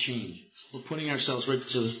the change. We're putting ourselves right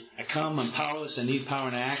to, I come, I'm powerless, I need power,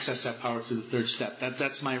 and I access that power through the third step.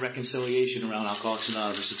 That's my reconciliation around Alcoholics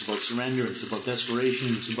Anonymous. It's about surrender, it's about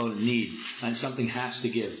desperation, it's about a need, and something has to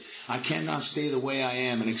give. I cannot stay the way I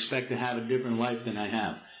am and expect to have a different life than I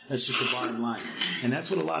have. That's just the bottom line. And that's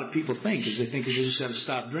what a lot of people think, is they think they just got to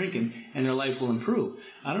stop drinking and their life will improve.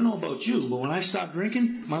 I don't know about you, but when I stopped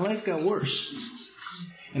drinking, my life got worse.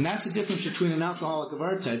 And that's the difference between an alcoholic of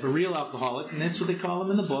our type, a real alcoholic, and that's what they call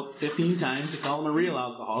them in the book, 15 times, they call them a real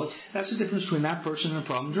alcoholic. That's the difference between that person and a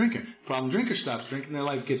problem drinker. Problem drinker stops drinking, their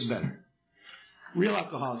life gets better. Real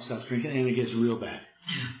alcoholic stops drinking, and it gets real bad.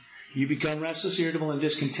 You become restless, irritable, and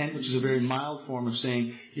discontent, which is a very mild form of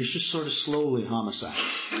saying you're just sort of slowly homicidal.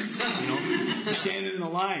 You're standing in the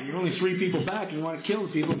line, you're only 3 people back, and you want to kill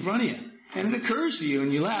the people in front of you. And it occurs to you,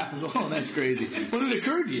 and you laugh and go, oh, that's crazy. But it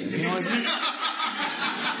occurred to you.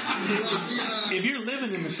 If you're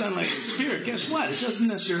living in the sunlight of the Spirit, guess what? It doesn't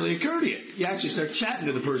necessarily occur to you. You actually start chatting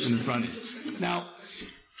to the person in front of you. Now,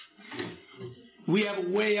 we have a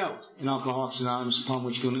way out in Alcoholics Anonymous upon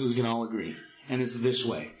which we can all agree. And it's this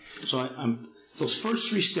way. So those first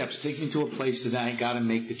 3 steps take me to a place that I got to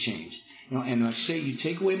make the change. And I say, you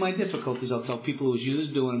take away my difficulties, I'll tell people it was you that's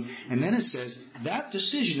doing them. And then it says, that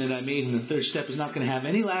decision that I made in the third step is not going to have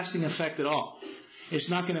any lasting effect at all. It's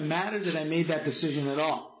not going to matter that I made that decision at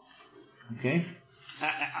all. Okay?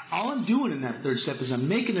 All I'm doing in that third step is I'm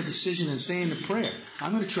making a decision and saying a prayer.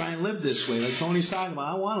 I'm going to try and live this way. Like Tony's talking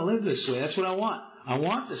about, I want to live this way. That's what I want. I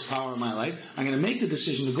want this power in my life. I'm going to make the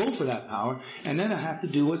decision to go for that power. And then I have to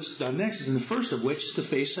do what's done next. And the first of which is to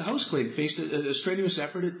face the house cleaning, face a strenuous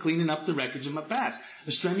effort at cleaning up the wreckage of my past.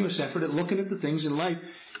 A strenuous effort at looking at the things in life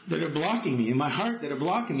that are blocking me, in my heart that are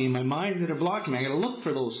blocking me, in my mind that are blocking me. I got to look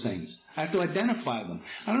for those things. I have to identify them.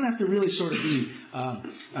 I don't have to really sort of be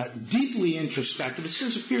deeply introspective. It's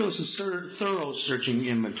just a fearless and thorough searching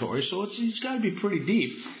inventory, so it's got to be pretty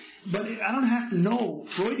deep. But I don't have to know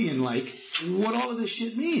Freudian-like what all of this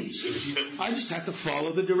shit means. I just have to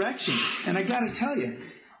follow the direction. And I got to tell you,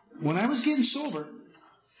 when I was getting sober,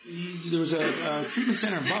 there was a treatment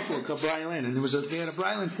center in Buffalo called Bryan, and they had a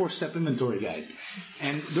Bryan 4-step inventory guide.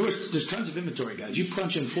 And there's tons of inventory guides. You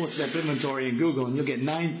punch in 4-step inventory in Google and you'll get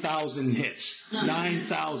 9,000 hits.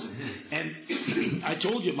 9,000. And I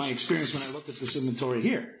told you my experience when I looked at this inventory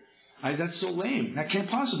here. That's so lame. That can't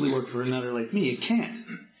possibly work for another like me. It can't.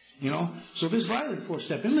 So this Bryan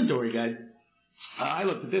 4-step inventory guide, I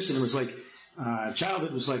looked at this and it was like,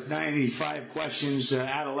 childhood was like 95 questions,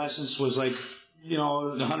 adolescence was like,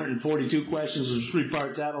 142 questions, it was 3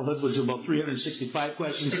 parts. Adulthood was about 365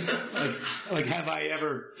 questions. Like, have I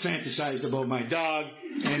ever fantasized about my dog?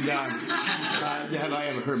 And have I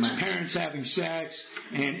ever heard my parents having sex?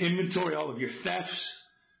 And inventory all of your thefts.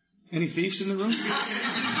 Any thieves in the room?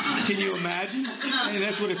 Can you imagine? And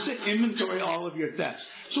that's what it said. Inventory all of your thefts.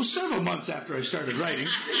 So several months after I started writing,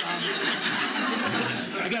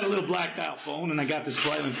 I got a little black dial phone and I got this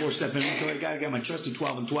Bryan 4-step inventory. I got my trusty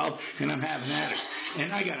 12 and 12 and I'm having at it.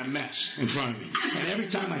 And I got a mess in front of me. And every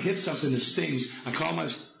time I hit something that stings, I call my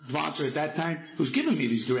sponsor at that time who's giving me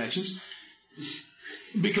these directions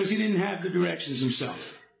because he didn't have the directions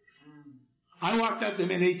himself. I walked up to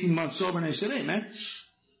him at 18 months sober and I said, hey man,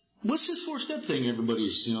 what's this 4-step thing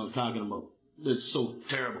everybody's, talking about? That's so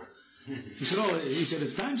terrible. He said,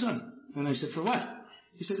 it's time, son. And I said, for what?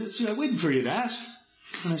 He said, it's waiting for you to ask.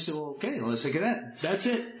 And I said, well, okay, let's look at that. That's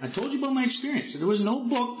it. I told you about my experience. There was no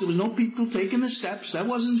book. There was no people taking the steps. That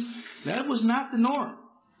was not the norm.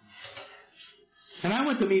 And I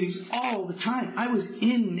went to meetings all the time. I was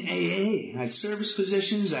in AA. I had service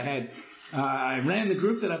positions. I ran the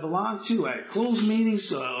group that I belonged to. I had closed meetings,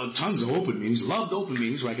 tons of open meetings. Loved open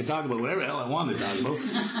meetings where I could talk about whatever the hell I wanted to talk about.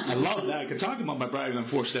 I loved that. I could talk about my Bryan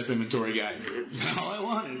 4-step inventory guide. All I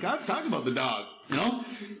wanted. I could talk about the dog.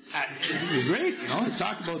 It was great. I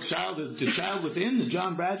talked about the child within, the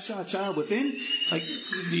John Bradshaw child within. Like,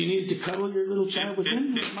 do you need to cuddle your little child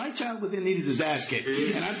within? My child within needed his ass kicked.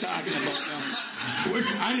 And I'm talking about,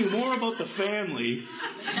 I knew more about the family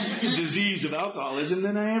disease of alcoholism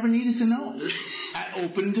than I ever needed to know at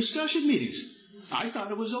open discussion meetings. I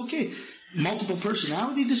thought it was okay. Multiple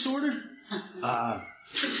personality disorder,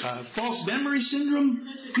 false memory syndrome.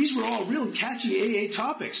 These were all real catchy AA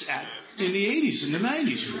topics in the 80s and the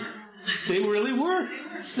 90s. They really were.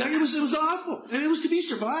 It was awful. And it was to be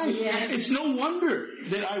survived. It's no wonder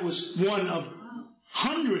that I was one of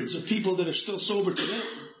hundreds of people that are still sober today.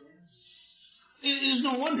 It is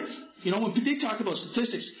no wonder. When they talk about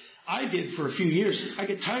statistics, I did for a few years. I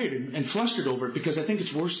get tired and flustered over it because I think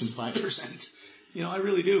it's worse than 5%. I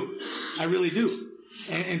really do. I really do.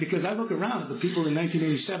 And because I look around at the people in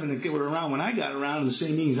 1987 that were around when I got around in the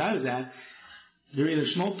same meetings I was at, they're either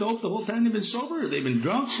smoked dope the whole time they've been sober, or they've been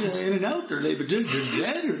drunk in and out, or they're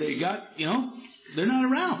dead, or they got, they're not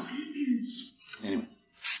around. Anyway.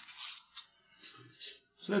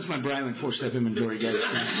 So that's my Bryan 4-step inventory, guys.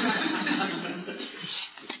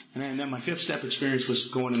 And then my 5th step experience was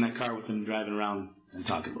going in that car with him, driving around and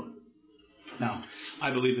talking about it. Now,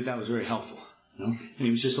 I believe that was very helpful. And he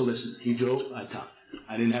was just a listener. He drove, I talked.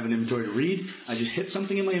 I didn't have an inventory to read. I just hit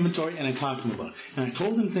something in my inventory and I talked to him about it. And I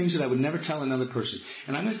told him things that I would never tell another person.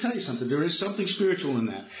 And I'm going to tell you something. There is something spiritual in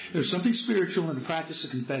that. There's something spiritual in the practice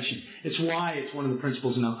of confession. It's why it's one of the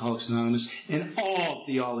principles in Alcoholics Anonymous. In all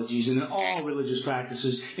theologies and in all religious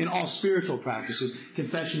practices, in all spiritual practices,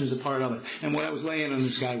 confession is a part of it. And what I was laying on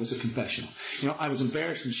this guy was a confessional. I was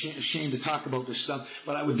embarrassed and ashamed to talk about this stuff,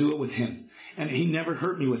 but I would do it with him. And he never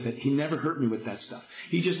hurt me with it. He never hurt me with that stuff.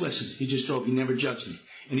 He just listened. He just drove. He never judged me.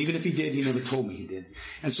 And even if he did, he never told me he did.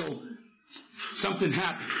 And so something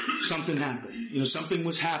happened. Something happened. Something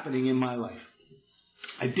was happening in my life.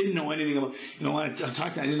 I didn't know anything about, I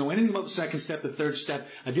didn't know anything about the 2nd step, the 3rd step.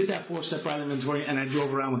 I did that 4-step Bryan inventory and I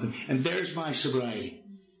drove around with him. And there's my sobriety.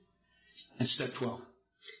 And step 12.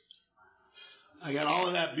 I got all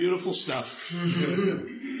of that beautiful stuff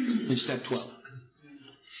in step 12.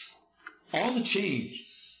 All the change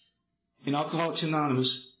in Alcoholics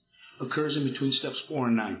Anonymous occurs in between steps 4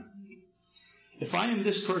 and 9. If I am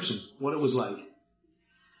this person, what it was like.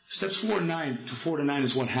 Steps 4 and 9 to 4 to 9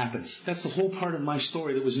 is what happens. That's the whole part of my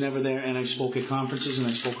story that was never there, and I spoke at conferences, and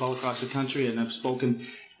I spoke all across the country, and I've spoken.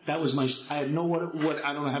 That was my. I had no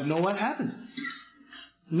what happened.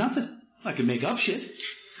 Nothing. I could make up shit,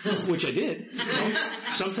 which I did. You know,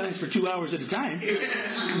 sometimes for 2 hours at a time. You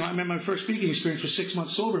know, I remember my first speaking experience was 6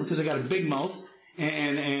 months sober because I got a big mouth.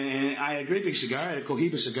 And I had a great big cigar. I had a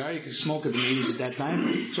Cohiba cigar. You could smoke at the meetings at that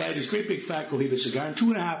time. So I had this great big fat Cohiba cigar. And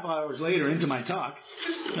 2.5 hours later into my talk,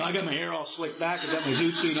 you know, I got my hair all slicked back. I got my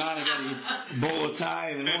zoot suit on. I got a bolo tie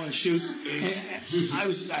and an orange shoe.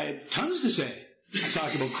 And I had tons to say. I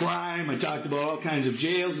talked about crime. I talked about all kinds of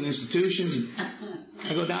jails and institutions. And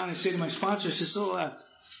I go down and say to my sponsor, I said, so,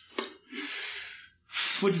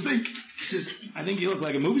 what'd you think? He says, I think you look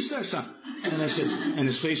like a movie star, son. And I said, and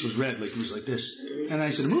his face was red, like it was like this. And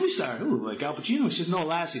I said, a movie star? Ooh, like Al Pacino? He said, no,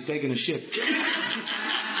 Lassie, taking a shit. He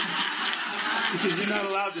says, you're not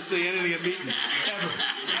allowed to say anything at meetings.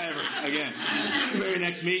 Ever, again. The very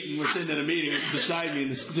next meeting, we're sitting at a meeting beside me,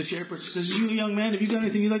 and the chairperson says, you young man, have you got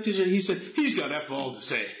anything you'd like to say? He said, he's got F all to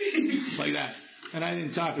say. Like that. And I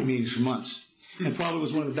didn't talk at meetings for months. And probably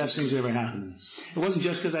was one of the best things that ever happened to me. It wasn't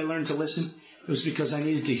just because I learned to listen. It was because I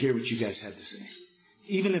needed to hear what you guys had to say.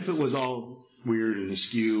 Even if it was all weird and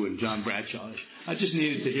askew and John Bradshaw-ish, I just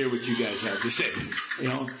needed to hear what you guys had to say. You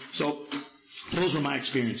know? So, those were my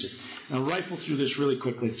experiences. Now, rifle through this really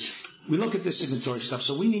quickly. We look at this inventory stuff,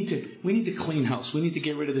 so we need to clean house. We need to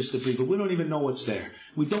get rid of this debris, but we don't even know what's there.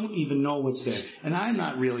 We don't even know what's there. And I'm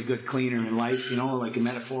not really a good cleaner in life, you know, like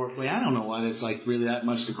metaphorically. I don't know what it's like really that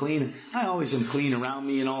much to clean. I always am clean around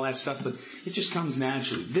me and all that stuff, but it just comes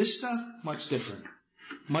naturally. This stuff, much different.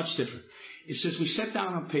 Much different. It says we set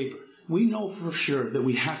down on paper. We know for sure that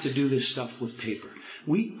we have to do this stuff with paper.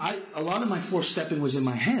 A lot of my 4-stepping was in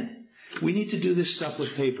my head. We need to do this stuff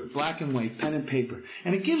with paper, black and white, pen and paper.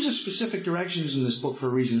 And it gives us specific directions in this book for a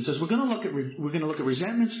reason. It says we're going to look at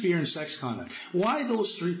resentments, fear, and sex conduct. Why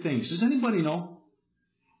those 3 things? Does anybody know?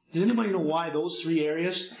 Does anybody know why those 3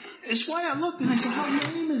 areas? It's why I looked and I said,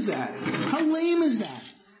 how lame is that? How lame is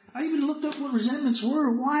that? I even looked up what resentments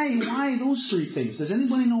were. Why those 3 things? Does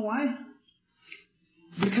anybody know why?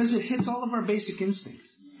 Because it hits all of our basic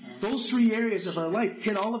instincts. Those 3 areas of our life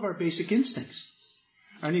hit all of our basic instincts.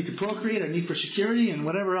 Our need to procreate, our need for security, and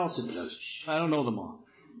whatever else it does. I don't know them all.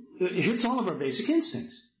 It hits all of our basic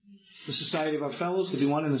instincts. The society of our fellows, to be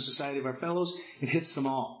one in the society of our fellows, it hits them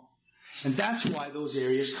all. And that's why those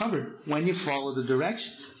areas covered when you follow the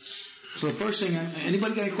directions. So the first thing,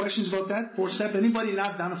 anybody got any questions about that? 4-step? Anybody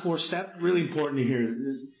not done a 4-step? Really important to hear.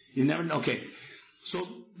 You never know. Okay. So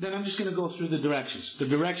then I'm just going to go through the directions. The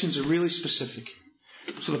directions are really specific.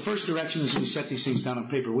 So the first direction is we set these things down on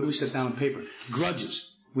paper. What do we set down on paper? Grudges.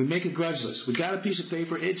 We make a grudge list. We got a piece of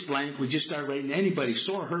paper. It's blank. We just start writing anybody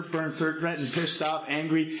sore, hurt, burned, threatened, pissed off,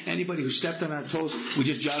 angry, anybody who stepped on our toes, we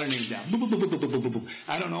just jot our name down. Boom, boom, boom, boom, boom, boom, boom.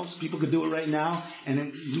 I don't know. People could do it right now, and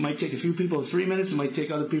it might take a few people 3 minutes. It might take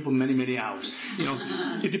other people many, many hours. You know,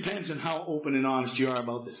 it depends on how open and honest you are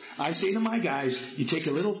about this. I say to my guys, you take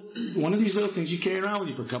one of these little things you carry around with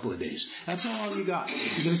you for a couple of days. That's how long you got.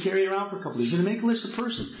 You're going to carry it around for a couple of days. You're going to make a list of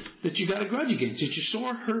person that you got a grudge against. That you're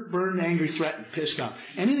sore, hurt, burned, angry, threatened, pissed off.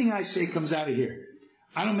 Anything I say comes out of here.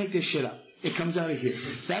 I don't make this shit up. It comes out of here.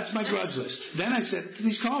 That's my grudge list. Then I said to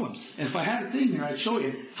these columns, and if I had a thing here, I'd show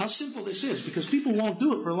you how simple this is, because people won't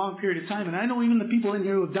do it for a long period of time, and I know even the people in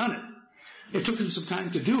here who have done it. It took them some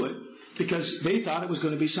time to do it because they thought it was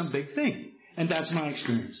going to be some big thing. And that's my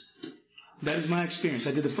experience. That is my experience.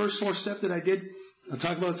 I did the first 4-step that I did, I'll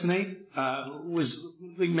talk about it tonight, was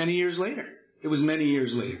many years later. It was many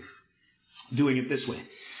years later, doing it this way.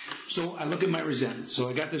 So I look at my resentment. So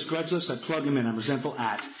I got this grudge list. I plug them in. I'm resentful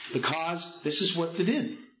at. The cause, this is what they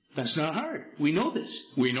did. That's not hard. We know this.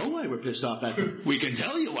 We know why we're pissed off at them. We can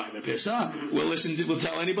tell you why we're pissed off. We'll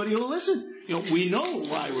tell anybody who'll listen. You know, we know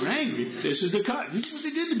why we're angry. This is the cause. This is what they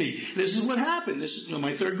did to me. This is what happened. This is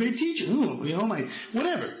my 3rd grade teacher. My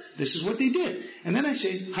whatever. This is what they did. And then I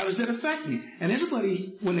say, how does that affect me? And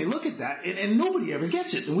everybody, when they look at that, and nobody ever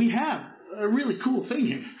gets it. And we have a really cool thing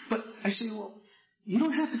here. But I say, well, you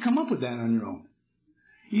don't have to come up with that on your own.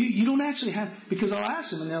 You don't actually have, because I'll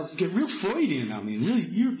ask them and they'll get real Freudian on me and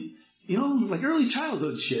really, like early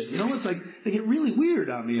childhood shit. You know, it's like they get really weird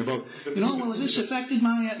on me about, well, this affected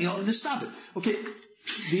my, just stop it. Okay,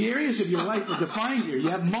 The areas of your life are defined here. You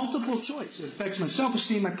have multiple choice. It affects my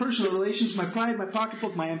self-esteem, my personal relations, my pride, my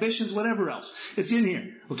pocketbook, my ambitions, whatever else. It's in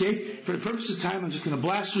here. Okay? For the purpose of time, I'm just going to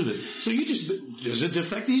blast through this. So does it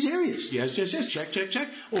affect these areas? Yes, check.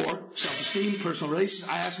 Or self-esteem, personal relations.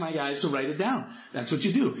 I ask my guys to write it down. That's what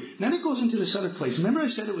you do. Then it goes into this other place. Remember I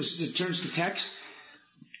said it turns to text?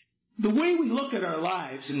 The way we look at our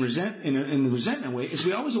lives in the resentment way is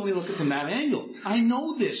we always only look at from that angle. I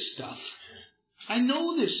know this stuff.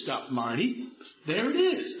 Marty. There it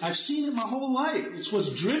is. I've seen it my whole life. It's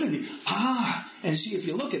what's driven me. And see, if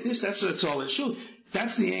you look at this, that's all it shows.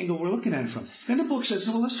 That's the angle we're looking at it from. Then the book says,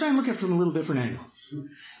 no, let's try and look at it from a little different angle.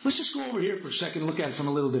 Let's just go over here for a second and look at it from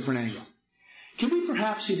a little different angle. Can we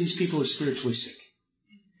perhaps see these people as spiritually sick?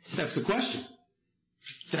 That's the question.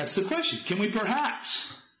 Can we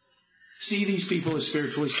perhaps see these people as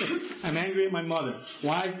spiritually sick? I'm angry at my mother.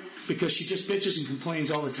 Why? Because she just bitches and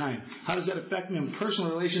complains all the time. How does that affect me in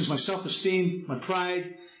personal relations, my self-esteem, my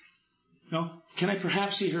pride? No? Can I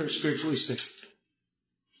perhaps see her as spiritually sick?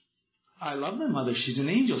 I love my mother. She's an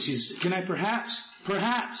angel. Can I perhaps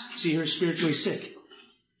see her spiritually sick?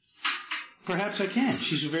 Perhaps I can.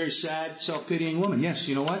 She's a very sad, self-pitying woman. Yes,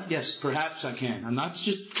 you know what? Yes, perhaps I can. I'm not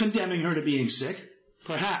just condemning her to being sick.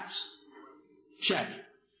 Perhaps. Check.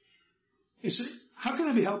 How can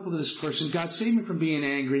I be helpful to this person? God, save me from being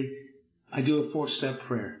angry. I do a 4-step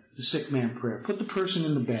prayer, the sick man prayer. Put the person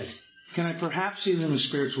in the bed. Can I perhaps see them as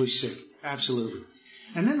spiritually sick? Absolutely.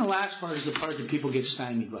 And then the last part is the part that people get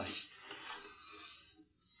stymied by.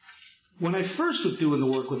 When I first was doing the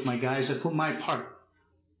work with my guys, I put my part.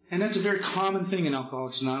 And that's a very common thing in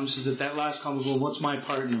Alcoholics Anonymous, is that last comment, well, what's my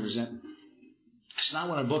part in the resentment? It's not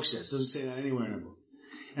what our book says. It doesn't say that anywhere in our book.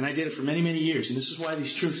 And I did it for many, many years. And this is why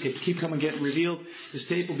these truths keep getting revealed. This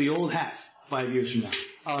tape will be old hat 5 years from now.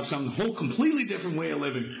 I'll have some whole completely different way of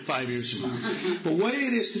living 5 years from now. But what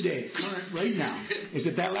it is today, current, right now, is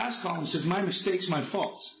that last column says my mistakes, my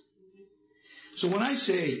faults. So when I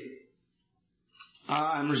say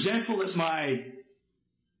I'm resentful at my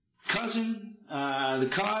cousin, the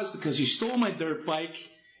cause because he stole my dirt bike,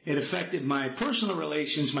 it affected my personal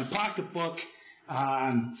relations, my pocketbook.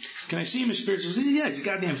 Can I see him as spiritually sick? Yeah, he's a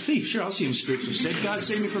goddamn thief. Sure, I'll see him spiritually sick. God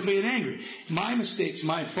save me from being angry. My mistakes,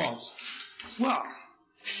 my faults. Well,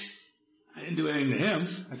 I didn't do anything to him.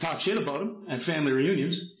 I talked shit about him at family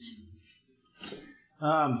reunions.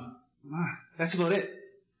 That's about it.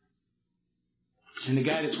 And the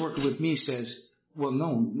guy that's working with me says, well,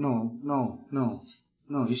 no.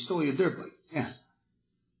 He stole your dirt bike. Yeah.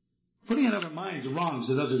 Putting in other minds the wrongs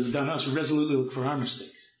that others have done us, we resolutely look for our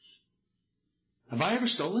mistakes. Have I ever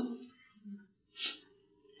stolen?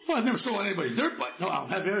 Well, I've never stolen anybody's dirt bike. No,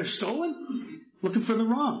 have you ever stolen? Looking for the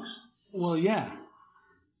wrongs. Well, yeah.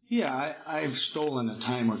 Yeah, I've stolen a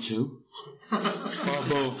time or two.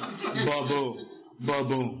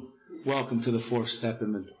 Babu. Welcome to the 4-step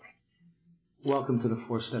inventory.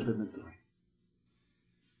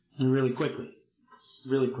 And really quickly,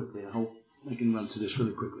 I hope I can run through this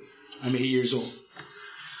really quickly. I'm 8 years old.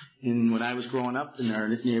 And when I was growing up, and our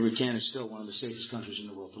neighborhood Canada is still one of the safest countries in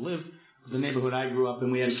the world to live, the neighborhood I grew up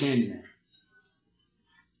in, we had a candy man.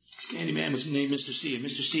 This candy man was named Mr. C. And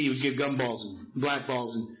Mr. C would give gumballs and black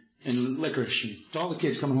balls and licorice to all the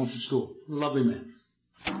kids coming home from school. Lovely man.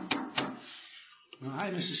 Well,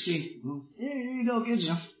 hi, Mr. C. Well, here you go, kids,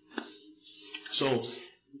 So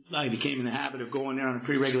I became in the habit of going there on a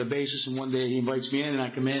pretty regular basis, and one day he invites me in, and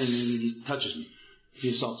I come in, and he touches me. He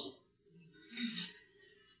assaults me.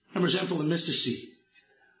 I'm resentful of Mr. C.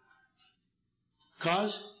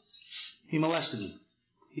 Cause? He molested me.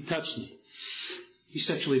 He touched me. He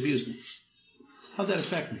sexually abused me. How'd that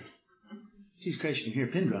affect me? Jesus Christ, you can hear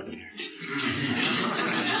a pin drop in here.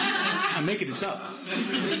 I'm making this up.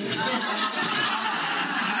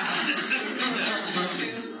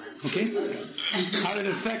 Okay? How did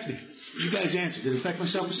it affect me? You guys answer. Did it affect my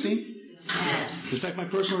self-esteem? Yes. Did it affect my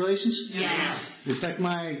personal relations? Yes. Did it affect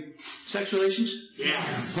my sex relations?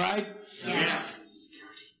 Yes. Pride? Yes.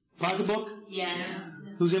 Pocketbook? Yes.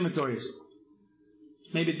 Whose inventory is it?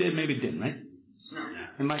 Maybe it did, maybe it didn't, right? No.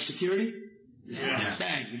 And my security? Yeah.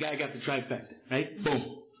 Bang, the guy got the trifecta, right?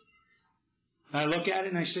 Boom. I look at it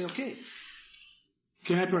and I say, okay,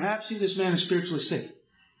 can I perhaps see this man is spiritually sick?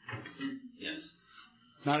 Yes.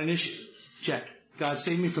 Not an issue. Check. God,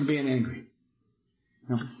 save me from being angry.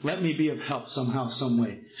 No, let me be of help somehow, some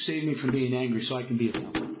way. Save me from being angry so I can be of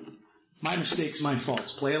help. My mistakes, my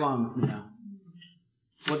faults. Play along with me now.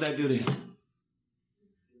 What'd I do to him?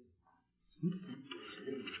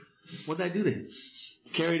 What'd I do to him?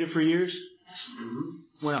 Carried it for years?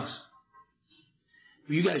 What else?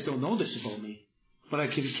 Well, you guys don't know this about me, but I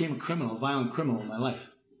became a criminal, a violent criminal in my life.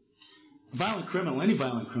 A violent criminal, any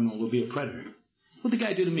violent criminal will be a predator. What did the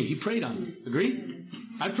guy do to me? He preyed on me. Agreed?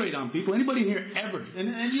 I preyed on people. Anybody in here ever? And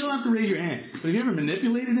you don't have to raise your hand. But have you ever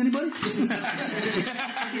manipulated anybody?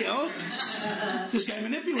 You know? This guy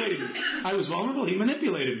manipulated me. I was vulnerable. He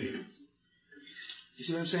manipulated me. You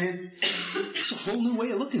see what I'm saying? It's a whole new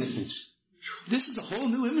way of looking at things. This is a whole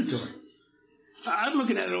new inventory. I'm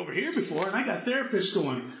looking at it over here before, and I got therapists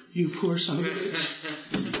going, you poor son of a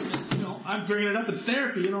bitch. You know, I'm bringing it up in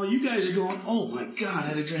therapy, you know, you guys are going, oh my God, I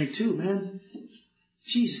had a drink too, man.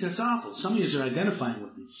 Jeez, that's awful. Some of you are identifying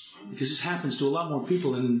with me because this happens to a lot more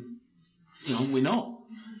people than, you know, we know.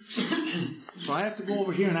 So I have to go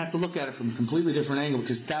over here and I have to look at it from a completely different angle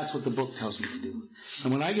because that's what the book tells me to do.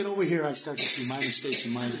 And when I get over here, I start to see my mistakes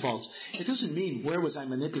and my faults. It doesn't mean where was I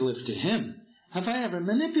manipulative to him. Have I ever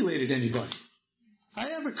manipulated anybody? Have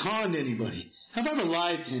I ever conned anybody? Have I ever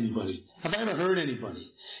lied to anybody? Have I ever hurt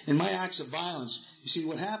anybody? In my acts of violence, you see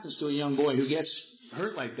what happens to a young boy who gets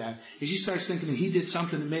hurt like that is he starts thinking that he did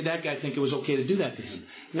something that made that guy think it was okay to do that to him.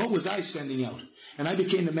 What was I sending out? And I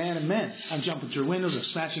became the man of men. I'm jumping through windows, I'm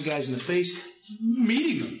smashing guys in the face,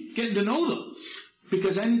 meeting them, getting to know them.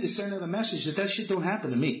 Because I need to send out a message that shit don't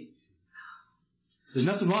happen to me. There's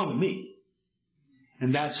nothing wrong with me.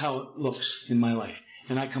 And that's how it looks in my life.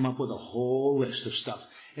 And I come up with a whole list of stuff.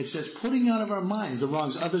 It says, putting out of our minds the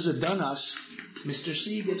wrongs others have done us. Mr.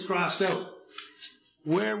 C gets crossed out.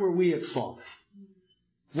 Where were we at fault?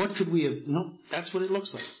 What could we have, that's what it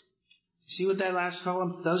looks like. See what that last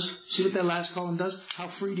column does? See what that last column does? How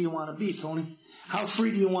free do you want to be, Tony? How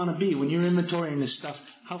free do you want to be when you're inventorying this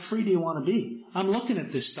stuff? How free do you want to be? I'm looking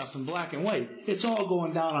at this stuff in black and white. It's all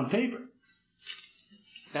going down on paper.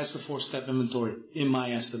 That's the 4-step inventory, in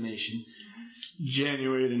my estimation.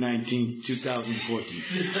 January the 19th, 2014.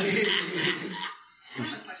 I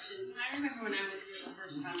have a question. I remember when I was here the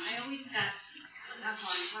first time, I always got up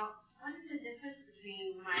on what is the difference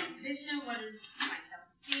between my vision, what is my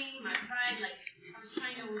self-esteem, my pride, like, I was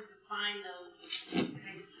trying to define those,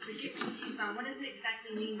 to get confused on what does it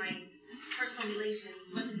exactly mean, my personal relations,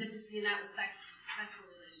 what's the difference between that with sexual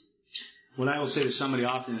relations? What I will say to somebody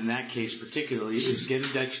often in that case particularly is get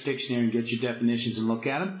a dictionary and get your definitions and look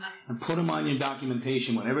at them and put them on your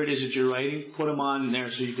documentation. Whatever it is that you're writing, put them on there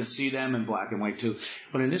so you can see them in black and white too.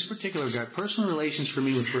 But in this particular regard, personal relations for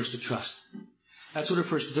me refers to trust. That's what it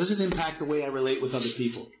refers to. Does it impact the way I relate with other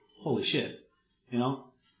people? Holy shit. You know?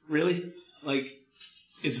 Really? Like,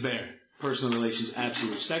 it's there. Personal relations,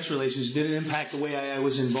 absolutely. Sex relations, did it impact the way I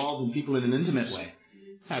was involved in people in an intimate way?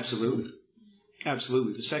 Absolutely.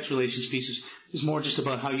 Absolutely. The sex relations piece is more just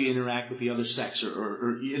about how you interact with the other sex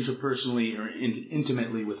or interpersonally or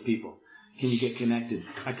intimately with people. Can you get connected?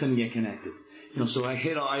 I couldn't get connected. You know, so I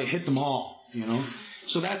hit them all, you know.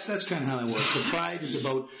 So that's kind of how I work. The pride is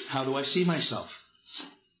about how do I see myself?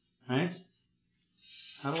 Right?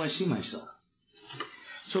 How do I see myself?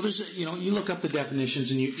 So there's, you know, you look up the definitions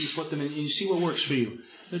and you put them in and you see what works for you.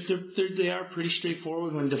 They are pretty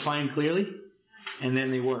straightforward when defined clearly, and then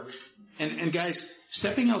they work. And guys,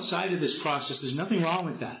 stepping outside of this process, there's nothing wrong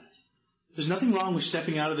with that. There's nothing wrong with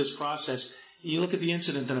stepping out of this process. You look at the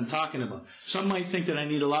incident that I'm talking about. Some might think that I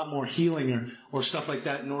need a lot more healing or stuff like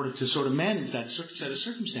that in order to sort of manage that set of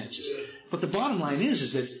circumstances. But the bottom line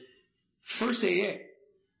is that first AA,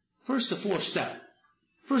 first the 4th step,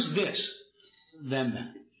 first this, then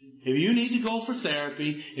that. If you need to go for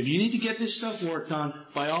therapy, if you need to get this stuff worked on,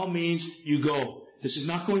 by all means, you go. This is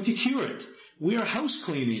not going to cure it. We are house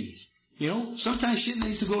cleaning. You know, sometimes shit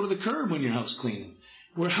needs to go to the curb when you're house cleaning.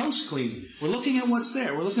 We're house cleaning. We're looking at what's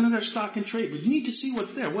there. We're looking at our stock and trade. But you need to see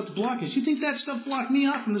what's there, what's blocking us. You think that stuff blocked me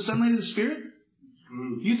off from the sunlight of the Spirit?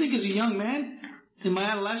 You think as a young man, in my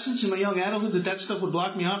adolescence, in my young adulthood, that stuff would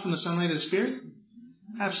block me off from the sunlight of the Spirit?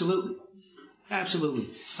 Absolutely. Absolutely.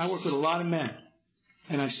 I work with a lot of men,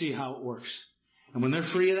 and I see how it works. And when they're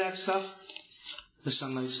free of that stuff, the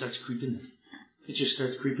sunlight starts creeping in. It just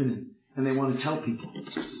starts creeping in. And they want to tell people.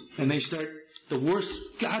 And they start, the worst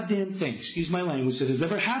goddamn thing, excuse my language, that has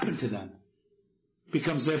ever happened to them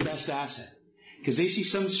becomes their best asset. Because they see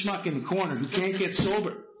some schmuck in the corner who can't get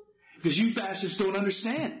sober. Because you bastards don't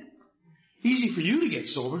understand. Easy for you to get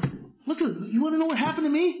sober. Look, you want to know what happened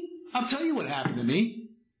to me? I'll tell you what happened to me.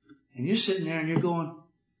 And you're sitting there and you're going,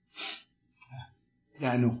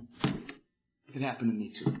 yeah, I know. It happened to me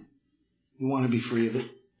too. You want to be free of it.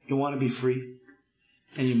 You want to be free.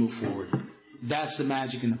 And you move forward. That's the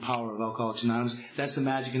magic and the power of Alcoholics Anonymous. That's the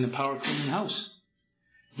magic and the power of cleaning house.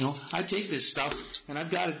 You know, I take this stuff and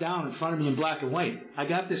I've got it down in front of me in black and white. I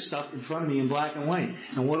got this stuff in front of me in black and white.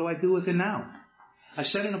 And what do I do with it now? I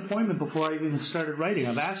set an appointment before I even started writing.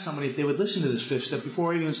 I've asked somebody if they would listen to this 5th step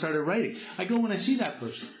before I even started writing. I go when I see that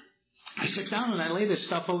person. I sit down and I lay this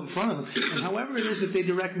stuff out in front of them. And however it is that they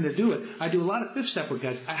direct me to do it, I do a lot of 5th step work,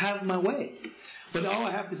 guys. I have my way. But all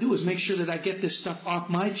I have to do is make sure that I get this stuff off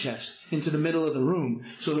my chest into the middle of the room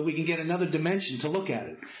so that we can get another dimension to look at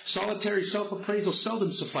it. Solitary self-appraisal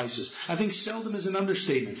seldom suffices. I think seldom is an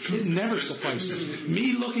understatement. It never suffices.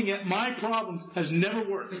 Me looking at my problems has never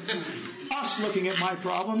worked. Us looking at my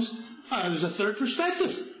problems, there's a third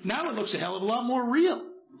perspective. Now it looks a hell of a lot more real.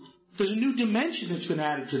 There's a new dimension that's been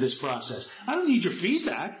added to this process. I don't need your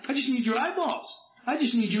feedback. I just need your eyeballs. I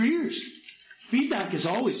just need your ears. Feedback is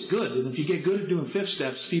always good, and if you get good at doing 5th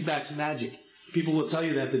steps, feedback's magic. People will tell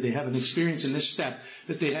you that they have an experience in this step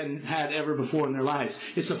that they hadn't had ever before in their lives.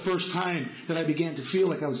 It's the first time that I began to feel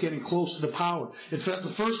like I was getting close to the power. It felt the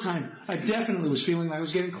first time I definitely was feeling like I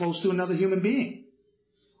was getting close to another human being.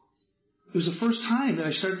 It was the first time that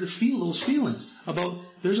I started to feel those feelings about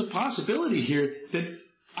there's a possibility here that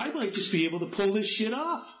I might just be able to pull this shit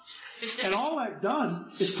off. And all I've done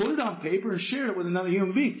is put it on paper and share it with another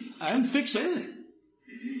human being. I haven't fixed anything.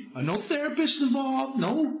 No therapist involved.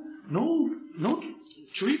 No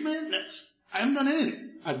treatment. I haven't done anything.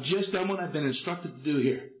 I've just done what I've been instructed to do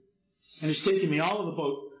here. And it's taken me all of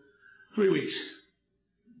about 3 weeks.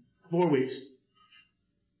 4 weeks.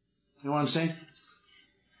 You know what I'm saying?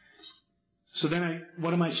 So then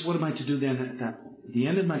what am I to do then at that point? At the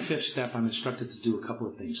end of my 5th step, I'm instructed to do a couple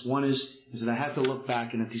of things. One is that I have to look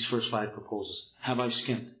back and at these first 5 proposals. Have I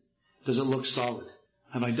skimmed? Does it look solid?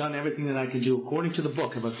 Have I done everything that I can do according to the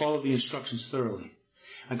book? Have I followed the instructions thoroughly?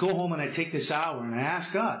 I go home and I take this hour and I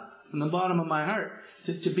ask God from the bottom of my heart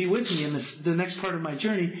to be with me in the next part of my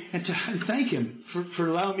journey and to thank Him for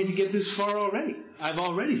allowing me to get this far already. I've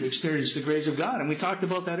already experienced the grace of God, and we talked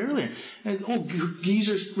about that earlier. And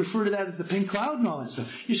geezers refer to that as the pink cloud and all that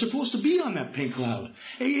stuff. You're supposed to be on that pink cloud.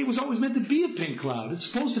 AA was always meant to be a pink cloud. It's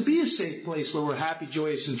supposed to be a safe place where we're happy,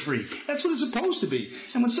 joyous, and free. That's what it's supposed to be.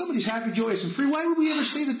 And when somebody's happy, joyous, and free, why would we ever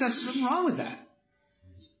say that that's something wrong with that?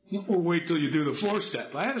 Or wait till you do the 4th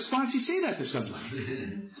step. I had a sponsee say that to somebody.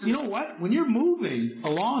 You know what? When you're moving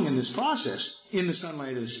along in this process, in the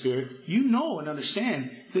sunlight of the Spirit, you know and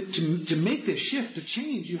understand that to make this shift, to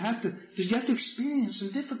change, you have to experience some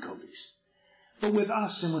difficulties. But with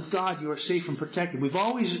us and with God, you are safe and protected. We've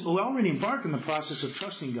already embarked on the process of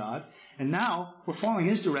trusting God, and now we're following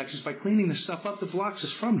His directions by cleaning the stuff up that blocks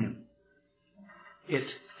us from Him.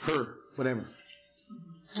 It, her, whatever.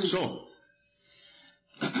 So,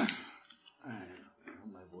 my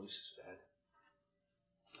voice is bad.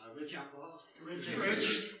 Rich alcohol. Rich.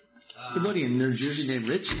 Everybody in New Jersey named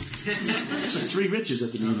Rich. There's 3 Riches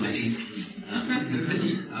at the name last name.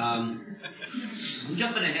 I'm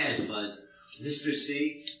jumping ahead, but Mr.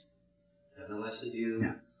 C, have molested you.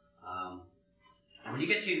 Yeah. And when you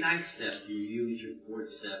get to your 9th step, you use your 4th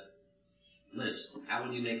step list. How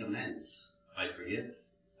will you make amends? By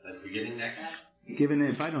forgetting that guy? Given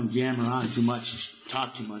if I don't yammer on too much and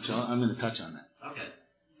talk too much, I'm going to touch on that. Okay.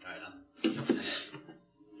 All right, I'm jumping ahead.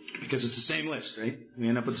 Because it's the same list, right? We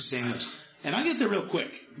end up with the same list. And I'll get there real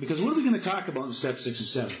quick. Because what are we going to talk about in step 6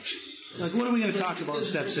 and 7? Like, what are we going to talk about in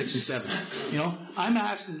step 6 and 7? You know, I'm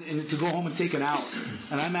asked to go home and take an hour.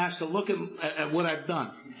 And I'm asked to look at what I've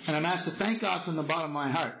done. And I'm asked to thank God from the bottom of my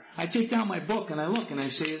heart. I take down my book and I look and I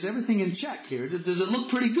say, is everything in check here? Does it look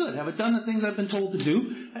pretty good? Have I done the things I've been told to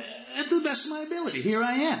do? At the best of my ability. Here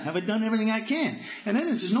I am. Have I done everything I can? And then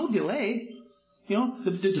there's no delay. You know,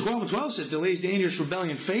 the 12 and 12 says delay is dangerous,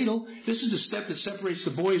 rebellion fatal. This is the step that separates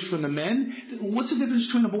the boys from the men. What's the difference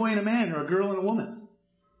between a boy and a man or a girl and a woman?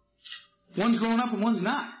 One's grown up and one's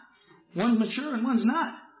not. One's mature and one's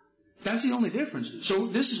not. That's the only difference. So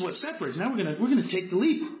this is what separates. Now we're gonna take the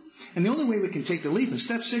leap. And the only way we can take the leap in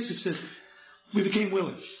step 6, it says we became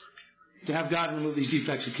willing to have God remove these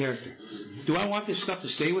defects of character. Do I want this stuff to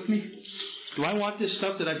stay with me? Do I want this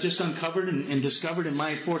stuff that I've just uncovered and discovered in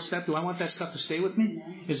my 4th step? Do I want that stuff to stay with me?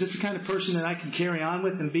 Is this the kind of person that I can carry on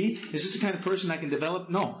with and be? Is this the kind of person I can develop?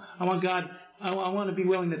 No. I want God. I want to be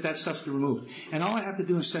willing that stuff be removed. And all I have to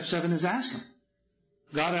do in step 7 is ask Him.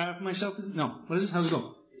 God, I offer myself. No. What is it? How's it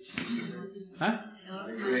going? Huh?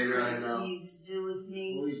 Greater I know. You to do with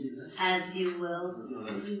me as you will.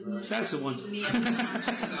 That's the one. Me as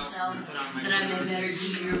myself, that I may better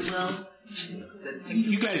do your will.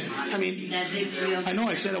 You guys, I mean, I know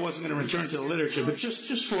I said I wasn't going to return to the literature, but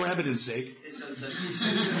just for evidence sake,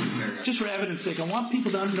 I want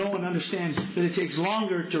people to know and understand that it takes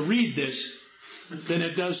longer to read this than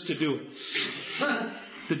it does to do it.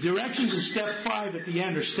 The directions in step 5 at the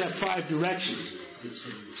end are step 5 directions.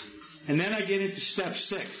 And then I get into step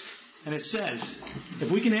 6. And it says, if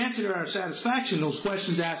we can answer to our satisfaction those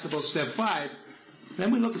questions asked about step 5,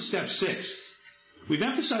 then we look at step 6. We've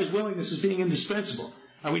emphasized willingness as being indispensable.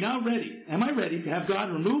 Are we now ready? Am I ready to have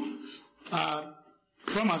God remove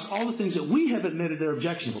from us all the things that we have admitted are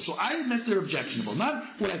objectionable? So I admit they're objectionable. Not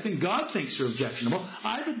what I think God thinks are objectionable.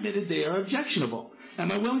 I've admitted they are objectionable.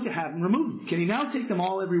 Am I willing to have them removed? Can he now take them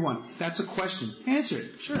all, every one? That's a question. Answer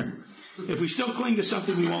it. Sure. If we still cling to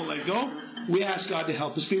something we won't let go, we ask God to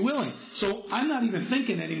help us be willing. So I'm not even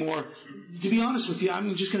thinking anymore. To be honest with you,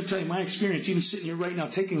 I'm just going to tell you my experience, even sitting here right now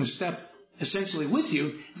taking a step essentially with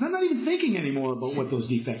you, is I'm not even thinking anymore about what those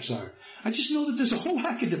defects are. I just know that there's a whole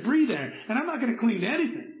whack of debris there, and I'm not going to cling to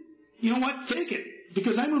anything. You know what? Take it.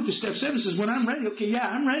 Because I moved to step 7, says, when I'm ready, okay, yeah,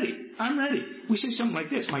 I'm ready. I'm ready. We say something like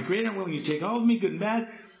this, my Creator, I'm willing to take all of me, good and bad.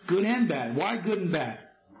 Good and bad. Why good and bad?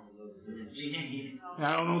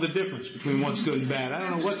 I don't know the difference between what's good and bad. I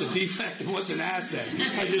don't know what's a defect and what's an asset.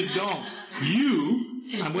 I just don't.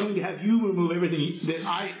 I'm willing to have you remove everything that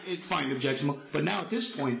I find objectionable. But now at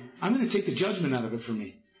this point, I'm going to take the judgment out of it for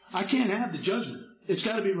me. I can't have the judgment. It's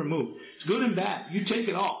got to be removed. It's good and bad. You take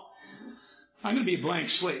it all. I'm going to be a blank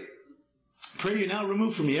slate. Pray you now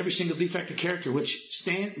remove from me every single defect of character which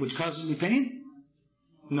causes me pain?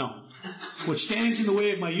 No. Which stands in the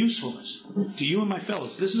way of my usefulness to you and my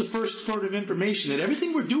fellows. This is the first sort of information that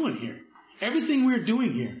everything we're doing here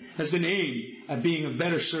has been aimed at being a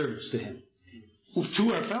better service to him,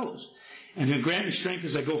 to our fellows. And then grant me strength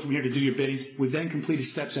as I go from here to do your bidding. We've then completed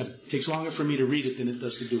step 7. It takes longer for me to read it than it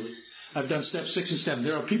does to do it. I've done step 6 and 7.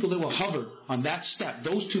 There are people that will hover on that step,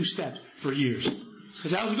 those 2 steps, for years.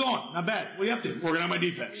 Because how's it going? Not bad. What are you up to? Working on my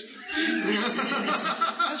defects.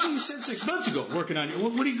 That's what you said 6 months ago, working on you.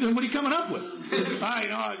 What are you coming up with?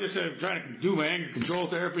 I'm just trying to do my anger control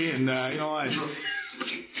therapy, and,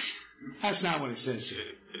 that's not what it says here.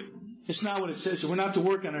 It's not what it says here. We're not to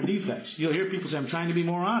work on our defects. You'll hear people say, I'm trying to be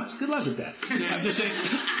more honest. Good luck with that. I'm just saying,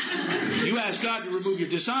 you ask God to remove your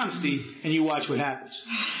dishonesty, and you watch what happens.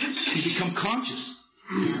 You become conscious.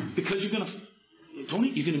 Because you're going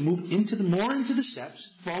to move more into the steps,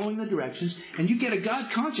 following the directions, and you get a God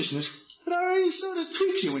consciousness that already sort of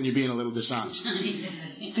tweaks you when you're being a little dishonest.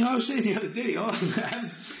 I was saying the other day, I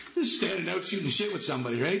was just standing out shooting shit with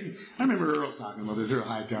somebody, right? I remember Earl talking about this, Earl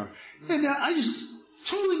Hightower. And I just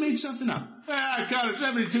totally made something up. I caught a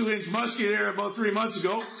 72-inch muskie there about 3 months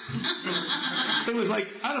ago. It was like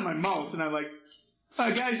out of my mouth, and I'm like,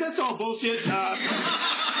 guys, that's all bullshit.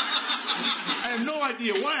 I have no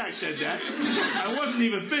idea why I said that. I wasn't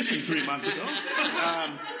even fishing 3 months ago.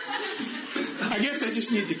 I guess I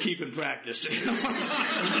just need to keep in practice, in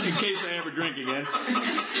case I ever drink again.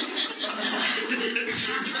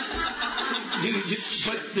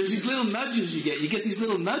 But there's these little nudges you get. You get these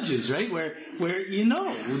little nudges, right? Where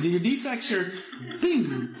your defects are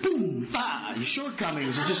bing, boom, bah. Your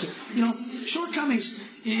shortcomings are just, shortcomings,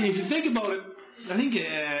 if you think about it, I think,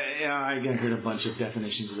 I heard a bunch of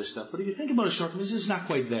definitions of this stuff, but if you think about a shortcoming, it's not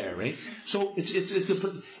quite there, right? So it's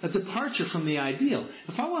a departure from the ideal.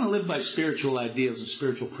 If I want to live by spiritual ideals and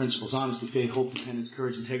spiritual principles, honesty, faith, hope, repentance,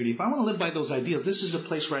 courage, integrity, if I want to live by those ideals, this is a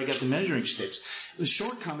place where I got the measuring sticks. The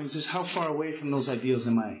shortcomings is how far away from those ideals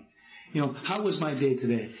am I? How was my day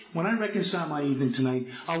today? When I reconcile my evening tonight,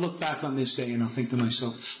 I'll look back on this day and I'll think to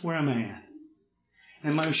myself, where am I at?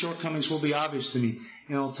 And my shortcomings will be obvious to me.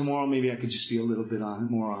 Tomorrow maybe I could just be a little bit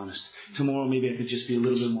more honest. Tomorrow maybe I could just be a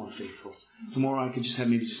little bit more faithful. Tomorrow I could just have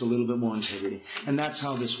maybe just a little bit more integrity. And that's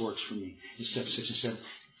how this works for me in step 6 and 7.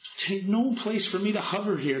 Take no place for me to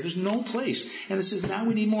hover here. There's no place. And it says now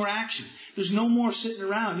we need more action. There's no more sitting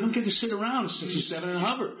around. You don't get to sit around in 6 or 7 and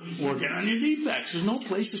hover. Working on your defects. There's no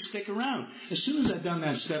place to stick around. As soon as I've done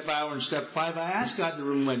that step 4 and step 5, I ask God to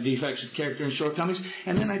remove my defects of character and shortcomings.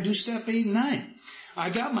 And then I do step 8 and 9. I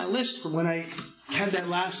got my list from when I had that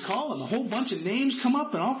last call, and a whole bunch of names come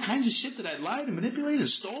up and all kinds of shit that I'd lied and manipulated and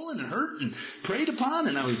stolen and hurt and preyed upon.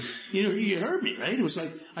 And you heard me, right? It was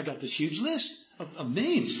like I got this huge list of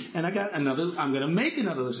names, and I got another. I'm going to make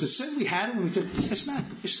another list. It said we had it when we took. It's not.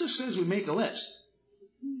 It still says we make a list.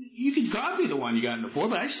 You can copy the one you got in before,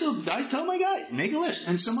 but I tell my guy, make a list.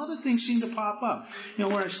 And some other things seem to pop up.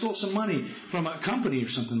 Where I stole some money from a company or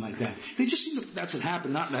something like that. They just seem to, that's what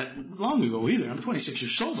happened not that long ago either. I'm 26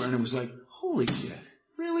 years sober, and it was like, holy shit,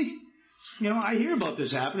 really? I hear about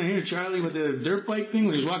this happening. I hear Charlie with the dirt bike thing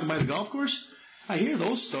when he was walking by the golf course. I hear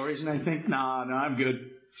those stories, and I think, no, I'm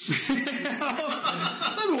good.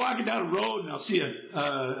 I'll be walking down the road, and I'll see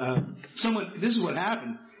someone, this is what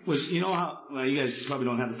happened. Was, how, well, you guys probably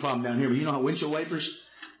don't have a problem down here, but how windshield wipers,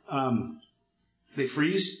 they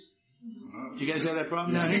freeze? Do you guys have that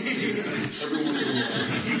problem down here?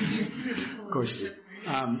 Of course you do.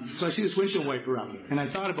 So I see this windshield wiper up, and I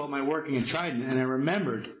thought about my working in Trident, and I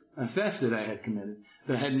remembered a theft that I had committed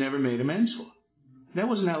that I had never made amends for. That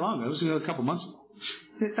wasn't that long ago. It was a couple months ago.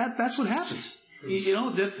 That's what happens.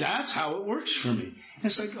 That's how it works for me.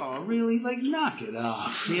 It's like, oh, really? Like, knock it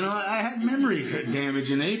off. I had memory damage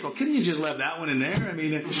in April. Couldn't you just let that one in there? I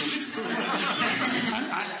mean,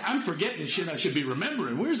 I'm forgetting shit I should be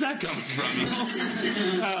remembering. Where's that coming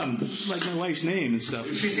from? Like my wife's name and stuff.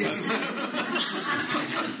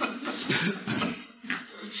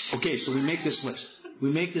 Okay, so we make this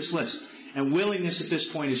list. And willingness at this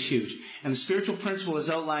point is huge. And the spiritual principle is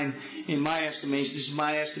outlined in my estimation. This is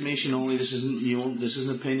my estimation only. This isn't this is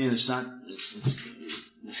an opinion. It's not.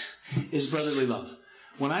 Is brotherly love.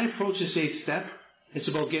 When I approach this 8th step, it's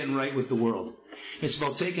about getting right with the world. It's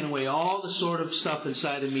about taking away all the sort of stuff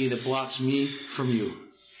inside of me that blocks me from you.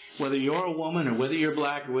 Whether you're a woman or whether you're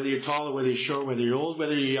black or whether you're tall or whether you're short, whether you're old,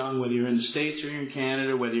 whether you're young, whether you're in the States or you're in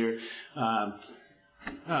Canada, whether you're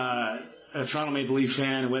a Toronto Maple Leaf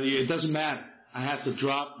fan, or whether it doesn't matter. I have to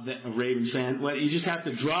drop a Ravens fan. Well, you just have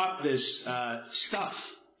to drop this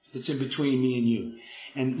stuff that's in between me and you.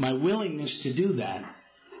 And my willingness to do that,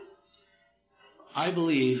 I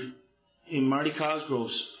believe, in Marty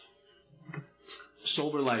Cosgrove's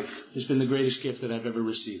sober life, has been the greatest gift that I've ever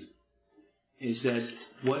received. Is that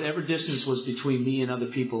whatever distance was between me and other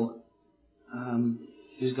people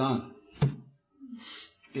is gone.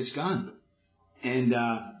 It's gone. And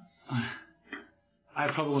I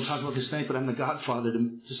probably won't talk about this tonight, but I'm the godfather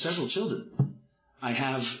to several children. I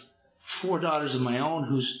have 4 daughters of my own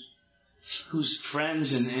whose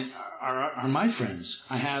friends are my friends.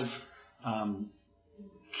 I have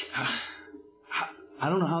I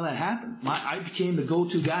don't know how that happened. I became the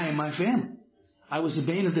go-to guy in my family. I was the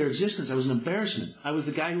bane of their existence. I was an embarrassment. I was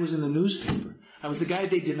the guy who was in the newspaper. I was the guy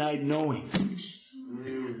they denied knowing.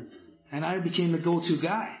 And I became the go-to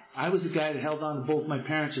guy. I was the guy that held on to both my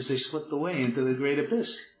parents as they slipped away into the great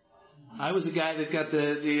abyss. I was the guy that got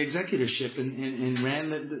the executorship and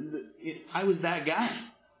ran I was that guy.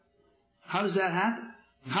 How does that happen?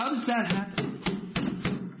 How does that happen?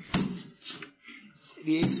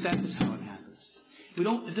 The 8th step is how it happens.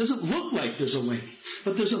 It doesn't look like there's a link,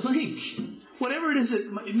 but there's a link. Whatever it is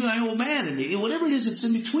that my old man and me, whatever it is that's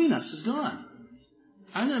in between us is gone.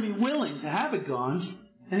 I'm going to be willing to have it gone,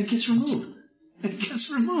 and it gets removed. It gets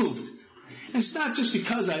removed. And it's not just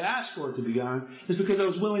because I asked for it to be gone. It's because I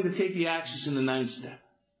was willing to take the actions in the 9th step.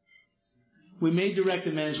 We made direct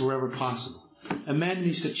amends wherever possible. Amend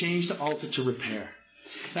means to change, to alter, to repair.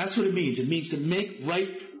 That's what it means. It means to make right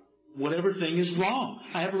whatever thing is wrong.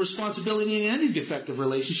 I have a responsibility in any defective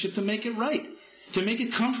relationship to make it right, to make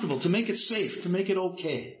it comfortable, to make it safe, to make it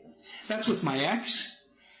okay. That's with my ex,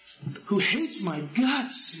 who hates my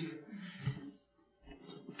guts.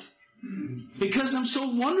 Because I'm so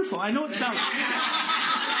wonderful. I know it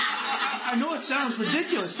sounds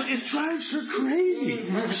ridiculous, but it drives her crazy.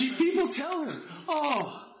 People tell her,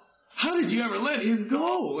 "Oh, how did you ever let him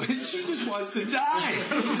go?" And she just wants to die.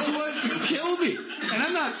 She wants to kill me. And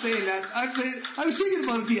I'm not saying that. I was thinking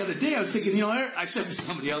about it the other day. I was thinking, I said to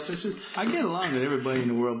somebody else, I said, I get along with everybody in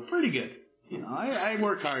the world pretty good. I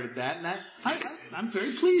work hard at that, and I'm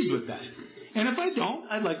very pleased with that. And if I don't,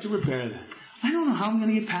 I'd like to repair that. I don't know how I'm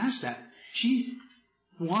going to get past that. She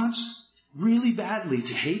wants really badly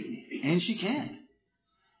to hate me, and she can't.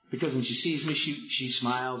 Because when she sees me, she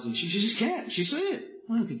smiles, and she just can't. She said it.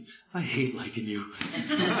 I hate liking you.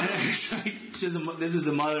 This is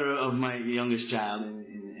the mother of my youngest child,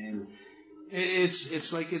 and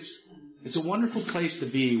it's a wonderful place to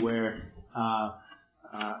be where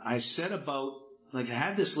I set about, I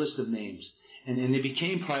had this list of names. And they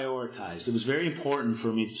became prioritized. It was very important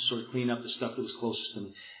for me to sort of clean up the stuff that was closest to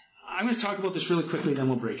me. I'm going to talk about this really quickly, then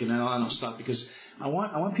we'll break it, and then I'll stop, because I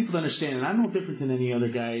want people to understand, and I'm no different than any other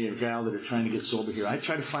guy or gal that are trying to get sober here. I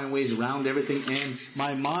try to find ways around everything, and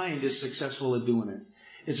my mind is successful at doing it.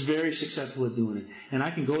 It's very successful at doing it. And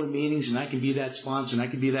I can go to meetings, and I can be that sponsor, and I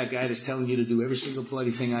can be that guy that's telling you to do every single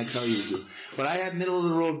bloody thing I tell you to do. But I had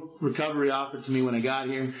middle-of-the-road recovery offered to me when I got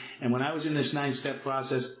here, and when I was in this 9-step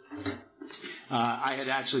process, I had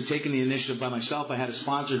actually taken the initiative by myself. I had a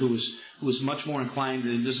sponsor who was much more inclined.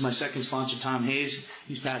 This is my second sponsor, Tom Hayes.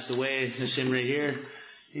 He's passed away. That's him right here.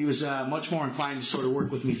 He was much more inclined to sort of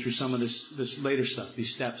work with me through some of this later stuff,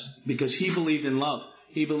 these steps, because he believed in love.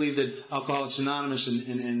 He believed that Alcoholics Anonymous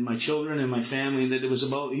and my children and my family, that it was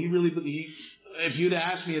about. If you'd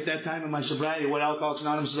asked me at that time in my sobriety what Alcoholics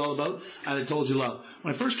Anonymous is all about, I'd have told you love.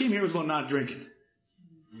 When I first came here, it was about not drinking.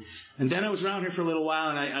 And then I was around here for a little while,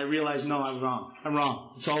 and I realized, no, I'm wrong.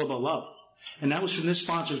 It's all about love. And that was from this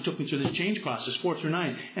sponsor who took me through this change process, 4 through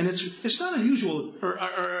 9. And it's not unusual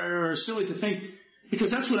or silly to think,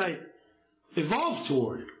 because that's what I evolved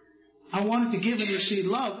toward. I wanted to give and receive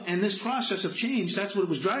love, and this process of change, that's what it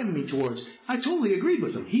was driving me towards. I totally agreed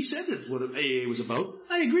with him. He said that's what AA was about.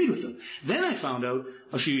 I agreed with him. Then I found out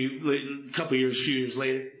a few years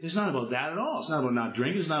later, it's not about that at all. It's not about not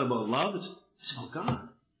drinking. It's not about love. It's about God.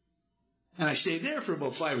 And I stayed there for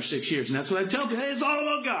about 5 or 6 years, and that's what I tell people. Hey, it's all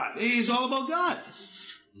about God. Hey, it's all about God.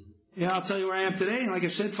 Yeah, I'll tell you where I am today. And like I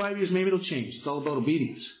said, 5 years, maybe it'll change. It's all about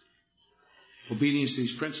obedience. Obedience to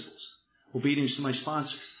these principles. Obedience to my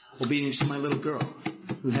sponsor. Obedience to my little girl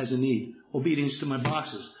who has a need. Obedience to my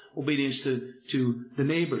bosses. Obedience to the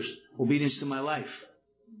neighbors. Obedience to my life.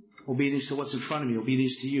 Obedience to what's in front of me.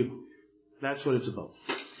 Obedience to you. That's what it's about.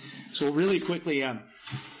 So really quickly, I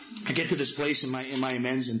get to this place in my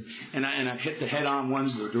amends, and I hit the head-on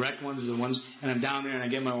ones, the direct ones, the ones, and I'm down there and I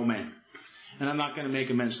get my old man. And I'm not going to make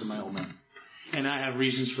amends to my old man. And I have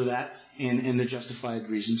reasons for that, and the justified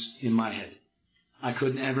reasons in my head. I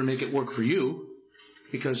couldn't ever make it work for you,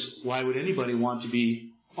 because why would anybody want to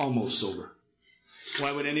be almost sober?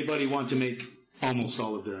 Why would anybody want to make almost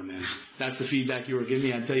all of their amends? That's the feedback you were giving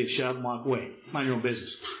me. I'd tell you, shut up and walk away. Mind your own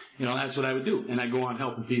business. You know, that's what I would do. And I'd go on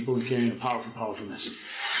helping people and carrying a powerful message.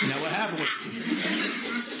 Now what happened was,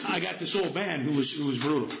 I got this old man who was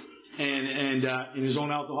brutal. And in his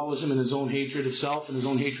own alcoholism and his own hatred of self and his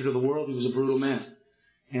own hatred of the world, he was a brutal man.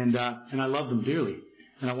 And I loved him dearly.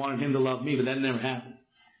 And I wanted him to love me, but that never happened.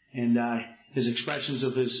 And his expressions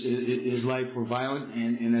of his life were violent,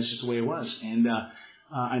 and that's just the way it was. And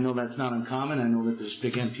I know that's not uncommon. I know that there's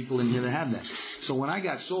big-end people in here that have that. So when I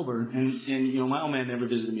got sober, and you know, my old man never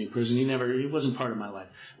visited me in prison. He wasn't part of my life.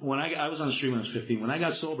 When I was on the street when I was 15. When I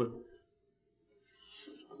got sober,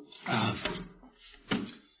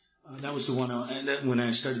 that was the one. When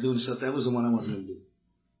I started doing stuff, that was the one I wanted to do.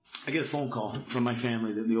 I get a phone call from my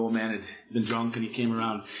family that the old man had been drunk, and he came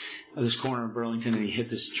around this corner of Burlington, and he hit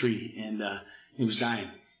this tree, and he was dying.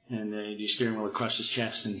 And the steering wheel crushed his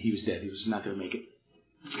chest, and he was dead. He was not going to make it.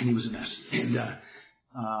 And he was a mess. And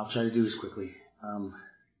I'll try to do this quickly.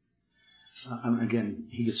 Again,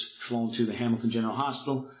 he gets flown to the Hamilton General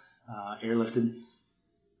Hospital, airlifted.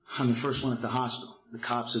 I'm the first one at the hospital. The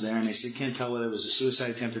cops are there, and they said, can't tell whether it was a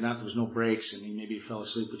suicide attempt or not. There was no brakes, and maybe he fell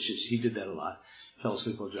asleep, which is, he did that a lot. Fell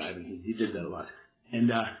asleep while driving. He did that a lot.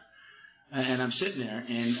 And I'm sitting there,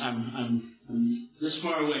 and I'm this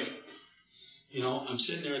far away. You know, I'm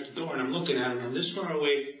sitting there at the door, and I'm looking at him. I'm this far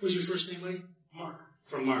away. What's your first name, buddy? Mark.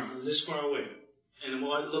 From Mark. I'm this far away. And I'm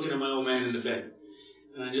looking at my old man in the bed.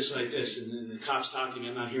 And I'm just like this, and the cop's talking to me.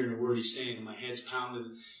 I'm not hearing a word he's saying, and my head's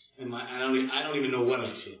pounding, and I don't even know what I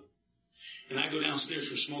feel. And I go downstairs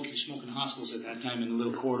for smoking hospitals at that time in the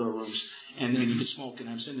little corridor rooms, and you could smoke, and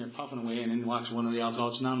I'm sitting there puffing away, and then walks one of the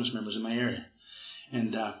Alcoholics Anonymous members in my area.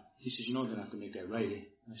 And he says, you know, you're going to have to make that right, eh?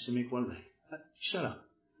 And I said, make what right? Shut up.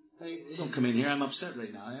 Hey, don't come in here. I'm upset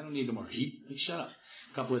right now. I don't need no more heat. Like, shut up.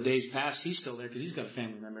 A couple of days passed. He's still there because he's got a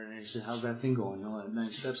family member in there. He said, how's that thing going? You know, that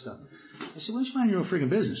 9-step stuff. I said, why don't you mind your own freaking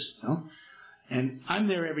business? You know? And I'm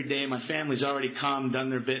there every day. My family's already come, done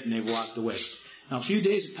their bit, and they've walked away. Now, a few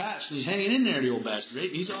days have passed, and he's hanging in there, the old bastard,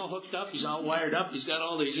 right? He's all hooked up. He's all wired up. He's got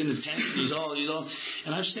all he's in the tent. He's all,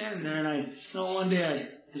 and I'm standing there, and one day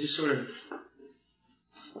I just sort of,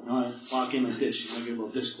 I walk in like this, I get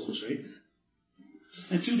about this close, right?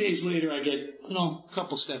 And 2 days later, I get, a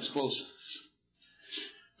couple steps closer.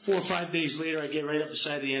 4 or 5 days later, I get right up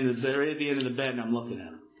beside the end of right at the end of the bed, and I'm looking at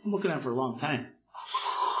him. I'm looking at him for a long time.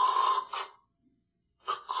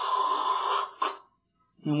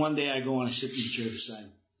 And one day I go and I sit in the chair beside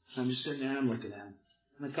him. I'm just sitting there and I'm looking at him.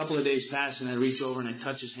 And a couple of days pass and I reach over and I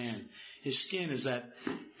touch his hand. His skin is that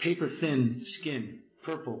paper-thin skin,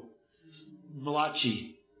 purple,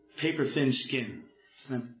 blotchy, paper-thin skin.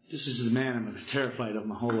 And this is the man I'm terrified of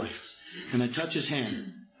my whole life. And I touch his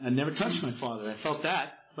hand. I never touched my father. I felt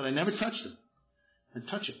that, but I never touched him. I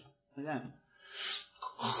touch him like that.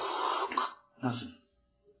 Nothing.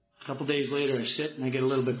 A couple days later I sit and I get a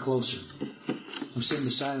little bit closer. I'm sitting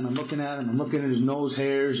beside him, I'm looking at him, I'm looking at his nose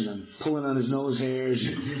hairs, and I'm pulling on his nose hairs.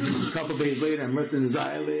 And a couple of days later, I'm lifting his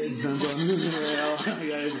eyelids, and I'm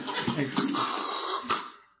going,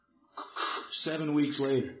 7 weeks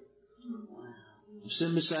later, I'm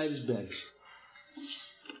sitting beside his bed.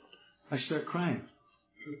 I start crying.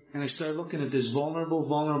 And I start looking at this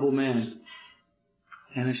vulnerable man.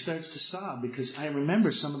 And I start to sob because I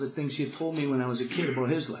remember some of the things he had told me when I was a kid about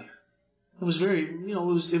his life. It was very,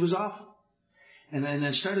 it was awful. And then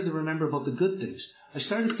I started to remember about the good things. I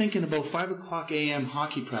started thinking about 5 o'clock a.m.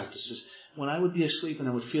 hockey practices when I would be asleep and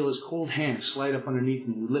I would feel his cold hand slide up underneath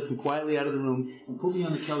me. He would lift me quietly out of the room and put me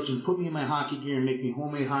on the couch and put me in my hockey gear and make me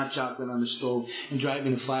homemade hot chocolate on the stove and drive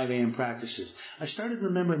me to 5 a.m. practices. I started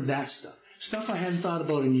remembering that stuff I hadn't thought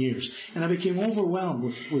about in years. And I became overwhelmed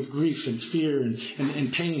with grief and fear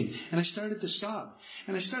and pain. And I started to sob.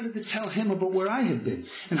 And I started to tell him about where I had been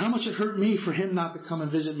and how much it hurt me for him not to come and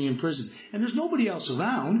visit me in prison. And there's nobody else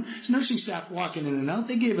around. There's nursing staff walking in and out.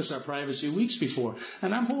 They gave us our privacy weeks before.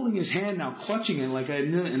 And I'm holding his hand now, clutching it like I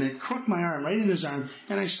knew, and I crooked my arm right in his arm,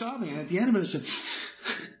 and I'm sobbing. And at the end of it, I said,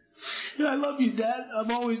 I love you, Dad. I've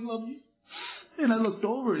always loved you. And I looked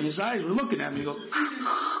over, and his eyes were looking at me. He goes,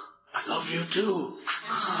 I love you too.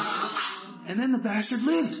 And then the bastard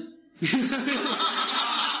lived. And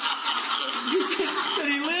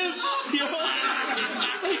he lived, you know.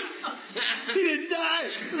 Like, he didn't die.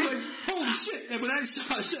 It was like, holy shit. And when I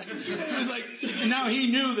saw it, it was like, and now he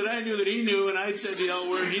knew that I knew that he knew, and I'd said the L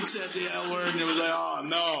word, he'd said the L word, and it was like, oh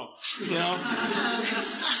no, you know.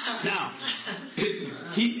 Now,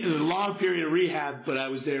 a long period of rehab, but I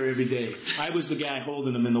was there every day. I was the guy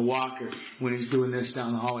holding him in the walker when he's doing this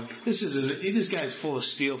down the hallway. This guy's full of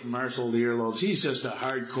steel from arsehole to earlobes. He's just a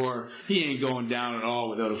hardcore. He ain't going down at all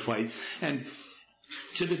without a fight. And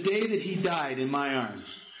to the day that he died in my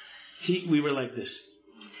arms, we were like this.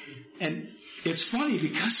 And it's funny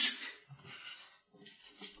because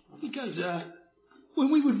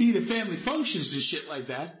when we would be at family functions and shit like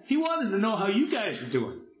that, he wanted to know how you guys were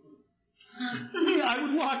doing. I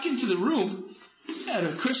would walk into the room at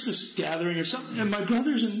a Christmas gathering or something, and my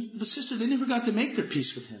brothers and the sister, they never got to make their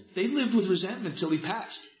peace with him. They lived with resentment till he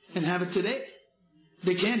passed, and have it today.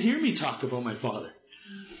 They can't hear me talk about my father.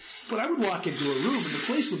 But I would walk into a room, and the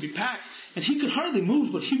place would be packed, and he could hardly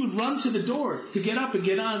move, but he would run to the door to get up and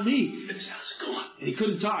get on me. And how's it going? And he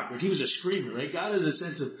couldn't talk, right? He was a screamer, right? God has a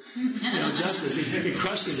sense of justice. He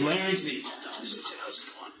crushed his larynx, and he jumped on us and said, how's it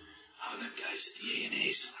going? How are them guys at the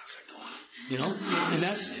A&A's? How's that going? You know, and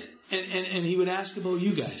that's, and he would ask about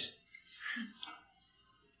you guys.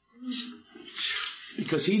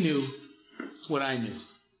 Because he knew what I knew.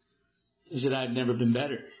 Is that I've never been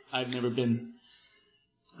better. I've never been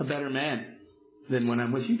a better man than when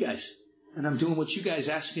I'm with you guys. And I'm doing what you guys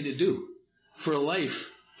asked me to do for a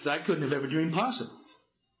life that I couldn't have ever dreamed possible.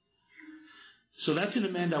 So that's an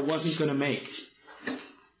amend I wasn't going to make.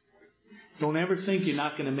 Don't ever think you're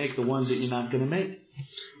not going to make the ones that you're not going to make.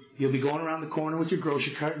 You'll be going around the corner with your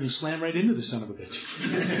grocery cart and you slam right into the son of a bitch.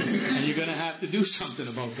 And you're going to have to do something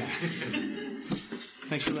about that.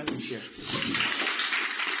 Thanks for letting me share. Food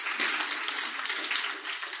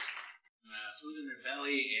in their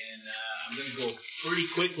belly, and I'm going to go pretty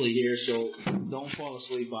quickly here, so don't fall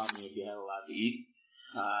asleep on me if you had a lot to eat.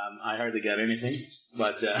 I hardly got anything,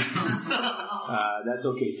 but that's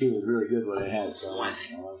okay too. It was really good what I had, so I want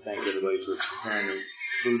to thank everybody for preparing the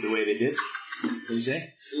food the way they did. What do you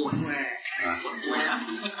say?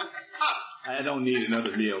 I don't need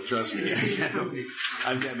another meal, trust me.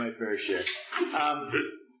 I've got my fair share.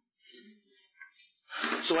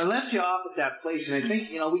 So I left you off at that place, and I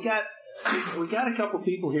think, we got a couple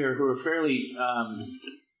people here who are fairly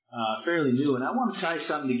new, and I want to tie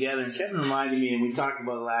something together. And Kevin reminded me, and we talked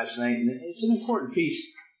about it last night, and it's an important piece.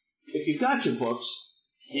 If you've got your books,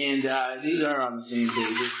 and these are on the same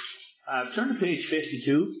pages, turn to page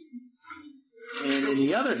 52. And in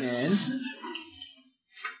the other hand,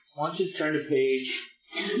 I want you to turn to page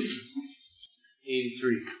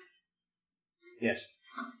 83. Yes.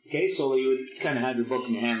 Okay, so you would kind of have your book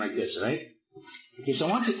in your hand like this, right? Okay, so I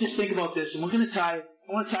want you to just think about this, and I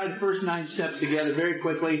want to tie the first 9 steps together very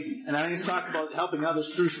quickly, and I'm going to talk about helping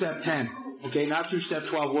others through step 10. Okay, not through step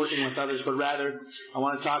 12, working with others, but rather I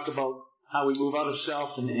want to talk about how we move out of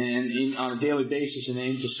self and on a daily basis and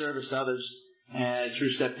aim to service to others through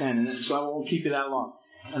step 10. And so I won't keep you that long.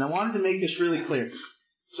 And I wanted to make this really clear.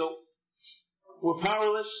 So we're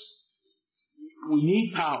powerless. We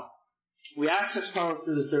need power. We access power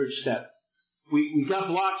through the 3rd step. We got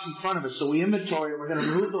blocks in front of us, so we inventory, and we're going to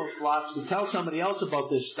remove those blocks. We tell somebody else about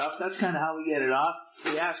this stuff. That's kind of how we get it off.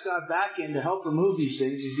 We ask God back in to help remove these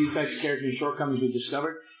things, these defects, character, and shortcomings we've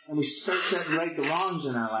discovered, and we start setting right the wrongs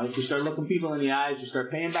in our life. We start looking people in the eyes. We start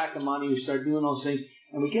paying back the money. We start doing those things,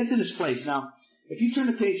 and we get to this place. Now, if you turn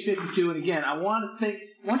to page 52, and again, I want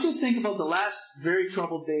you to think about the last very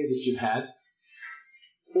troubled day that you've had,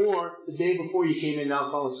 or the day before you came into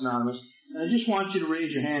Alcoholics Anonymous. And I just want you to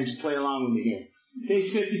raise your hands and play along with me here.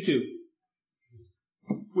 Page 52.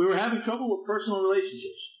 We were having trouble with personal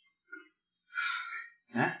relationships.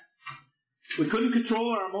 Huh? We couldn't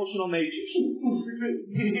control our emotional natures.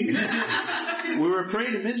 We were a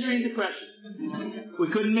prey to misery and depression. We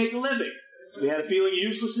couldn't make a living. We had a feeling of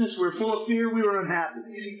uselessness. We were full of fear. We were unhappy.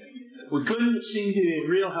 We couldn't seem to be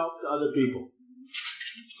real help to other people.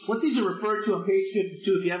 What these are referred to on page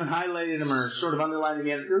 52, if you haven't highlighted them or sort of underlined them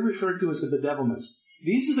yet, they're referred to as the bedevilments.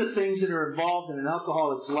 These are the things that are involved in an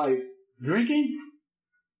alcoholic's life. Drinking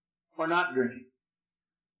or not drinking.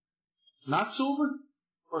 Not sober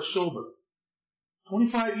or sober.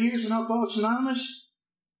 25 years in Alcoholics Anonymous.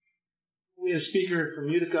 We had a speaker from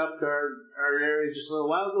Utica up to our area just a little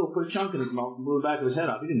while ago, put a chunk in his mouth and blew the back of his head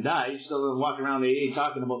off. He didn't die. He's still walking around AA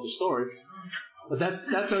talking about the story. But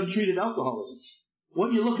that's untreated alcoholism.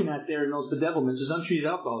 What you're looking at there in those bedevilments is untreated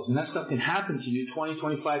alcoholism. That stuff can happen to you 20,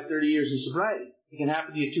 25, 30 years in sobriety. It can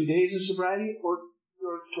happen to you 2 days in sobriety or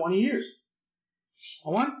 20 years.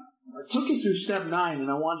 I took you through step 9, and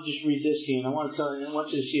I want to just read this to you, and I want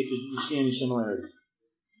you to see if you see any similarity.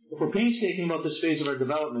 If we're painstaking about this phase of our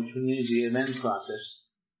development, which means the amends process,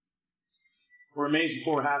 we're amazed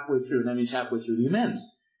before we're halfway through, and that means halfway through the amends.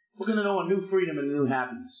 We're going to know a new freedom and a new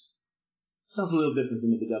happiness. Sounds a little different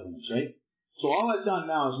than the bedevilments, right? So all I've done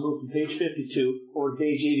now is move from page 52 over to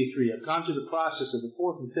page 83. I've gone through the process of the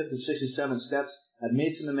 4th and 5th and 6th and 7th steps. I've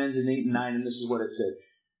made some amends in 8 and 9, and this is what it said.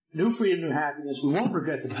 New freedom, new happiness. We won't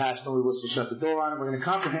regret the past, nor we will shut the door on it. We're going to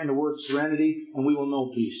comprehend the word serenity, and we will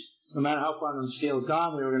know peace. No matter how far on the scale has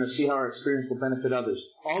gone, we are going to see how our experience will benefit others.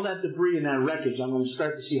 All that debris and that wreckage, I'm going to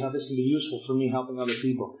start to see how this can be useful for me helping other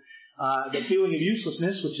people. The feeling of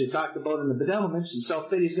uselessness, which I talked about in the bedevilments, and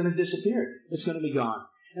self-pity is going to disappear. It's going to be gone.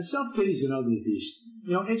 And self-pity is an ugly beast.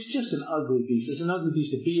 You know, it's just an ugly beast. It's an ugly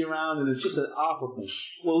beast to be around, and it's just an awful thing.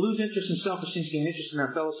 We'll lose interest in selfish things, gain interest in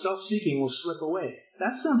our fellows. Self-seeking will slip away.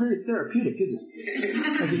 That's not very therapeutic, is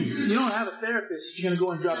it? Like you don't have a therapist that you're going to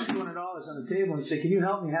go and drop $200 on the table and say, can you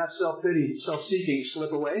help me have self-pity, self-seeking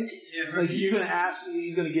slip away? Like you're going to ask,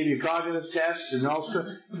 you're going to give you cognitive tests and all stuff.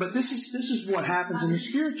 But this is what happens in the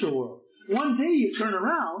spiritual world. One day you turn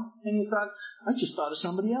around and you thought, I just thought of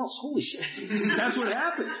somebody else. Holy shit. That's what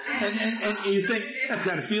happens. And you think, that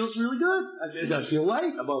kind of feels really good. It does feel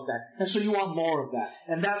light about that. And so you want more of that.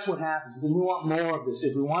 And that's what happens. Because we want more of this.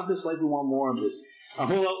 If we want this life, we want more of this. Our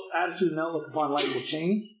whole attitude and outlook upon life will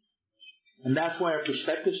change. And that's why our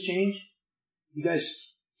perspectives change. You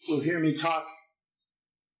guys will hear me talk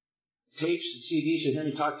tapes and CDs. You'll hear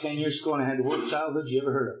me talk 10 years ago and I had the worst childhood you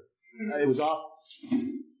ever heard of. It was awful.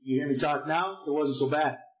 You hear me talk now, it wasn't so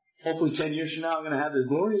bad. Hopefully 10 years from now, I'm going to have this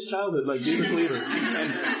glorious childhood like David Cleaver.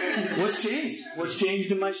 And what's changed? What's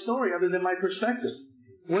changed in my story other than my perspective?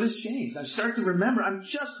 What has changed? I start to remember. I'm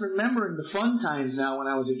just remembering the fun times now when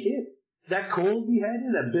I was a kid. That cold we had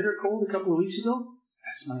here, that bitter cold a couple of weeks ago,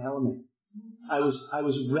 that's my element. I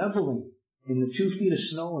was reveling in the 2 feet of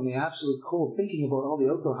snow and the absolute cold, thinking about all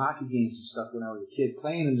the outdoor hockey games and stuff when I was a kid,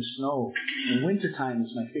 playing in the snow. And wintertime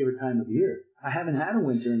is my favorite time of year. I haven't had a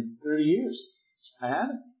winter in 30 years. I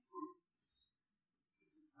haven't.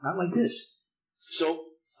 Not like this. So,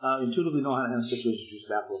 intuitively know how to handle situations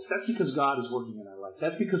with apples. That's because God is working in our life.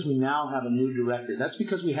 That's because we now have a new director. That's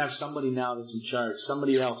because we have somebody now that's in charge,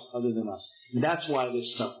 somebody else other than us. And that's why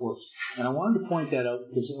this stuff works. And I wanted to point that out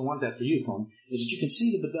because I want that for you, Tony, is that you can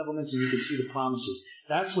see the bedevilments and you can see the promises.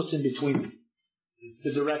 That's what's in between them.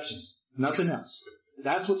 The directions. Nothing else.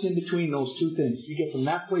 That's what's in between those two things. You get from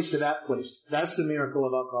that place to that place. That's the miracle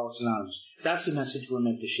of Alcoholics Anonymous. That's the message we're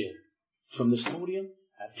meant to share. From this podium,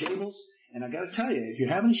 at tables, and I got to tell you, if you're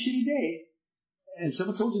having a shitty day, and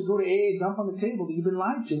someone told you to go to AA and dump on the table that you've been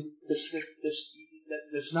lied to,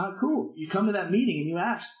 that's not cool. You come to that meeting and you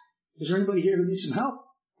ask, is there anybody here who needs some help?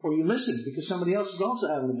 Or you listen because somebody else is also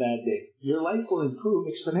having a bad day. Your life will improve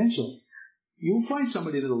exponentially. You'll find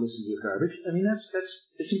somebody that'll listen to your garbage. I mean,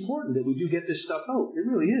 it's important that we do get this stuff out. It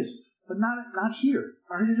really is. But not here.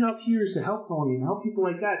 Our job here is to help Tony and help people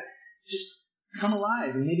like that just come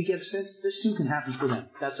alive and maybe get a sense that this too can happen for them.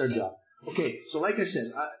 That's our job. Okay, so like I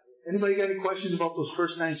said, anybody got any questions about those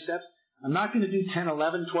first 9 steps? I'm not going to do 10,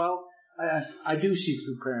 11, 12. I do seek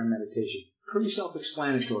through prayer and meditation. Pretty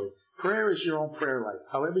self-explanatory. Prayer is your own prayer life.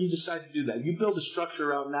 However you decide to do that. You build a structure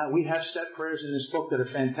around that. We have set prayers in this book that are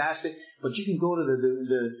fantastic, but you can go to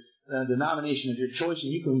the denomination of your choice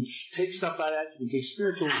and you can take stuff out of that. You can take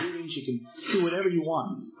spiritual readings. You can do whatever you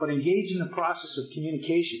want, but engage in the process of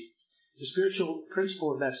communication. The spiritual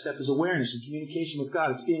principle of that step is awareness and communication with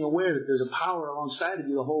God. It's being aware that there's a power alongside of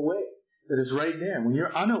you the whole way, that it's right there. When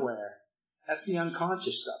you're unaware, that's the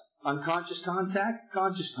unconscious stuff. Unconscious contact,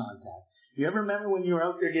 conscious contact. You ever remember when you were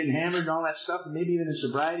out there getting hammered and all that stuff, and maybe even in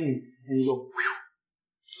sobriety, and you go, whew,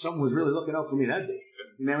 something was really looking out for me that day.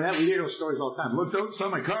 You remember that? We hear those stories all the time. Looked out and saw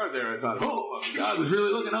my car there. I thought, oh, God was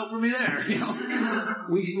really looking out for me there. You know,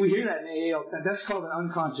 we hear that in AA all the time. That's called an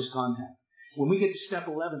unconscious contact. When we get to step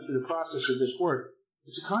 11 through the process of this work,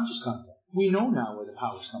 it's a conscious contact. We know now where the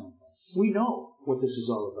power's coming from. We know what this is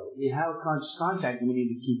all about. We have a conscious contact, and we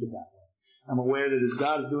need to keep it that way. I'm aware that as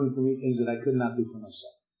God is doing for me things that I could not do for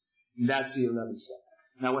myself. And that's the 11th step.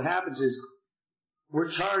 Now what happens is, we're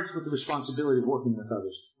charged with the responsibility of working with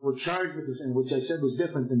others. We're charged with this, and which I said was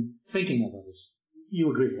different than thinking of others. You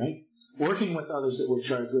agree, right? Working with others that we're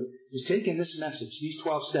charged with is taking this message, these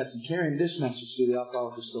 12 steps, and carrying this message to the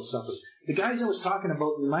alcoholic who still suffers. The guys I was talking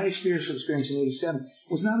about in my spiritual experience in 87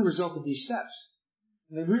 was not a result of these steps.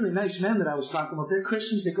 And they're really nice men that I was talking about. They're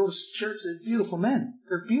Christians. They go to church. They're beautiful men.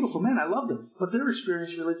 They're beautiful men. I love them. But their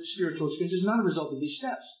experience, spiritual experience, is not a result of these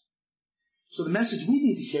steps. So the message we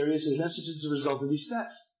need to carry is a message as a result of these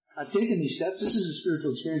steps. I've taken these steps. This is a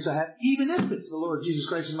spiritual experience I have, even if it's the Lord Jesus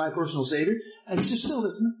Christ as my personal Savior. And it's just still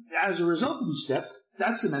this, as a result of these steps,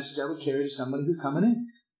 that's the message I would carry to somebody who's coming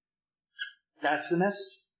in. That's the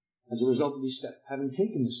message. As a result of these steps, having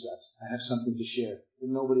taken the steps, I have something to share that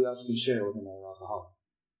nobody else can share with another alcoholic.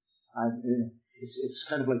 It's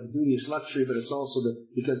kind of like the duteous luxury, but it's also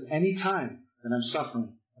because any time that I'm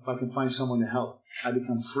suffering, if I can find someone to help, I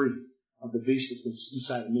become free of the beast that's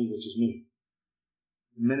inside of me, which is me.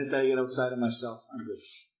 The minute that I get outside of myself, I'm good.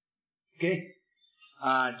 Okay?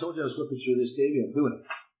 I told you I was whipping through this, Davey. I'm doing it.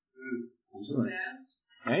 I'm doing it.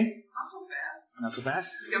 Hey? Not so fast. Not so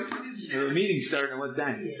fast? Yep. The meeting's starting at what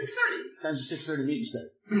time? 6:30. Time's the 6:30 meeting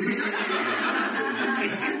start.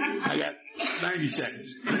 I got 90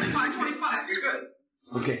 seconds. 5:25. You're good.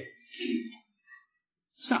 Okay.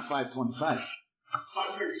 It's not 5:25. 5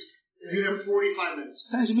 seconds. You have 45 minutes.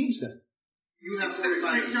 Time's the meeting start. You have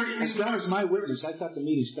 45 minutes. As God is my witness, I thought the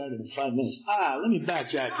meeting started in 5 minutes. Let me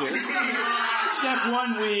backtrack here. Step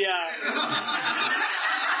 1, we...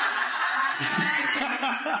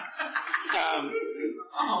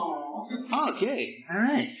 okay, all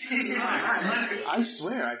right. I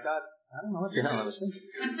swear, I don't know what the hell I was thinking.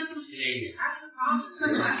 That's the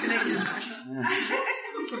problem.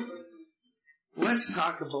 Let's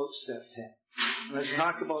talk about step 10. Let's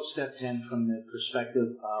talk about step 10 from the perspective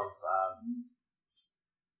of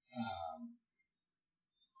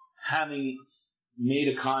having made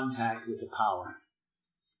a contact with the power.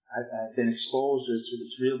 I've been exposed, or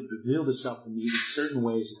it's revealed itself to me in certain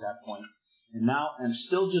ways at that point. And now I'm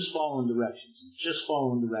still just following directions.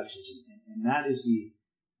 And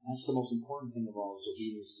that's the most important thing of all, is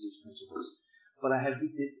obedience to these principles. But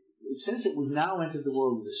it says that we've now entered the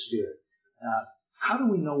world of the Spirit. How do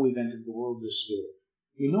we know we've entered the world of the Spirit?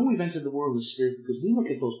 We know we've entered the world of the Spirit because we look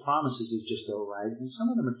at those promises that just arrived, and some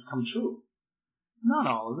of them have come true. Not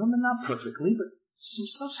all of them, and not perfectly, but some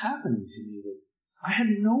stuff's happening to me that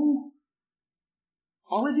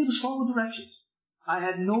all I did was follow directions. I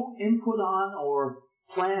had no input on or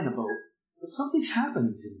plan about, but something's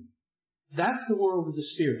happening to me. That's the world of the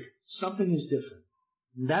Spirit. Something is different.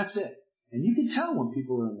 And that's it. And you can tell when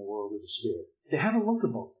people are in the world of the Spirit. They have a look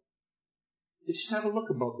about them. They just have a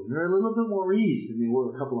look about them. They're a little bit more ease than they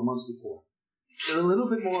were a couple of months before. They're a little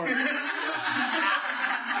bit more... they're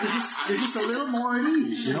just a little more at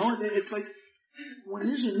ease, you know? It's like when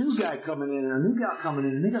there's a new guy coming in or a new gal coming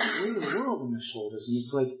in, and they got the weight of the world on their shoulders, and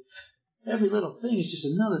it's like every little thing is just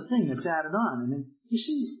another thing that's added on, and then you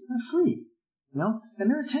see they're free, you know? And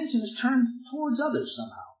their attention is turned towards others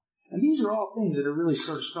somehow. And these are all things that are really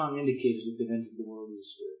sort of strong indicators that they've entered the world of the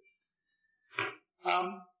Spirit.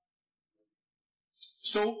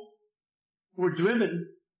 So we're driven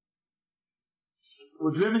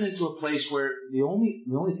into a place where the only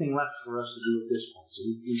thing left for us to do at this point. So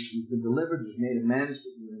we've been delivered, we've made amends,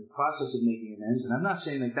 but we're in the process of making amends. And I'm not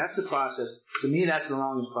saying like that's the process. To me, that's the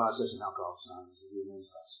longest process in Alcoholics Anonymous, is the amends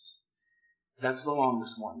process. That's the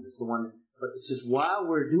longest one. It's the one. But it says while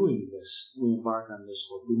we're doing this, we embark on this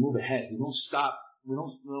work. We move ahead. We don't stop. We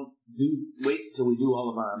don't wait until we do all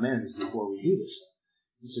of our amends before we do this stuff.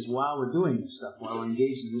 It says while we're doing this stuff, while we're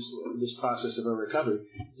engaged in this process of our recovery,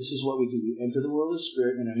 this is what we do. We enter the world of the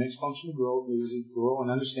Spirit, and our next function to grow is to grow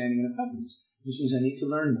in understanding and effectiveness, which means I need to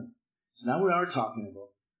learn more. So now we are talking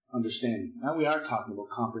about understanding. Now we are talking about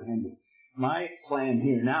comprehending. My plan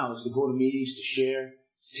here now is to go to meetings, to share,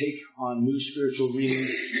 to take on new spiritual readings,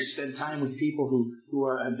 to spend time with people who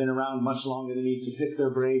have been around much longer than me, to pick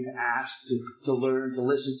their brain, to ask, to learn, to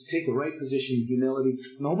listen, to take the right position of humility.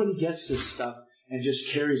 Nobody gets this stuff and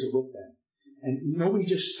just carries it with them. And nobody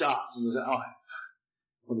just stops and goes,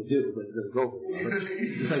 well, they do, but it doesn't go very well.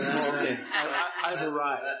 It's like, well, okay, I've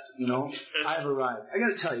arrived, you know? I've arrived. I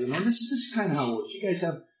gotta tell you, man, this is kind of how it works. You guys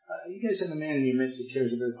have, you guys have a man in your midst that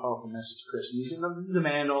carries a very powerful message, Chris, and he's in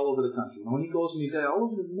demand all over the country. And when he goes and all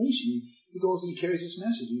over the nation, he goes and he carries this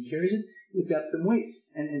message, and he carries it with depth and weight,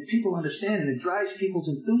 and people understand, and it drives people's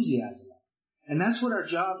enthusiasm. And that's what our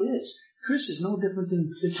job is. Chris is no different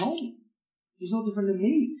than Tony. He's no different than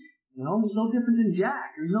me. You know, he's no different than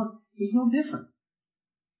Jack. He's no different.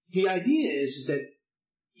 The idea is that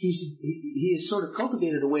he has sort of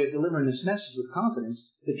cultivated a way of delivering this message with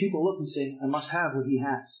confidence that people look and say, I must have what he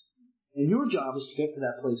has. And your job is to get to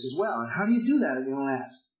that place as well. And how do you do that if you don't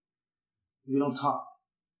ask? If you don't talk?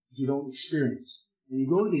 If you don't experience? And you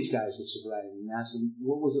go to these guys with sobriety and ask them,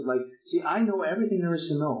 what was it like? See, I know everything there is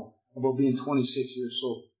to know about being 26 years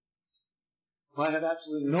sober. Well, I have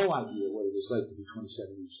absolutely no idea what it is like to be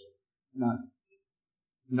 27 years sober.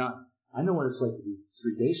 None. I know what it's like to be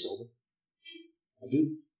 3 days sober. I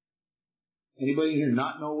do. Anybody here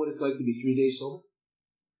not know what it's like to be 3 days sober?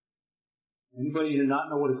 Anybody here not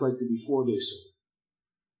know what it's like to be 4 days sober?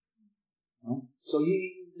 No? So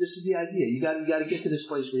this is the idea. You got to get to this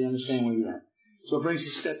place where you understand where you're at. So it brings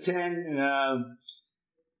us to step 10.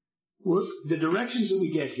 The directions that we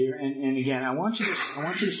get here, and again, I want you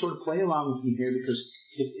to sort of play along with me here, because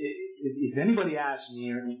if anybody asks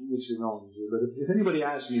me, which is no one usually, but if anybody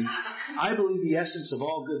asks me, I believe the essence of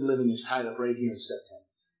all good living is tied up right here in step 10.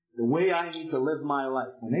 The way I need to live my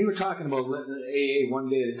life. When they were talking about AA one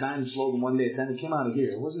day at a time, slogan one day at a time, it came out of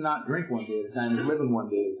here. It wasn't not drink one day at a time, it's living one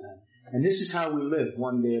day at a time. And this is how we live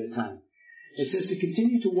one day at a time. It says to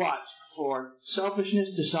continue to watch for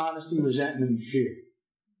selfishness, dishonesty, resentment, and fear.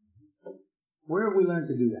 Where have we learned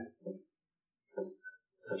to do that?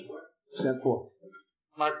 Step 4.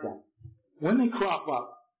 Mark that. When they crop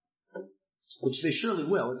up, which they surely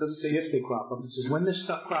will, it doesn't say if they crop up, it says when this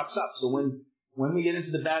stuff crops up. So when we get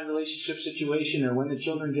into the bad relationship situation, or when the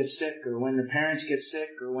children get sick, or when the parents get sick,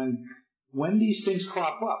 or when these things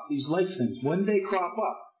crop up, these life things, when they crop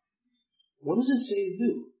up, what does it say to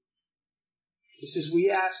do? It says we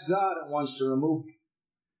ask God at once to remove them.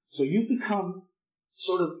 So you become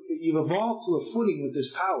you've evolved to a footing with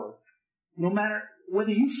this power, no matter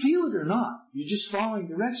whether you feel it or not. You're just following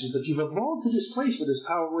directions, but you've evolved to this place with this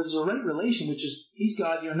power where there's a right relation, which is He's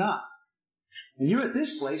God, you're not. And you're at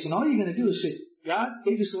this place, and all you're going to do is say, God,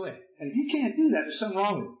 take this away. And if you can't do that, there's something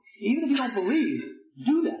wrong with it. Even if you don't believe,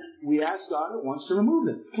 do that. We ask God at once to remove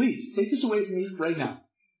it. Please, take this away from me right now.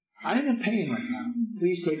 I am in pain right now.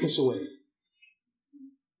 Please take this away.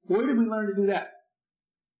 Where did we learn to do that?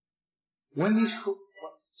 When these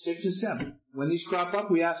 6 and 7, when these crop up,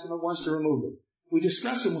 we ask them at once to remove them. We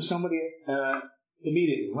discuss them with somebody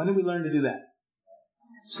immediately. When did we learn to do that?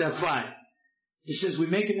 Step 5. It says we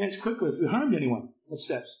make amends quickly if we harmed anyone. What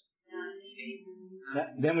steps?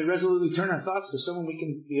 Then we resolutely turn our thoughts to someone we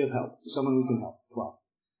can be of help, someone we can help. 12.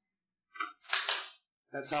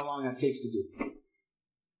 That's how long that takes to do.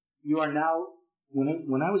 You are now,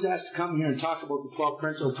 when I was asked to come here and talk about the 12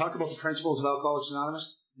 principles, talk about the principles of Alcoholics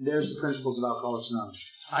Anonymous, there's the principles of Alcoholics Anonymous.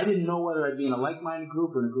 I didn't know whether I'd be in a like-minded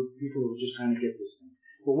group or in a group of people who were just trying to get this thing.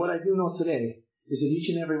 But what I do know today is that each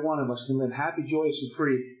and every one of us can live happy, joyous, and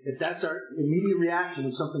free if that's our immediate reaction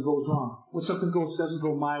when something goes wrong, when something doesn't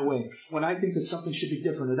go my way, when I think that something should be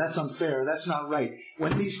different, or that's unfair, or that's not right.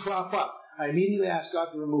 When these crop up, I immediately ask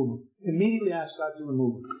God to remove them. Immediately ask God to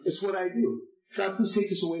remove them. It's what I do. God, please take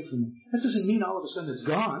this away from me. That doesn't mean all of a sudden it's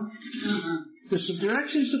gone. There's some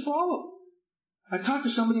directions to follow. I talked to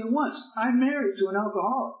somebody once. I'm married to an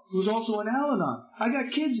alcoholic who's also an al-anon. I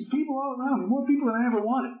got kids and people all around me, more people than I ever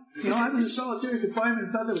wanted. You know, I was in solitary confinement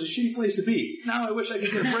and thought that was a shitty place to be. Now I wish I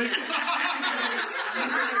could get a break.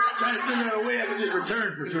 Trying to figure out a way I could just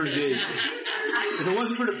return for 30 days. If it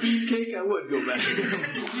wasn't for the bean cake, I would go back.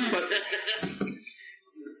 But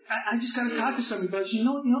I just got to talk to somebody about it. You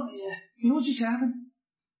know what just happened?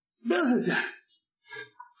 Bill has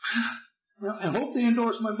I hope they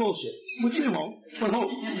endorse my bullshit, which they won't, but hope.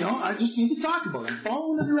 I just need to talk about it. I'm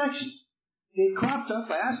following the direction. It cropped up.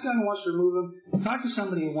 I ask God who wants to remove them. Talk to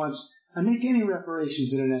somebody who wants. I make any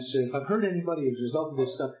reparations that are necessary. If I've hurt anybody as a result of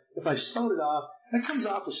this stuff, if I spout it off, that comes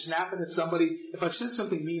off as snapping at somebody. If I've said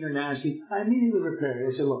something mean or nasty, I immediately repair it. I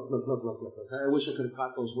say, look. I wish I could have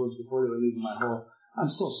caught those words before they were leaving my hole. I'm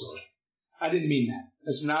so sorry. I didn't mean that.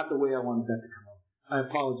 That's not the way I wanted that to come out. I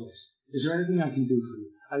apologize. Is there anything I can do for you?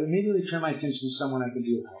 I immediately turn my attention to someone I can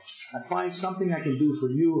do help. I find something I can do for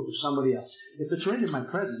you or for somebody else. If it's right in my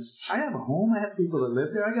presence, I have a home, I have people that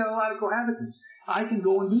live there, I got a lot of cohabitants. I can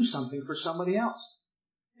go and do something for somebody else.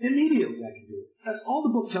 Immediately I can do it. That's all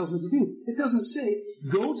the book tells me to do. It doesn't say,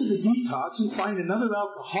 go to the detox and find another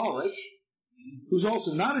alcoholic who's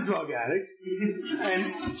also not a drug addict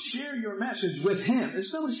and share your message with him.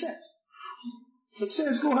 That's not what it says. It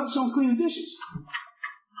says go help someone clean the dishes.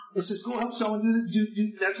 It says go help someone do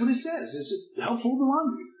that's what it says. It says help fold the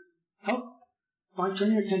laundry. Help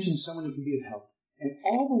turn your attention to someone who can be of help. And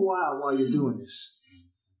all the while you're doing this,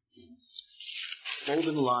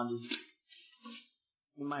 folding the laundry,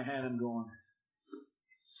 in my head I'm going,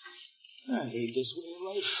 I hate this way of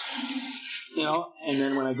life. You know, and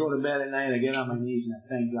then when I go to bed at night, I get on my knees and I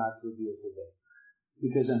thank God for a beautiful day.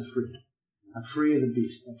 Because I'm free. I'm free of the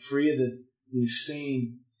beast. I'm free of the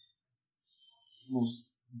insane, most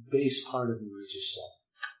base part of me, which is self.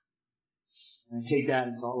 And I take that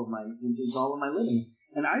into all of my living.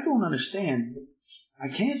 And I don't understand. I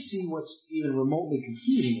can't see what's even remotely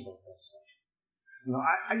confusing about that stuff. You know,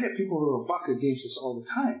 I get people who will buck against this all the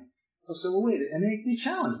time. They'll say, well, wait, and they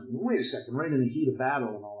challenge me. Wait a second, right in the heat of battle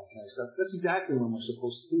and all that kind of stuff. That's exactly when we're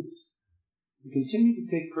supposed to do this. We continue to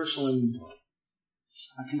take personal inventory.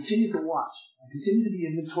 I continue to watch. I continue to be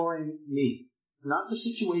inventorying me, not the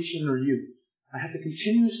situation or you. I have to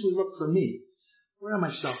continuously look for me. Where am I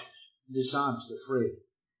selfish, dishonest, afraid?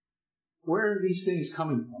 Where are these things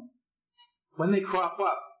coming from? When they crop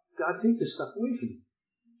up, God, take this stuff away from me.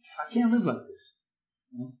 I can't live like this.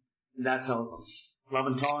 You know? And that's how it goes. Love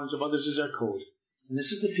and tolerance of others is our code. And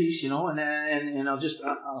this is the piece, you know, and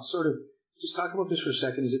I'll sort of just talk about this for a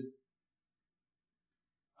second. Is it,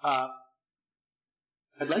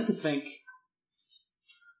 I'd like to think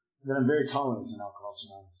that I'm very tolerant in Alcoholics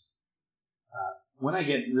Anonymous. When I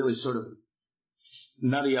get really sort of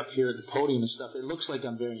nutty up here at the podium and stuff, it looks like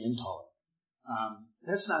I'm very intolerant.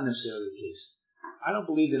 That's not necessarily the case. I don't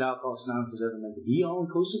believe that Alcoholics Anonymous was ever meant to be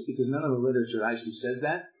all-inclusive because none of the literature I see says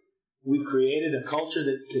that. We've created a culture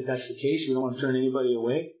that that's the case. We don't want to turn anybody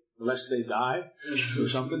away unless they die or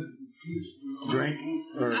something, drink,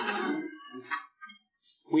 or...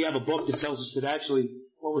 We have a book that tells us that actually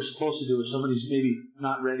what we're supposed to do if somebody's maybe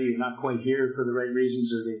not ready or not quite here for the right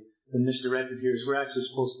reasons or they've been misdirected here is we're actually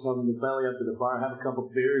supposed to tell them to belly up to the bar, have a couple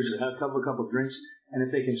of beers or have a couple of drinks, and if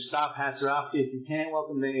they can stop, hats are off to you. If you can't,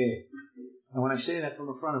 welcome to AA. And when I say that from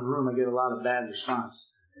the front of the room, I get a lot of bad response.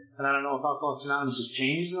 And I don't know if Alcoholics Anonymous has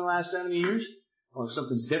changed in the last 70 years or if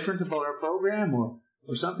something's different about our program or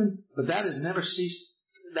something, but that has never ceased,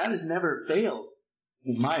 that has never failed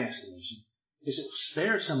in my estimation. Is it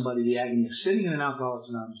spare somebody the agony of sitting in an Alcoholics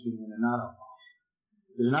Anonymous meeting when they're not alcoholics.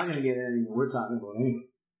 They're not going to get anything that we're talking about anyway.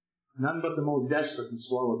 None but the most desperate can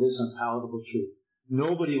swallow this unpalatable truth.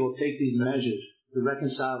 Nobody will take these measures to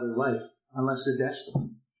reconcile their life unless they're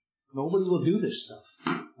desperate. Nobody will do this stuff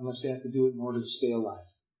unless they have to do it in order to stay alive.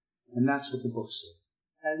 And that's what the book says.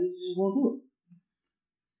 And they just won't do it.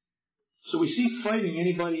 So we see fighting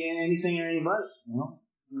anybody and anything and anybody, you know.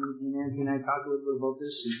 And Anthony and I talked a little bit about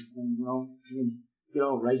this, and you know, you get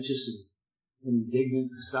all righteous and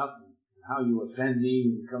indignant and stuff, and how you offend me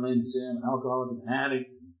when you come in and say I'm an alcoholic and an addict.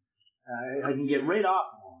 And I can get right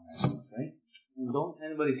off on all that stuff, right? And don't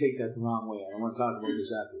anybody take that the wrong way. I don't want to talk about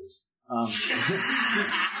this afterwards.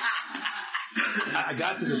 I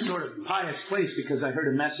got to this sort of pious place because I heard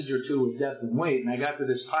a message or two with depth and weight, and I got to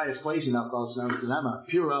this pious place in Alcoholics Anonymous because I'm a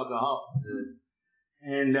pure alcoholic.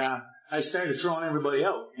 And I started throwing everybody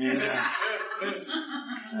out, and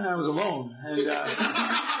I was alone, and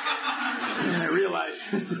I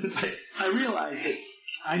realized that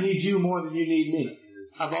I need you more than you need me.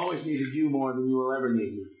 I've always needed you more than you will ever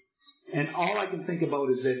need me. And all I can think about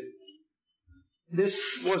is that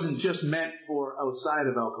this wasn't just meant for outside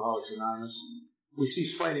of Alcoholics Anonymous. We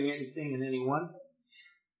cease fighting anything and anyone,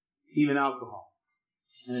 even alcohol.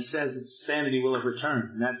 And it says that sanity will have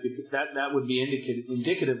returned. And that would be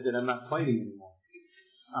indicative that I'm not fighting anymore.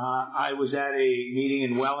 I was at a meeting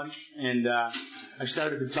in Welland, and I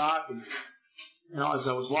started to talk. And you know, as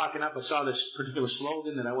I was walking up, I saw this particular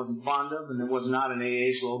slogan that I wasn't fond of, and it was not an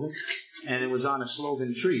AA slogan. And it was on a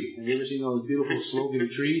slogan tree. Have you ever seen those beautiful slogan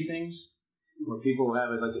tree things? Where people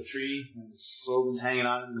have it like a tree, and the slogans hanging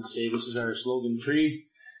on it, and say, this is our slogan tree.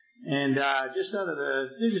 And they just did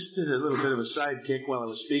a little bit of a sidekick while I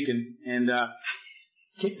was speaking, and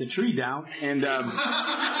kicked the tree down, and I've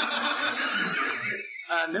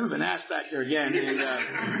never been asked back there again,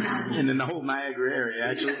 and in the whole Niagara area,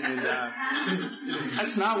 actually. And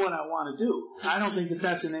that's not what I want to do. I don't think that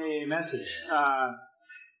that's an AA message. I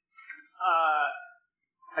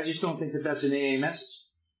just don't think that that's an AA message.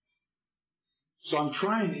 So I'm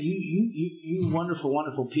trying, you wonderful,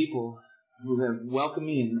 wonderful people who have welcomed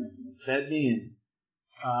me and fed me and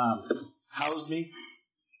housed me.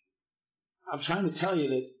 I'm trying to tell you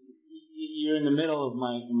that you're in the middle of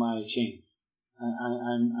my chain.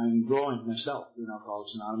 I'm growing myself in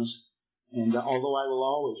Alcoholics Anonymous, and although I will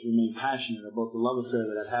always remain passionate about the love affair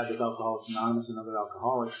that I've had with Alcoholics Anonymous and other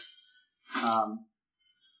alcoholics,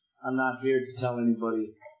 I'm not here to tell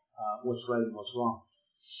anybody what's right and what's wrong.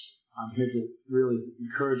 I'm here to really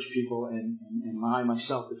encourage people and I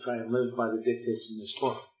myself to try and live by the dictates in this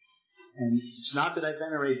book. And it's not that I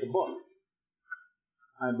venerate the book.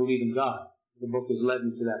 I believe in God. The book has led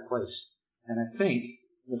me to that place. And I think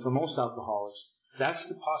that for most alcoholics, that's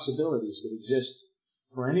the possibilities that exist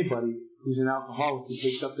for anybody who's an alcoholic who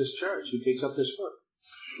takes up this charge, who takes up this work.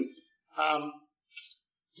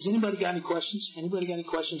 Has anybody got any questions? Anybody got any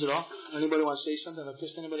questions at all? Anybody want to say something? Have I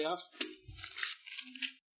pissed anybody off?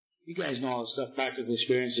 You guys know all the stuff, practical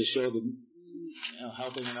experiences show that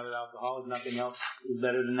helping another alcoholic, nothing else is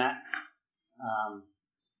better than that.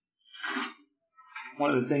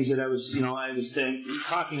 One of the things that I was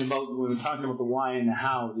talking about when we were talking about the why and the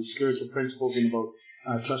how, the spiritual principles, and about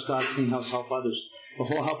trust God, clean house, help others. The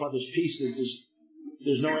whole help others piece,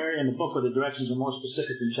 there's no area in the book where the directions are more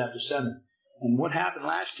specific than chapter 7. And what happened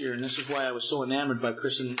last year, and this is why I was so enamored by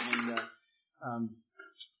Chris and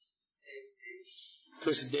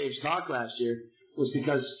Dave's talk last year, was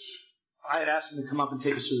because I had asked them to come up and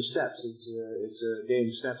take us through the steps. It's a day in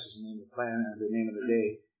the steps is the name of the plan, the name of the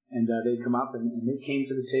day. And they come up and they came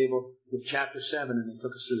to the table with chapter 7, and they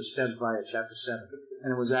took us through the steps via chapter 7.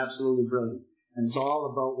 And it was absolutely brilliant. And it's all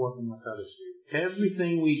about working with others.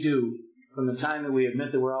 Everything we do, from the time that we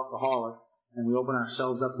admit that we're alcoholic and we open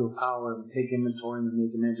ourselves up to a power and take inventory and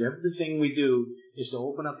make amends, everything we do is to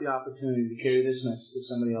open up the opportunity to carry this message to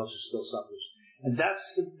somebody else who still suffers. And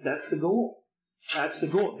that's the goal. That's the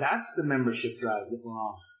goal. That's the membership drive that we're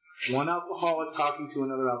on. One alcoholic talking to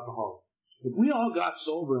another alcoholic. If we all got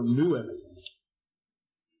sober and knew everything,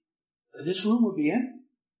 this room would be empty.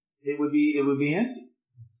 It would be empty.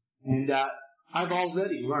 And I've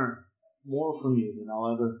already learned more from you than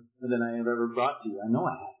I have ever brought to you. I know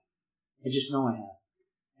I have. I just know I have.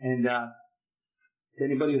 And to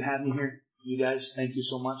anybody who had me here, you guys, thank you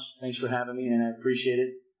so much. Thanks for having me, and I appreciate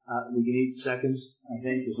it. We can eat seconds, I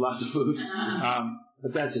think. There's lots of food.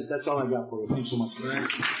 But that's it. That's all I got for you. Thanks so much.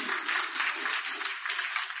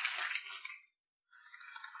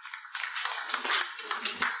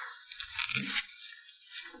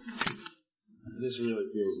 This really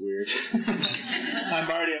feels weird. I'm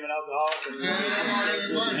Marty. I'm an alcoholic.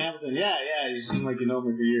 I'm Hamilton. Yeah. You seem like you know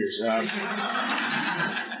me for years.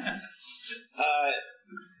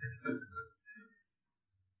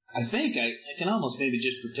 I think I can almost maybe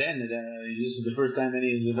just pretend that this is the first time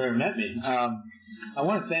any of you have ever met me. I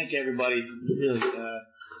want to thank everybody, really,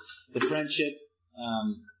 the friendship,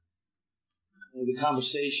 the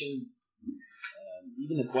conversation,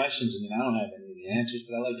 even the questions. I mean, I don't have any of the answers,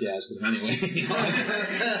 but I like to ask them anyway.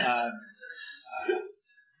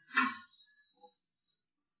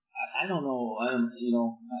 I don't know. I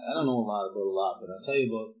don't know a lot, but I'll tell you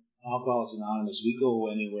about Alcoholics Anonymous. We go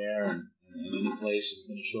anywhere and any place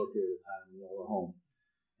in a short period of time, we're home.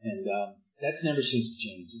 And that never seems to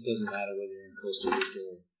change. It doesn't matter whether you're in Costa Rica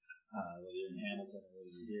or whether you're in Hamilton or whether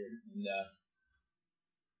you're here. And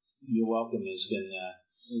your welcome has been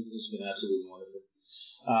absolutely wonderful.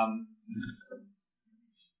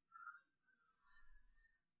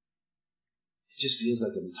 It just feels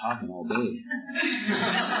like I've been talking all day.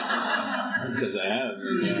 Because I have.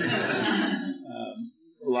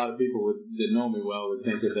 A lot of people that know me well would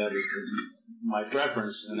think that was my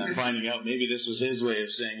preference, and I'm finding out maybe this was his way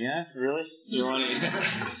of saying, yeah, really? You want to,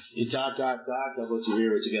 you talk, how about you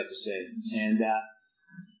hear what you got to say? And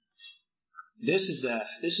this is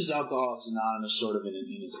Alcoholics Anonymous sort of in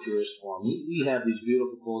its purest form. We have these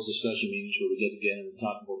beautiful closed discussion meetings where we get together and we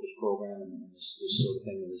talk about this program and this sort of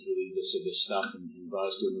thing that is really this stuff and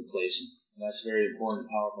brought us to a new place. And that's very important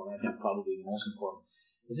and powerful, and I think probably the most important.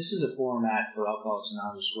 But this is a format for Alcoholics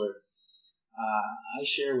Anonymous where I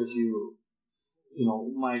share with you,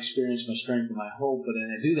 my experience, my strength, and my hope. But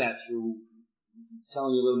then I do that through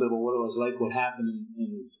telling you a little bit about what it was like, what happened,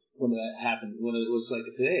 and when that happened, what it was like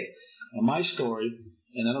today. And my story,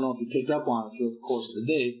 and I don't know if you picked up on it throughout the course of the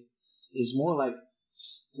day, is more like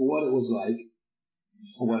what it was like,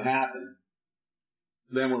 or what happened,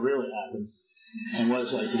 than what really happened, and what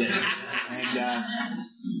it's like today.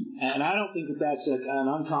 And I don't think that's an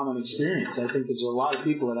uncommon experience. I think there's a lot of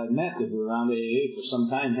people that I've met that were around AA for some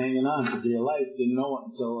time, hanging on for dear life, didn't know it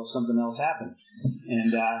until something else happened.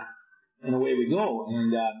 And away we go.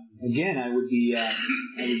 And again, I would be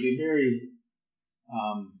very,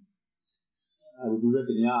 I would be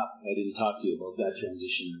ripping you off if I didn't talk to you about that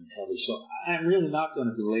transition and recovery. So I'm really not going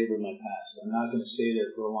to belabor my past. I'm not going to stay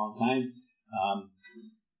there for a long time.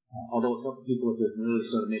 Although a couple of people have been really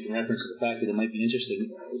sort of making reference to the fact that it might be interesting,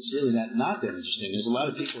 it's really not that interesting. There's a lot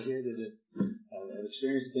of people here that I've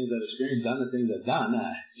experienced the things I've experienced, done the things I've done.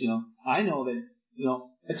 I know that,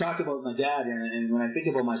 I talk about my dad, and when I think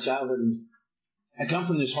about my childhood, I come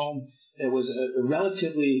from this home that was a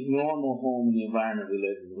relatively normal home in the environment we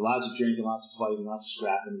lived in. Lots of drinking, lots of fighting, lots of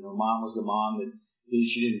scrapping. Mom was the mom that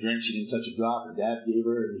she didn't drink, she didn't touch a drop. Her dad gave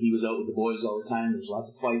her, and he was out with the boys all the time. There was lots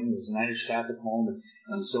of fighting. It was an Irish Catholic home,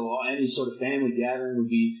 and so any sort of family gathering would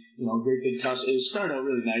be, a great big tussle. It started out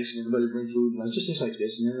really nice, and everybody would bring food, and it was just things like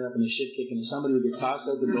this, and ended up in a shit kicking, and somebody would get tossed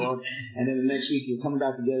out the door, and then the next week you're coming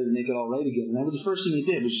back together to make it all right again. And that was the first thing you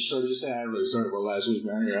did, was you sort of just say, I really started about last week,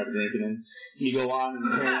 man, you're having a drink, and then you go on and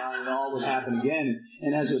carry on, and all would happen again.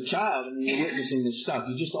 And as a child, you're witnessing this stuff.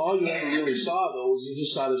 All you ever really saw, though, was you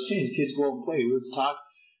just saw this change. Kids go out and play. We would talk.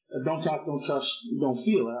 Don't talk, don't trust, don't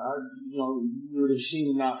feel. We would have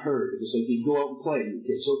seen and not heard. It was like you'd go out and play.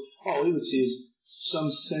 Okay, so all we would see is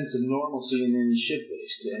some sense of normalcy and then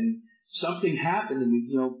shit-faced. And something happened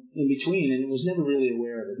in between, and I was never really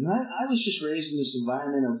aware of it. And I was just raised in this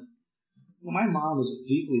environment of, my mom was a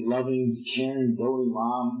deeply loving, caring, doting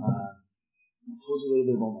mom. I told you a little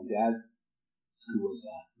bit about my dad, who was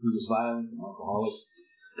violent and alcoholic.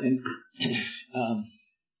 And,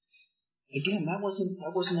 again, that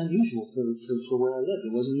wasn't unusual for where I lived.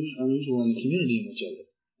 It wasn't unusual in the community in which I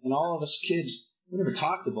lived. And all of us kids, we never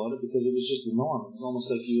talked about it because it was just the norm. It was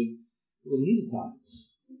almost like you would need to talk about it.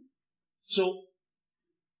 So,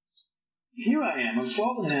 here I am. I'm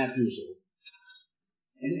 12 and a half years old.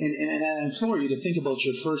 And I implore you to think about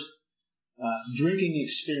your first drinking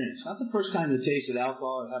experience. Not the first time you tasted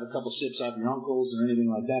alcohol or had a couple sips off your uncles or anything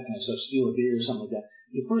like that kind of stuff, steal a beer or something like that.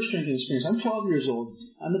 Your first drinking experience. I'm 12 years old.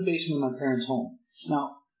 I'm in the basement of my parents' home.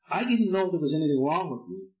 Now, I didn't know there was anything wrong with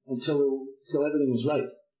me until everything was right.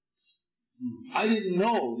 I didn't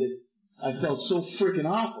know that I felt so freaking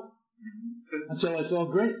awful until I felt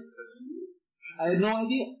great. I had no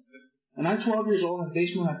idea. And I'm 12 years old in the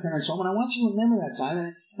basement of my parents' home, and I want you to remember that time.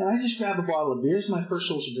 And I just grab a bottle of beer. It's my first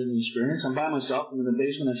social drinking experience. I'm by myself. I'm in the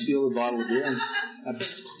basement. I steal a bottle of beer, and I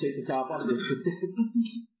take the top off.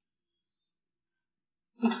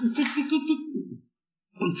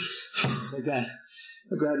 Like that.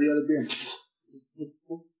 I grab the other beer.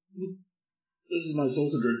 This is my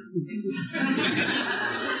social drink.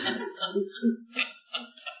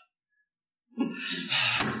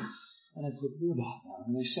 And I put the beer bottle down,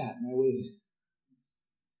 and I sat, and I waited.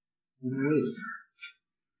 And I waited.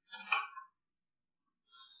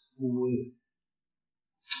 And I waited.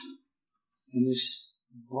 And this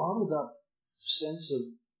bottled up sense of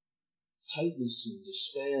tightness and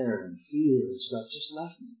despair and fear and stuff just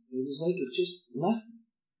left me. It was like it just left me.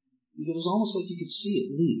 It was almost like you could see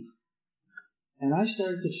it leave. And I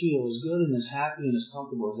started to feel as good and as happy and as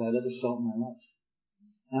comfortable as I'd ever felt in my life.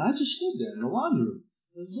 And I just stood there in the laundry room.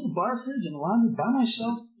 There was a little bar fridge in the laundry by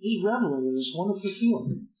myself, just reveling in this wonderful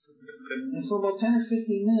feeling. And for about 10 or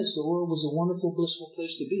 15 minutes, the world was a wonderful, blissful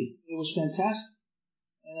place to be. It was fantastic.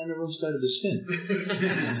 And then the room started to spin.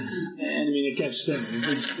 And it kept spinning.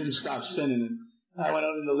 It didn't stop spinning. And I went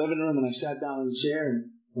out in the living room and I sat down in the chair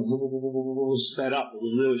and it sped up. It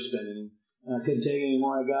was really spinning. And I couldn't take it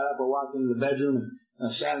anymore. I got up, I walked into the bedroom and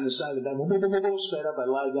I sat on the side of the bed. Sped up. I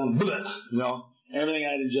lied down. Everything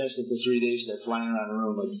I'd ingested for 3 days started flying around the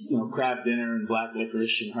room, like, crab dinner and black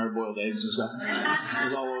licorice and hard-boiled eggs and stuff. It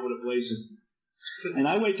was all over the place. And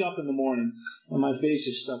I wake up in the morning and my face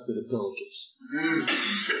is stuck to the pillowcase. I'm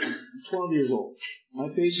 12 years old. My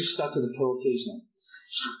face is stuck to the pillowcase now.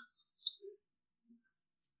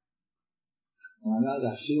 And I got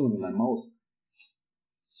that feeling in my mouth.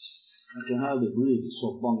 I can hardly breathe. It's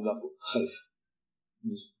so bunged up with life.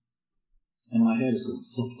 And my head is going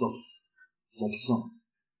thump, thump. Thump, thump.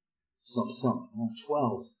 Thump, thump. I'm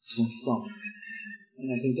 12. Thump, thump.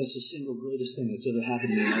 And I think that's the single greatest thing that's ever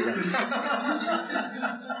happened to me in my life.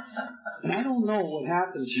 And I don't know what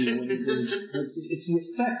happened to you when it's the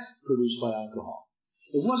effect produced by alcohol.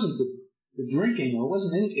 It wasn't the drinking, or it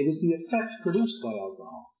wasn't anything. It was the effect produced by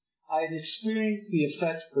alcohol. I had experienced the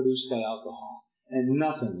effect produced by alcohol, and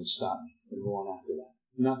nothing would stop me from going after that.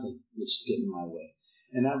 Nothing would get in my way.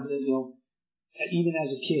 And even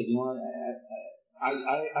as a kid,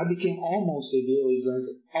 I became almost a daily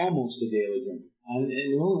drinker. And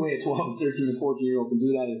the only way a 12, 13, or 14-year-old can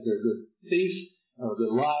do that is they're a good thief or a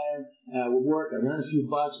good liar. Would work. I'd earn a few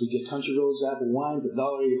bucks. We'd get Country Roads apple wine for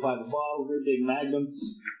 $1.85 a bottle, very big Magnum,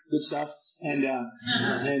 good stuff. And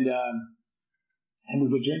we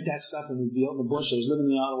would drink that stuff, and we'd be out in the bush. I was living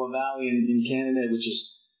in the Ottawa Valley in Canada, which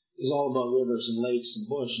is all about rivers and lakes and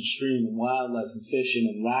bush and stream and wildlife and fishing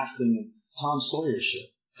and rafting and Tom Sawyer shit.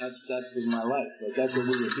 That was my life. Like, that's what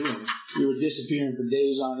we were doing. We were disappearing for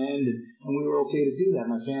days on end, and we were okay to do that.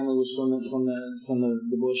 My family was from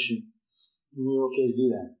the bush, and we were okay to do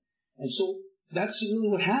that. And so that's really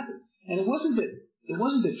what happened. And it wasn't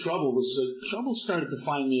that trouble started to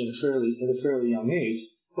find me at a fairly young age,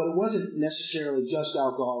 but it wasn't necessarily just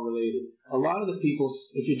alcohol related. A lot of the people,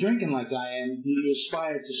 if you're drinking like I am, you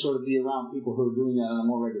aspire to sort of be around people who are doing that on a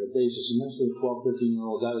more regular basis. And most of the 12,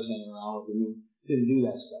 13-year-olds I was hanging around with didn't do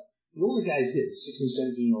that stuff. The older guys did.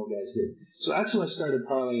 16, 17-year-old guys did. So that's who I started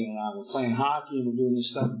parlaying around. We're playing hockey and we're doing this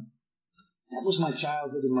stuff. That was my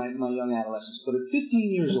childhood and my young adolescence. But at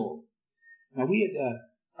 15 years old, now we had,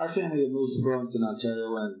 our family had moved to Burlington,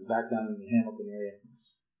 Ontario, and back down in the Hamilton area.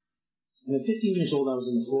 And at 15 years old, I was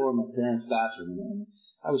on the floor of my parents' bathroom, and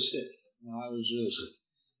I was sick. I was really sick.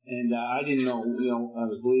 And I didn't know, I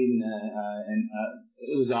was bleeding, and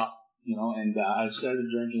it was awful, and I started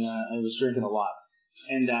drinking. I was drinking a lot.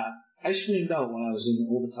 And I screamed out when I was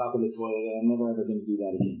over top of the toilet that I'm never, ever going to do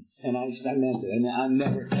that again. And I meant it. And I'm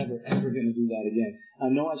never, ever, ever going to do that again. I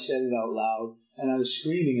know I said it out loud, and I was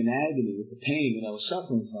screaming in agony with the pain that I was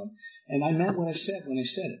suffering from. And I meant what I said when I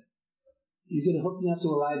said it. You could have hooked me up to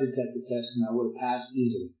a lie detector test, and I would have passed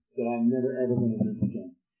easily. That I'm never, ever going to drink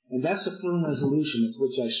again. And that's the firm resolution with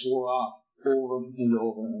which I swore off over and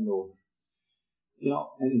over and over.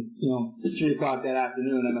 At 3 o'clock that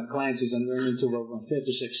afternoon, I'm at Clancy's. I'm going into my 5th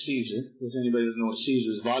or 6th Caesar. If anybody doesn't know what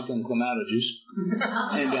Caesar is, vodka and Clamato juice.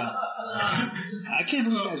 And I can't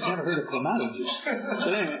believe you guys never heard of Clamato juice.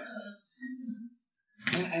 But anyway,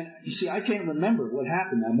 and you see, I can't remember what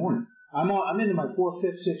happened that morning. I'm into my 4th,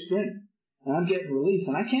 5th, 6th drink, and I'm getting relief,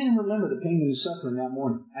 and I can't even remember the pain and the suffering that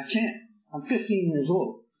morning. I can't. I'm 15 years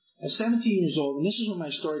old. At 17 years old, and this is when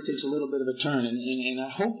my story takes a little bit of a turn, and I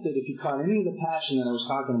hope that if you caught any of the passion that I was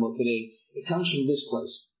talking about today, it comes from this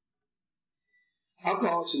place.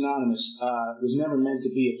 Alcoholics Anonymous was never meant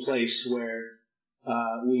to be a place where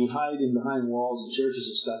we hide in behind walls and churches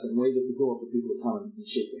and stuff and wait at the door for people to come and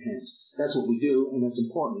shake their hands. That's what we do, and it's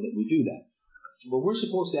important that we do that. But we're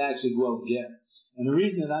supposed to actually go out and get it. And the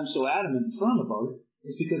reason that I'm so adamant and firm about it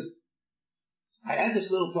is because I had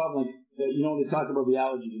this little problem, like, they talk about the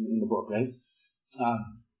allergy in the book, right?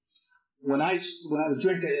 When I would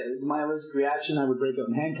drink, my allergic reaction, I would break out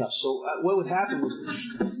in handcuffs. So what would happen was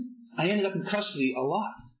I ended up in custody a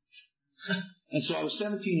lot. And so I was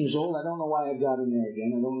 17 years old. I don't know why I got in there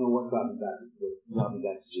again. I don't know what got me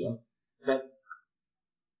back to jail. But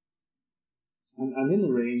I'm in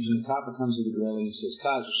the range, and the copper comes to the grill, and he says,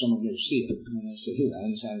 "Cos, there's someone here to see you." And I said, "Who?" I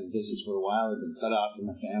hadn't had any visits for a while. I'd been cut off from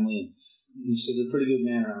my family. And he said, "They're a pretty good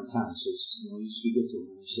man around town." So you used to be good to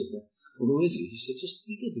him. And I said, "Well, who is he?" He said, "Just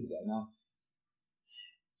be good to the guy." Now,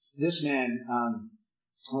 this man,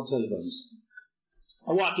 I'll tell you about this.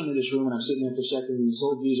 I walk into this room, and I'm sitting there for a second, and this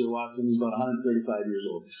old geezer walks in. He's about 135 years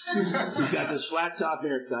old. He's got this flat top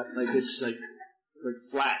haircut, like it's like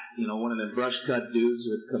flat, one of them brush cut dudes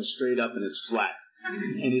who comes straight up and it's flat.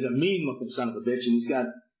 And he's a mean looking son of a bitch, and he's got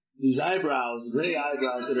these eyebrows, gray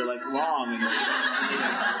eyebrows that are like long,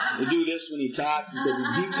 and they do this when he talks. He's got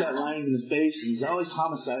these deep cut lines in his face, and he's always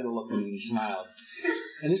homicidal looking when he smiles.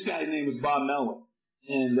 And this guy's name was Bob Melwick,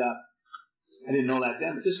 and I didn't know that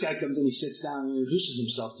then, but this guy comes in, he sits down and introduces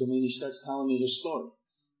himself to me, and he starts telling me his story.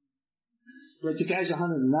 Like, the guy's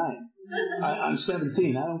 109. I'm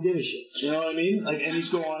 17. I don't give a shit. You know what I mean? Like, and he's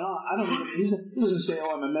going on. He doesn't say,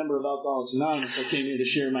 "Oh, I'm a member of Alcoholics Anonymous. I came here to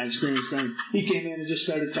share my experience." He came in and just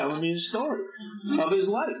started telling me his story of his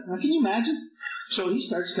life. Now, can you imagine? So he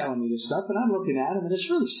starts telling me this stuff, and I'm looking at him, and it's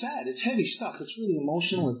really sad. It's heavy stuff. It's really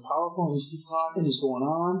emotional. It's powerful. And he's talking. He's going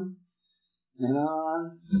on and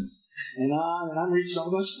on and on, and I'm reaching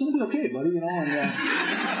over, going, "It's going to be okay, buddy," and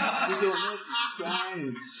we're doing this, and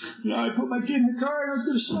crying, and, I put my kid in the car, and I was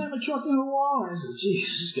going to slam my truck into the wall, and I said, "Geez,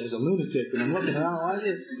 this guy's a lunatic," and I'm looking around,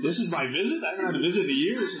 this is my visit? I haven't had a visit in a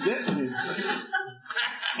year, this is it?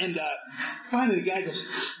 And finally the guy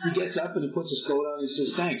he gets up, and he puts his coat on, and he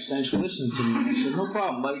says, thanks for listening to me. And I said, "No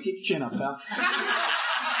problem, buddy, keep your chin up, pal."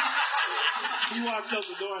 He walks out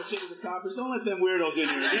the door, I say to the coppers, "Don't let them weirdos in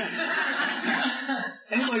here again."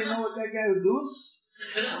 Anybody know what that guy was doing?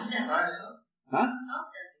 Huh?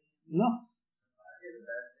 No.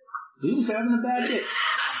 He was having a bad day.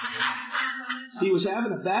 He was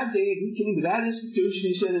having a bad day, and he came to that institution.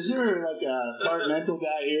 He said, "Is there like a departmental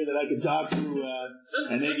guy here that I could talk to?"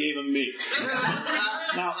 And they gave him me.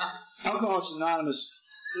 Now, Alcoholics Anonymous,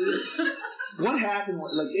 what happened,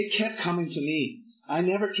 it kept coming to me. I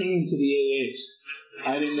never came to the AAs.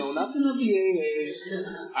 I didn't know nothing of the AAs.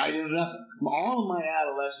 I didn't know nothing. All of my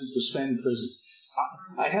adolescence was spent in prison.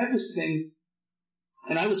 I had this thing.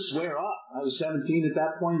 And I would swear off. I was 17 at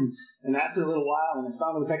that point, and after a little while, and I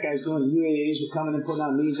found out what that guy's doing, UAAs were coming and putting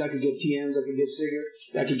on meetings. I could get TMs, I could get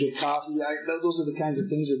cigarettes, I could get coffee. Those are the kinds of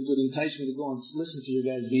things that would entice me to go and listen to your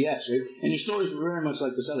guys' BS, right? And your stories were very much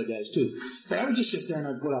like this other guy's, too. But I would just sit there and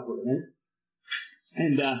I'd put up with it, right?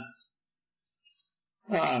 And,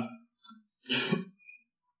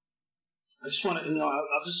 I just want to,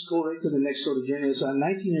 I'll just go right to the next sort of journey. So I'm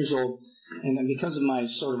 19 years old, and because of my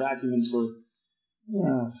sort of acumen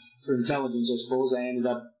for intelligence, I suppose, I ended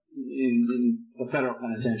up in a federal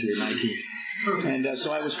penitentiary at 19. And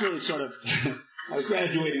so I was really sort of, I was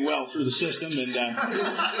graduating well through the system and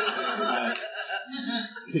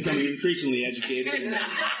becoming increasingly educated.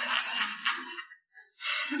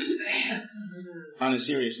 On a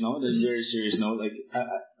serious note, a very serious note,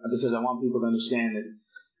 because I want people to understand that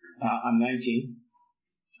I'm 19.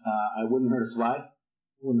 I wouldn't hurt a fly.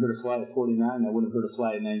 Wouldn't hurt a fly at 49. I wouldn't hurt a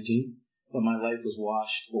fly at 19. But my life was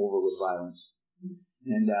washed over with violence.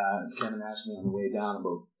 And Kevin asked me on the way down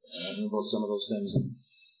about some of those things. And,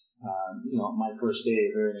 my first day,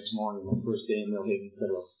 very next morning, my first day in Millhaven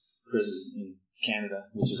Federal Prison in Canada,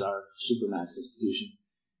 which is our supermax institution,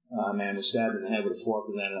 a man was stabbed in the head with a fork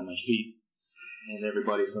and landed on my feet. And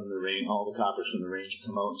everybody from the range, all the coppers from the range would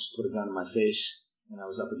come out and just put a gun in my face. And I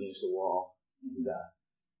was up against the wall. And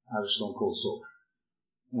I was stone cold sober.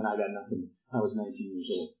 And I got nothing. I was 19 years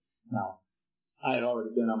old. Now, I had already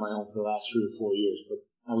been on my own for the last 3 or 4 years, but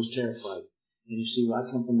I was terrified. And you see, I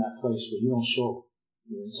come from that place where you don't show.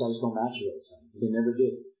 Your insides don't match your outsides. They never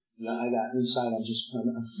did. And I got inside, I'm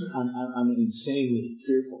insanely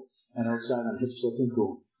fearful. And outside, I'm hips looking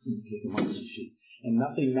cool. And kicking my feet. And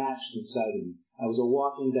nothing matched inside of me. I was a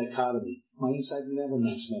walking dichotomy. My insides never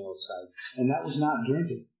matched my outsides. And that was not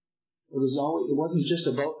drinking. It wasn't just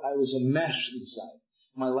about, I was a mesh inside.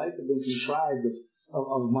 My life had been contrived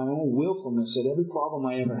of my own willfulness at every problem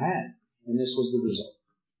I ever had. And this was the result.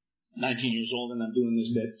 19 years old and I'm doing this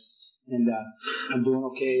bit. And I'm doing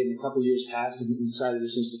okay. And a couple of years pass inside of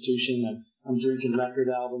this institution. I'm drinking record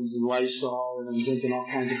albums and Lysol, and I'm drinking all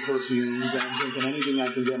kinds of perfumes, and I'm drinking anything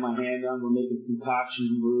I can get my hand on. We're making concoctions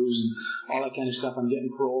and brews and all that kind of stuff. I'm getting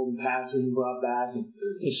paroled and pastored and brought back, and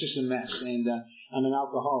it's just a mess. And I'm an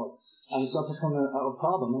alcoholic. I suffer from a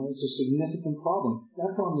problem, and it's a significant problem.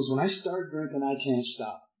 That problem is when I start drinking, I can't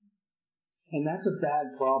stop. And that's a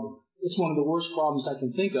bad problem. It's one of the worst problems I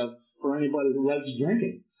can think of for anybody who likes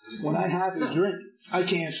drinking. When I have a drink, I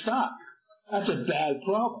can't stop. That's a bad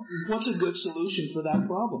problem. What's a good solution for that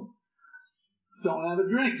problem? Don't have a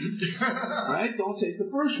drink. Right? Don't take the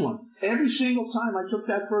first one. Every single time I took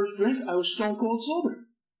that first drink, I was stone cold sober.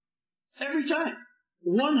 Every time.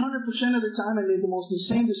 100% of the time I made the most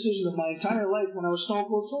insane decision of my entire life when I was stone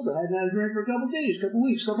cold sober. I hadn't had a drink for a couple of days, couple of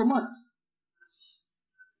weeks, couple of months.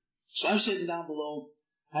 So I'm sitting down below.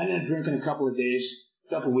 I hadn't had a drink in a couple of days,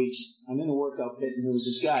 couple of weeks. I'm in the workout pit and there was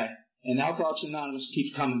this guy, and Alcoholics Anonymous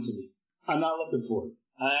keeps coming to me. I'm not looking for it.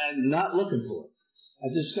 I'm not looking for it.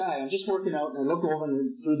 As this guy, I'm just working out, and I look over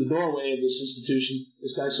and through the doorway of this institution.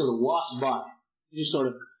 This guy sort of walks by. He just sort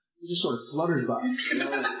of flutters by.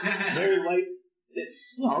 Very light.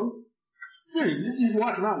 He's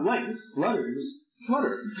walking around light, flutter. And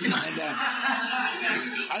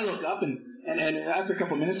I look up, and after a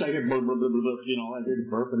couple of minutes, I hear burp, burp, burp, burp, I hear the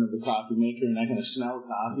burping of the coffee maker, and I kind of smell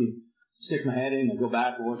coffee. Stick my head in, I go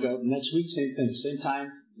back and work out. Next week, same thing, same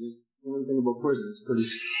time. The only thing about prison is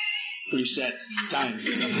pretty set times.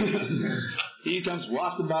 He comes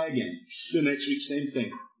wafting by again. The next week, same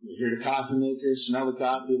thing. You hear the coffee maker, smell the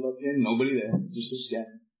coffee, look in, nobody there, just this guy.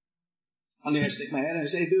 And then I stick my head in and I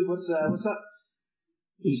say, dude, what's up?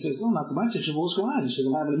 He says, not too much. I said, well, what's going on? He said,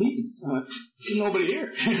 I'm having a meeting. I went, nobody here.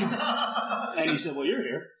 And he said, well, you're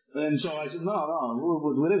here. And so I said, no,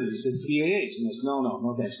 what is it? He said, it's DAH. And I said,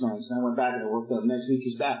 no, thanks, no. And I went back and I worked out. Next week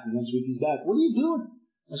he's back. And next week he's back. What are you doing?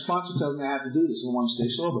 My sponsor tells me I have to do this and I want to stay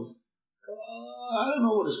sober. I don't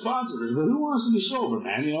know what a sponsor is, but who wants to be sober,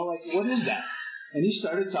 man? What is that? And he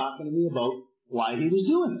started talking to me about why he was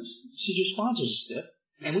doing this. He said, your sponsor's a stiff.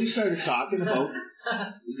 And we started talking about,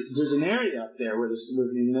 there's an area up there we're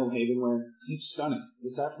in Millhaven where it's stunning.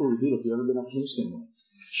 It's absolutely beautiful. You've ever been up Kingston way?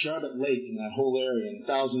 Charlotte Lake and that whole area and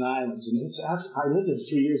 1,000 Islands. And I lived there for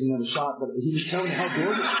 3 years and never saw it, but he was telling me how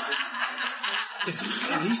gorgeous it is.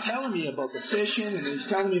 And he's telling me about the fishing, and he's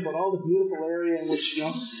telling me about all the beautiful area in which,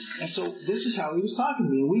 and so this is how he was talking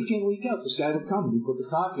to me. And week in, week out, this guy would come and he'd put the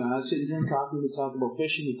coffee on. I'd sit and drink coffee, we'd talk about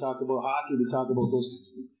fishing, we'd talk about hockey, we'd talk about those kinds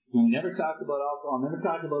of things. He never talked about alcohol, never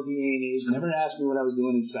talked about the A&Es, never asked me what I was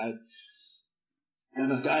doing inside.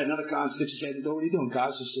 And another con sticks his head in the door, what are you doing?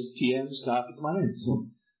 Cos says, TM's coffee, come on in. So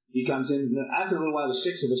he comes in, after a little while, there's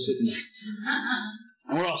 6 of us sitting there.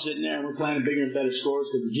 And we're all sitting there and we're planning bigger and better scores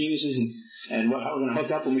because we're geniuses and how we're going to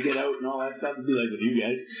hook up when we get out and all that stuff. It'd be like with you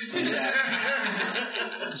guys.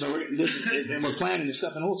 And, so we're planning this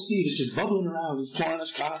stuff, and old Steve is just bubbling around. He's pouring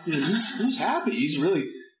us coffee, and he's happy. He's really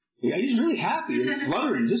happy and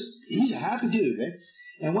fluttering. He's a happy dude, right?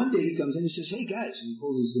 And one day he comes in and he says, "Hey guys," and he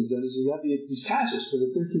pulls these things out. He says, "You got these passes for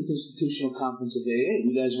the 13th Institutional Conference of AA.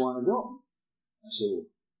 You guys want to go?" I said,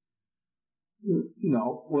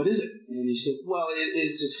 "No, what is it?" And he said, "Well,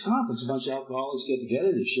 it's a conference. A bunch of alcoholics get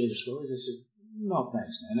together, they share their stories." I said, "No,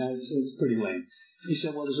 thanks, man. It's pretty lame." He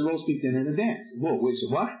said, "Well, there's a roast beef dinner and a dance." Whoa, wait, so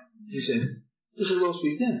what? He said, "There's a roast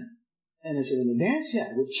beef dinner." And I said, "And a dance?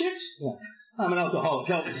 Yeah. With chicks? Yeah. I'm an alcoholic.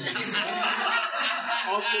 Help me."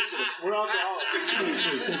 All six of us. We're alcoholics.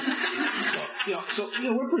 So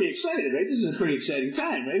we're pretty excited, right? This is a pretty exciting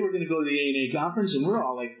time, right? We're going to go to the A&A conference, and we're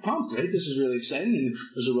all like pumped, right? This is really exciting, and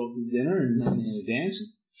there's a roast beef dinner and a dance.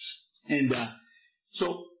 And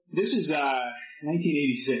so this is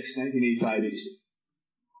 1985, 86.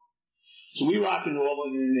 So we rock and roll,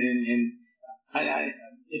 and I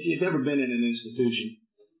if you've ever been in an institution,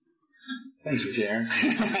 thanks for sharing.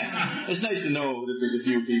 It's nice to know that there's a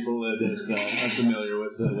few people that are familiar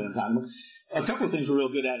with what I'm talking about. A couple of things we're real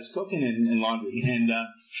good at is cooking and laundry, and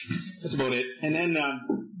that's about it. And then,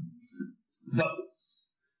 but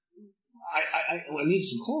I need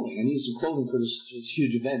some clothing. I need some clothing for this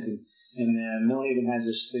huge event, and Millhaven has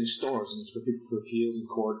this thing stores, and it's for people for appeals and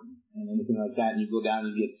court and anything like that. And you go down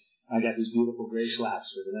and you get. I got these beautiful gray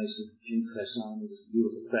slacks with a nice pink press on with this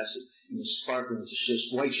beautiful press and the sparkling. It's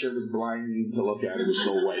just white shirt was blinding to look at. It was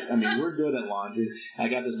so white. I mean, we're good at laundry. I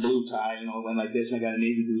got this blue tie, went like this, and I got a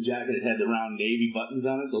navy blue jacket. It had the round navy buttons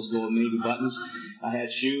on it, those gold navy buttons. I had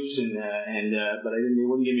shoes but they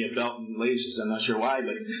wouldn't give me a belt and laces. I'm not sure why,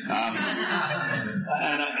 but and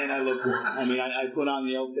I look good. I mean, I put on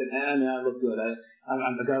the outfit and I look good. I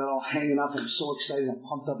got it all hanging up. I'm so excited. I'm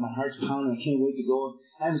pumped up. My heart's pounding. I can't wait to go.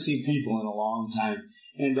 I haven't seen people in a long time.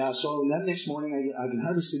 And so that next morning, I can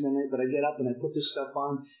hardly sleep at night, but I get up and I put this stuff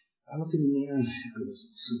on. I look in the mirror and I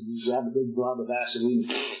grab a big blob of Vaseline,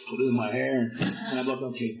 put it in my hair, and I look,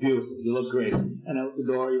 okay, beautiful. You look great. And out the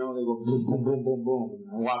door, they go boom, boom, boom, boom, boom.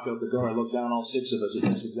 And I walk out the door. I look down, all six of us.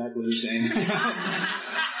 That's exactly what you're saying.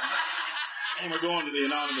 And we're going to the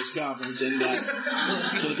anonymous conference, and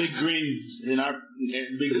so the big green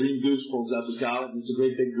big green goose pulls up. We call it. It's a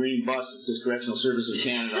great big green bus that says Correctional Service of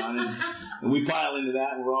Canada on it, and we pile into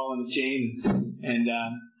that. And we're all on the chain and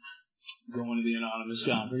going to the anonymous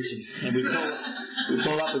conference, and we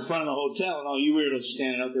pull up in front of the hotel, and all you weirdos are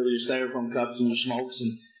standing out there with your styrofoam cups and your smokes,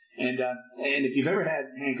 and if you've ever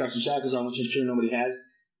had handcuffs and shackles on, which I'm sure nobody has,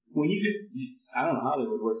 I don't know how they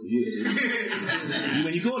would work for you.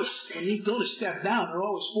 When you go to step down, they're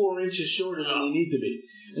always 4 inches shorter than they need to be.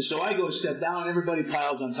 And so I go to step down, and everybody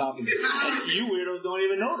piles on top of me. And you weirdos don't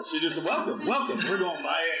even notice. You're just welcome. We're going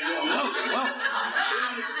by and going welcome.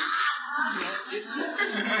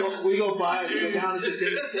 We go by, we go down,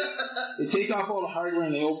 they take off all the hardware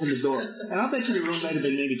and they open the door. And I'll bet you the room might have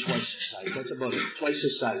been maybe twice the size. That's about it. Twice the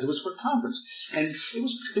size. It was for a conference, and it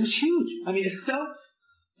was huge. I mean, it felt.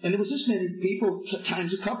 And there was this many people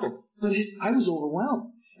times a couple. But I was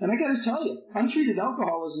overwhelmed. And I got to tell you, untreated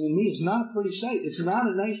alcoholism in me is not a pretty sight. It's not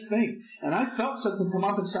a nice thing. And I felt something come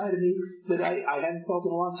up inside of me that I hadn't felt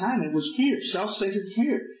in a long time. It was fear, self-centered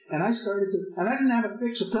fear. And I didn't have a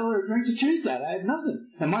fix, a pill, or a drink to treat that. I had nothing.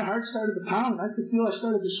 And my heart started to pound, and I could feel I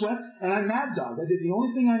started to sweat, and I mad dogged. I did the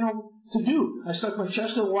only thing I know to do. I stuck my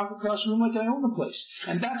chest out and walked across the room like I owned the place.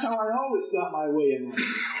 And that's how I always got my way in life.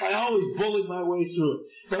 I always bullied my way through it.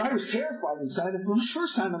 But I was terrified inside, and for the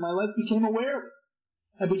first time in my life became aware of it.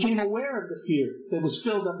 I became aware of the fear that was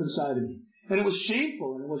filled up inside of me. And it was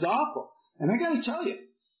shameful, and it was awful. And I got to tell you,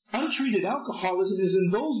 untreated alcoholism is in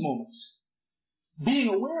those moments. Being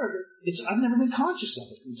aware of it, I've never been conscious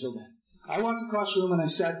of it until then. I walked across the room and I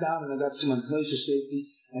sat down and I got to my place of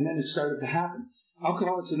safety, and then it started to happen.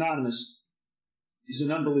 Alcoholics Anonymous is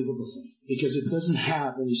an unbelievable thing because it doesn't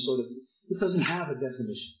have a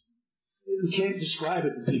definition. We can't describe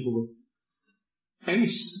it to people with any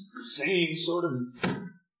sane sort of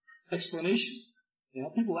explanation.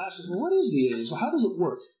 People ask us, well, what is the AA? Well, how does it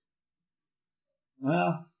work? Well,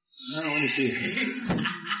 I don't know, let me see.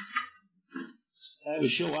 We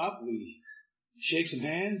show up, we shake some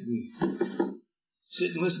hands, we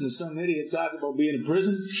sit and listen to some idiot talk about being in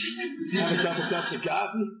prison, have a couple cups of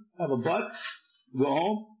coffee, have a butt, go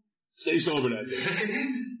home, stay sober that day.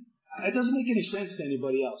 It doesn't make any sense to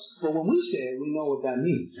anybody else. But when we say it, we know what that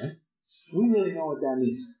means, right? We really know what that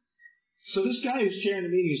means. So this guy who's chairing the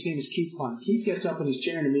meeting, his name is Keith Punt. Keith gets up and he's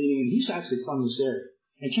chairing the meeting, and he's actually from this area.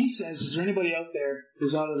 And Keith says, is there anybody out there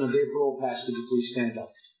who's out on a day parole pass? Could you please stand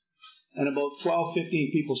up? And about 12,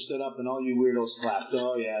 15 people stood up, and all you weirdos clapped.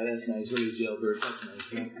 Oh, yeah, that's nice. Little jailbirds, that's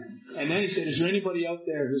nice. Yeah. And then he said, is there anybody out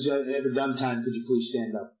there who's ever done time? Could you please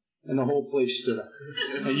stand up? And the whole place stood up.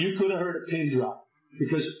 And you could have heard a pin drop.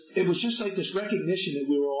 Because it was just like this recognition that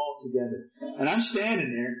we were all together. And I'm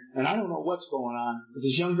standing there, and I don't know what's going on, but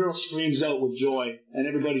this young girl screams out with joy, and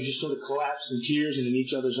everybody just sort of collapsed in tears and in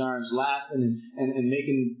each other's arms, laughing and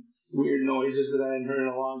making weird noises that I hadn't heard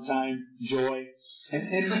in a long time. Joy.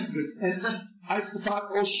 And I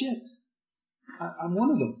thought, oh shit, I'm one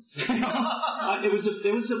of them.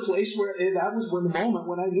 It was a place where that was the moment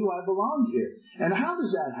when I knew I belonged here. And how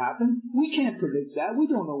does that happen? We can't predict that. We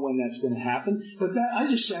don't know when that's going to happen. But I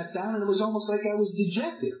just sat down, and it was almost like I was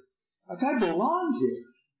dejected. Like I belonged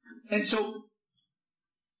here. And so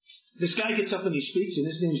this guy gets up and he speaks, and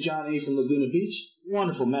his name's John A. from Laguna Beach.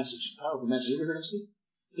 Wonderful message, powerful message. You ever heard him speak?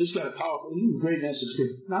 He's got a great message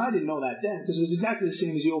too. Now, I didn't know that then, because it was exactly the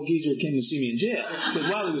same as the old geezer who came to see me in jail. Because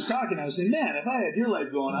while he was talking, I was saying, man, if I had your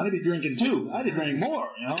life going on, I'd be drinking too. I'd have drank more,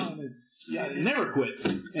 you know. I mean, yeah, I'd never quit.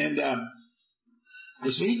 And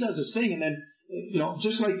so he does this thing, and then, you know,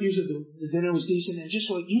 just like usually the dinner was decent, and just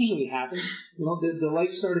like usually happens, you know, the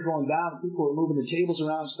lights started going down, and people were moving the tables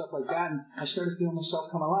around and stuff like that, and I started feeling myself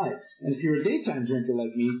come alive. And if you're a daytime drinker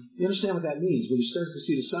like me, you understand what that means. When you start to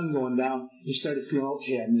see the sun going down, you started feeling,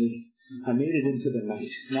 okay, I made it. I made it into the night.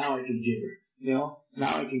 Now I can give her. You know,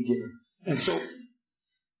 now I can give her. And so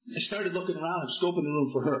I started looking around and scoping the room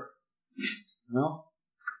for her. You know?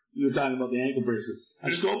 You were talking about the ankle bracelet.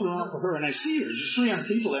 I'm scoping around for her, and I see her. There's 300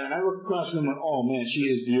 people there, and I look across the room and oh, man, she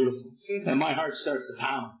is beautiful. And my heart starts to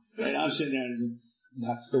pound. Right? I'm sitting there and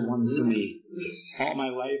that's the one for me. All my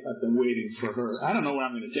life, I've been waiting for her. I don't know where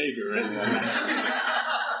I'm going to take her or anything like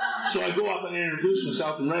that. So I go up and I introduce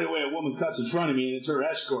myself, and right away a woman cuts in front of me, and it's her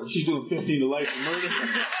escort. She's doing 15 to life for murder.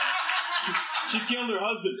 She killed her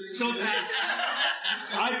husband. So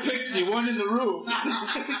I picked the one in the room.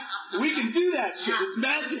 We can do that shit. It's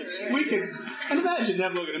magic. We can. And imagine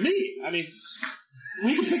them looking at me. I mean,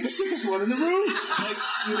 we can pick the sickest one in the room. Like,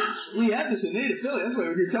 we had this in Native Philly. That's why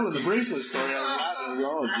when you're telling the bracelet story, I was laughing.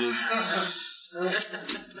 Oh,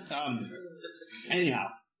 jeez. Anyhow.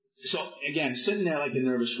 So, again, sitting there like a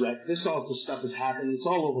nervous wreck. This stuff is happening. It's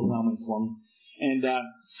all overwhelming for me. And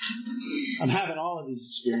I'm having all of these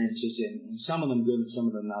experiences, and some of them good and some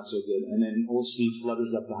of them not so good. And then old Steve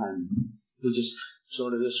flutters up behind me. He just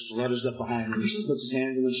sort of just flutters up behind me. He puts his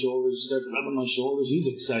hands on my shoulders, starts rubbing my shoulders. He's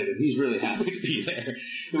excited. He's really happy to be there.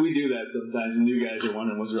 And we do that sometimes, and you guys are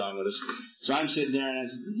wondering what's wrong with us. So I'm sitting there, and I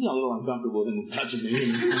was a little uncomfortable with him touching me.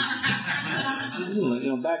 And I said, you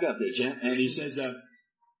know, back up there, champ. And he says,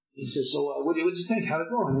 so what did you think? How'd it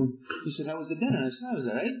go? And he said, how was the dinner? I said, that was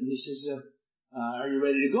all right. And he says, are you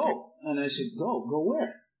ready to go? And I said, go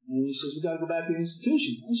where? And he says, we got to go back to the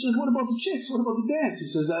institution. I said, what about the chicks? What about the dance? He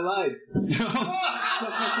says, I lied.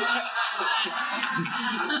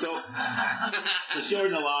 So the short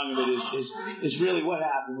and the long of it is really what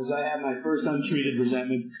happened was I had my first untreated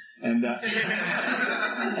resentment, and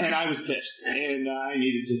I was pissed, and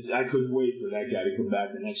I couldn't wait for that guy to come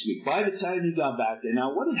back the next week. By the time he got back there,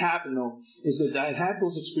 now what had happened though is that I had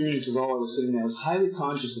those experiences while I was sitting there. I was highly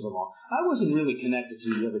conscious of them all. I wasn't really connected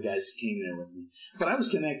to the other guys that came there with me, but I was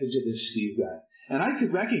connected to this Steve guy. And I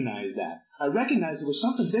could recognize that. I recognized there was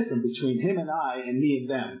something different between him and I and me and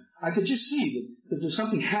them. I could just see that there's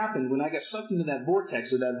something happened when I got sucked into that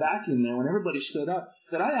vortex or that vacuum there when everybody stood up,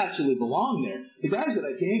 that I actually belonged there. The guys that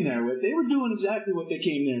I came there with, they were doing exactly what they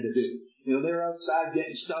came there to do. You know, they were outside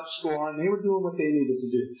getting stuff, scoring. They were doing what they needed to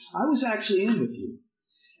do. I was actually in with you.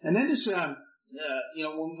 And then just, when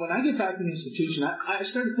I get back to the institution, I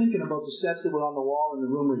started thinking about the steps that were on the wall in the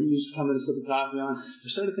room where he used to come in and put the coffee on. I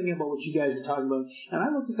started thinking about what you guys were talking about. And I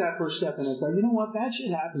looked at that first step and I thought, you know what? That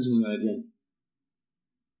shit happens when I drink.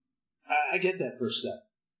 I get that first step.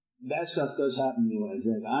 That stuff does happen to me when I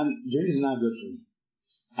drink. Drinking is not good for me.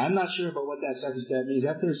 I'm not sure about what that second step means.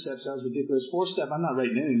 That third step sounds ridiculous. Fourth step, I'm not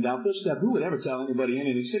writing anything down. Fifth step, who would ever tell anybody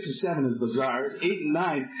anything? 6 and 7 is bizarre. 8 and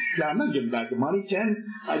 9, I'm not giving back the money. 10,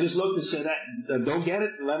 I just looked and said, don't get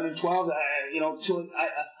it. 11 and 12,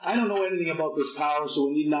 I don't know anything about this power, so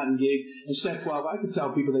we need not engage. And step 12, I could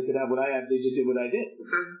tell people they could have what I have. They just did what I did.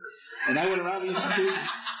 And I went around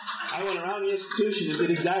the institution and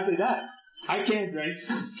did exactly that. I can't drink.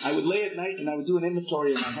 I would lay at night and I would do an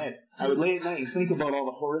inventory in my head. I would lay at night and think about all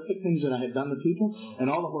the horrific things that I had done to people and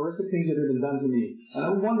all the horrific things that had been done to me. And I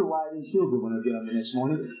would wonder why I didn't feel good when I would get up the next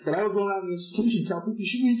morning. But I would go around the institution and tell people, you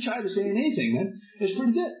shouldn't even try to say anything, man. It's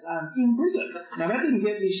pretty good. I'm feeling pretty good. Now, that didn't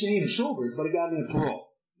get me sane or sober, but it got me a parole.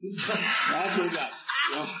 That's what it got.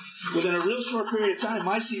 You within a real short period of time,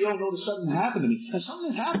 my CEO noticed something had happened to me. And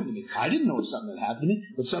something had happened to me. I didn't know something had happened to me,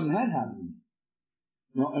 but something had happened to me.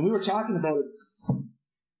 You know, and we were talking about it.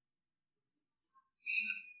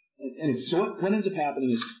 And so what ends up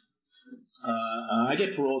happening is, I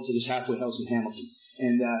get paroled to this halfway house in Hamilton.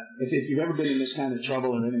 And if you've ever been in this kind of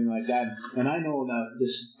trouble or anything like that, and I know that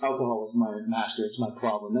this alcohol is my master, it's my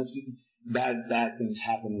problem. That's bad things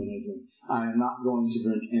happen when I drink. I am not going to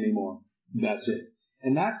drink anymore. That's it.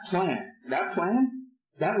 And that plan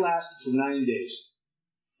lasted for 9 days.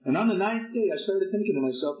 And on the 9th day, I started thinking to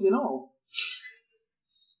myself,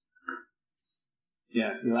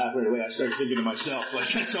 yeah, you laugh right away. I started thinking to myself, like,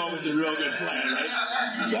 that's always a real good plan, right?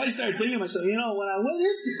 So I started thinking to myself, when I went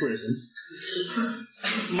into prison,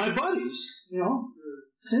 my buddies,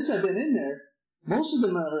 since I've been in there, most of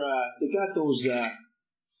them are, they got those, what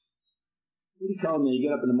do you call them? You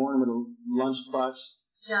get up in the morning with a lunchbox?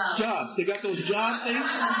 Jobs. They got those job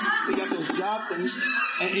things.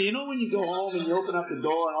 And when you go home and you open up the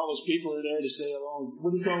door and all those people are there to say hello,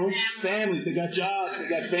 what do you call them? Families. They got jobs. They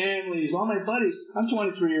got families. All my buddies, I'm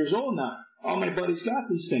 23 years old now. All my buddies got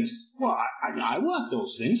these things. Well, I want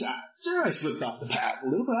those things. I slipped off the path a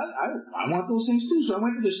little bit. I want those things too. So I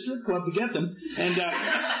went to the strip club to get them. And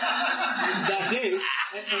that day,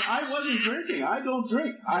 and I wasn't drinking. I don't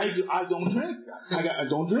drink. I don't drink. I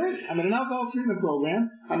don't drink. I'm in an alcohol treatment program.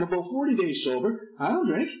 I'm about 40 days sober. I don't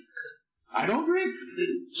drink.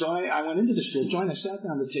 So I went into the strip joint. I sat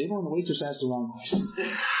down at the table, and the waitress asked the wrong question.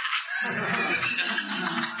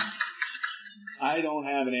 I don't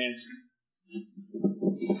have an answer.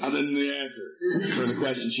 Other than the answer for the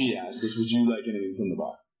question she asked, which would you like anything from the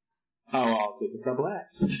bar? Oh, I'll take a couple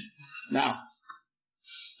acts. Now,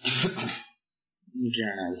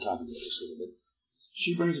 Karen and I were talking about this a little bit.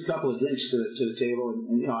 She brings a couple of drinks to the table,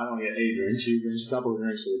 and I don't get a drink. She brings a couple of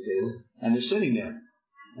drinks to the table, and they're sitting there.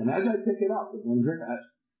 And as I pick it up and drink,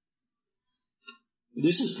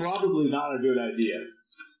 this is probably not a good idea.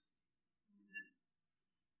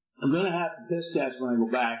 I'm going to have to piss test when I go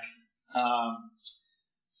back.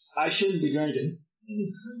 I shouldn't be drinking.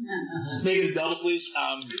 Make it a double, please.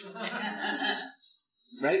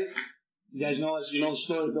 Right? You guys know this? You know the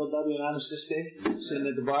story of Bill W. and Honest this day? Sitting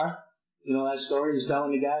at the bar? You know that story? He's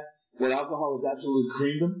telling the guy what alcohol has absolutely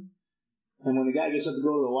creamed him. And when the guy gets up to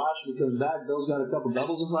go to the wash and he comes back, Bill's got a couple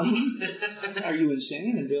doubles in front of him. Are you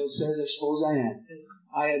insane? And Bill says, I suppose I am.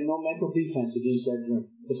 I had no mental defense against that drink,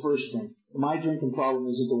 the first drink. My drinking problem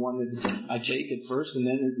isn't the one that I take at first and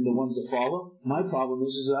then the ones that follow. My problem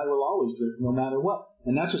is that I will always drink no matter what.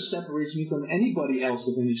 And that's what separates me from anybody else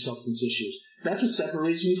with any substance issues. That's what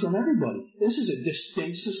separates me from everybody. This is a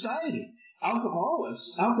distinct society.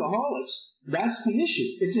 Alcoholics, that's the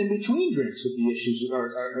issue. It's in between drinks that the issues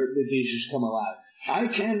the issues come alive. I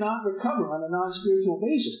cannot recover on a non-spiritual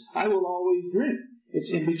basis. I will always drink.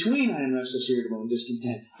 It's in between I am restless, irritable, and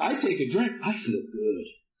discontent. I take a drink, I feel good.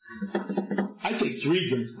 I take 3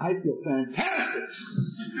 drinks, I feel fantastic.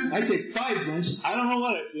 I take 5 drinks, I don't know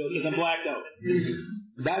what I feel because I'm blacked out.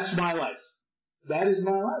 That's my life. That is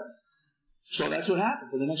my life. So that's what happened.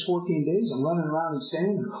 For the next 14 days, I'm running around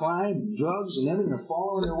insane and crime and drugs and everything are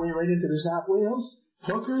following their way right into this halfway house.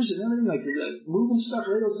 Hookers and everything, like moving stuff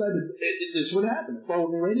right outside. That's what happened. It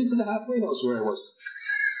followed me right into the halfway house where I was.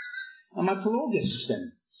 And my parole gets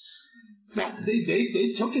suspended. Now, they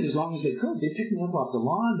took it as long as they could. They picked me up off the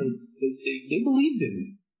lawn. They believed in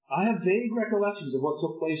me. I have vague recollections of what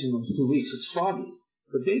took place in those 2 weeks. It's foggy.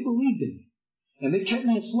 But they believed in me. And they kept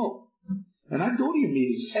me afloat. And I'd go to your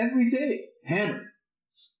meetings every day, hammered.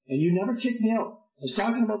 And you never kicked me out. I was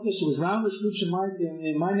talking about this. There was rounders groups in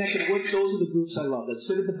my neck of the woods. Those are the groups I love. I'd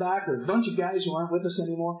sit at the back with a bunch of guys who aren't with us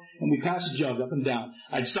anymore, and we'd pass a jug up and down.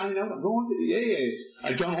 I'd sign out. I'm going to the AAs.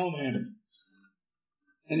 I'd come home hammered.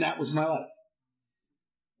 And that was my life.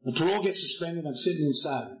 The parole gets suspended. I'm sitting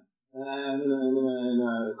inside. I'm in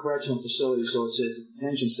a correctional facility, so it's a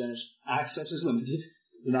detention center. Access is limited.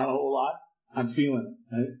 Not a whole lot. I'm feeling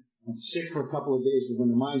it. Right? I'm sick for a couple of days, but when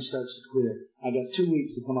the mind starts to clear, I got 2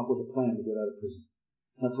 weeks to come up with a plan to get out of prison.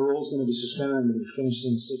 My parole's going to be suspended. I'm going to be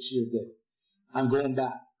finishing a 6-year day. I'm going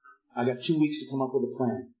back. I got 2 weeks to come up with a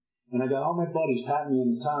plan. And I got all my buddies patting me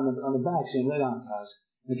on the back saying, right on, cuz.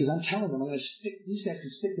 Because I'm telling them, these guys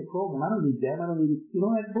can stick the program. I don't need them. I don't need,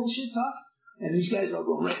 that bullshit talk? And these guys are all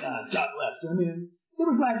going right on, top left. I mean, they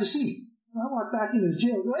were glad to see me. I walked back into the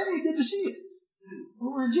jail. Go, hey, good to see you.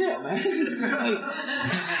 We're in jail, man.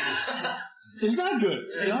 It's not good.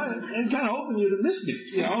 I'm kind of hoping you'd have missed me.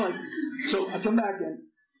 So I come back in,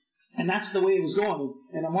 and that's the way it was going.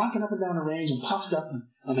 And I'm walking up and down the range, and puffed up, and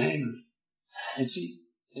I'm angry. And see,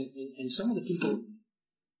 and some of the people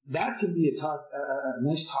that can be a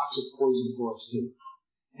nice toxic poison for us too.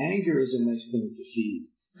 Anger is a nice thing to feed.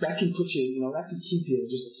 That can put you, that can keep you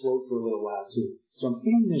just afloat for a little while too. So I'm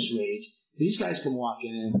feeding this rage. These guys come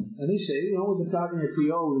walking in, and they say, we've been talking to your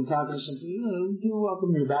PO, we've been talking to some people, you're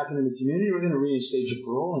welcome, you're back into the community, we're going to reinstate your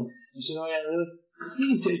parole. And I said, oh yeah, really? You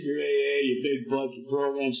can take your AA, your big book, your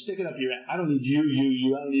program, stick it up your ass. I don't need you,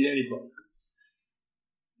 I don't need anybody.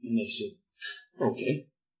 And they said, okay.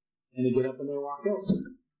 And they get up and they walk out.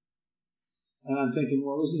 And I'm thinking,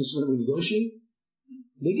 well, isn't this what we negotiate?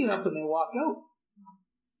 They get up and they walk out.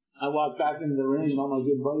 I walk back into the range and all my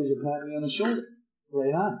good buddies are patting me on the shoulder.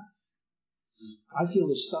 Right on. I feel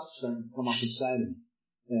the stuff starting to come up inside of me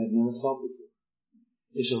that I've never felt before.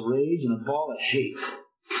 It's a rage and a ball of hate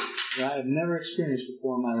that I have never experienced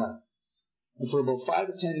before in my life. And for about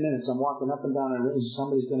 5 to 10 minutes, I'm walking up and down that range and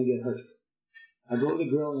somebody's going to get hurt. I go to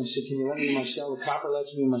the grill and I say, can you let me in my cell? The copper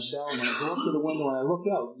lets me in my cell. And when I go up to the window and I look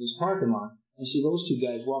out, there's a parking lot. I see those two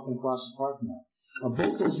guys walking across the parking lot. Now,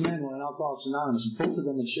 both those men were in Alcoholics Anonymous, and both of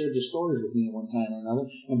them had shared their stories with me at one time or another,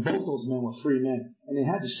 and both those men were free men, and they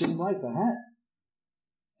had the same life I had.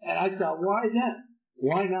 And I thought, why them?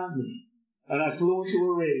 Why not me? And I flew into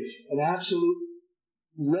a rage, an absolute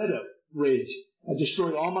red-up rage. I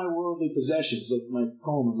destroyed all my worldly possessions, like my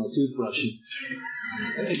comb and my toothbrush,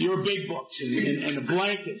 and your big books, and the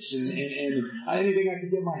blankets, and anything I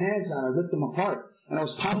could get my hands on, I ripped them apart. And I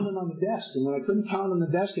was pounding on the desk. And when I couldn't pound on the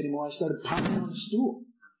desk anymore, I started pounding on the stool.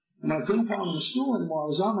 And when I couldn't pound on the stool anymore, I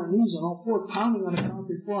was on my knees on all fours, pounding on the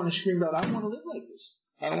concrete floor, and I screamed out, I don't want to live like this.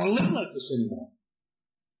 I don't want to live like this anymore.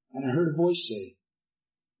 And I heard a voice say,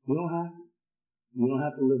 we don't have to. We don't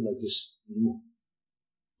have to live like this anymore.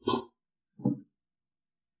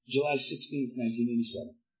 July 16th,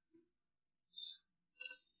 1987.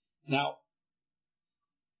 Now,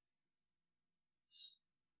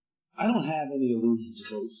 I don't have any illusions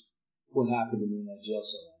about what happened to me in that jail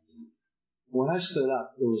cell. When I stood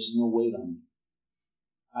up, there was no weight on me.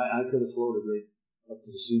 I could have floated right up to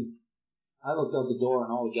the ceiling. I looked out the door, and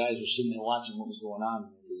all the guys were sitting there watching what was going on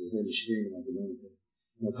because they heard me screaming like a lunatic.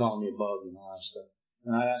 And they're calling me a bug and all that stuff.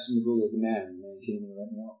 And I asked them to go to the man, and the man came in and let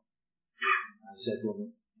me out. I said to him,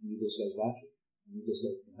 I need those guys back here. I need those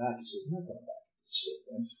guys to come back. He says, they're not coming back. Just sit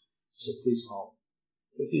there. I said, please call them.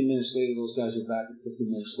 15 minutes later, those guys were back, and 15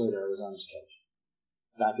 minutes later, I was on his couch,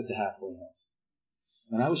 back at the halfway house.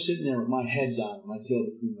 And I was sitting there with my head down and my tail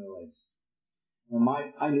between my legs. And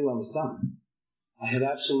I knew I was done. I had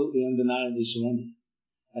absolutely undeniably surrendered.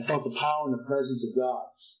 I felt the power and the presence of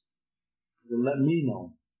God that let me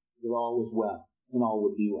know that all was well and all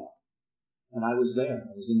would be well. And I was there.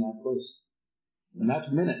 I was in that place. And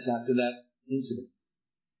that's minutes after that incident.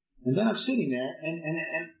 And then I'm sitting there, and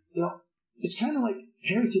it's kind of like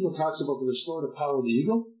Harry Teagle talks about the restorative power of the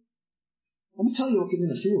ego. Let me tell you what can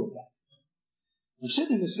interfere with that. I'm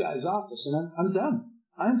sitting in this guy's office, and I'm done.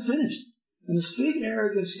 I'm finished. And this big,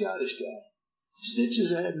 arrogant Scottish guy sticks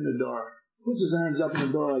his head in the door, puts his arms up in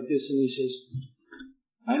the door like this, and he says,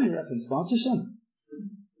 I'm your effing sponsor, son.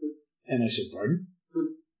 And I said, pardon?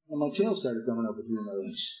 And my tail started coming up between my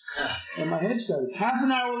legs. And my head started. Half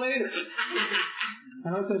an hour later.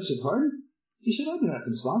 And I looked up and said, pardon? He said, I'm your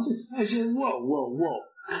effing sponsor. I said, whoa.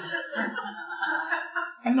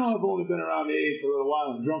 I know I've only been around AA for a little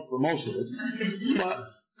while and drunk for most of it,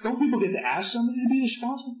 but don't people get to ask somebody to be their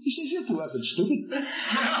sponsor? He says, you're too effing stupid.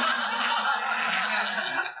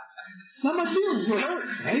 Now my feelings were hurt,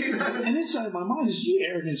 right? And inside my mind is, you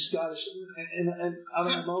arrogant Scottish, and out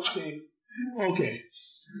of my mouth came, okay.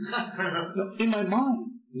 In my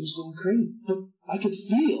mind, it was going crazy, but I could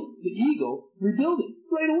feel the ego rebuilding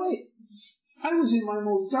right away. I was in my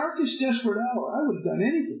most darkest, desperate hour. I would have done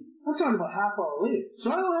anything. I'm talking about half hour later.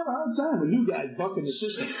 So I don't have a hard time with new guys bucking the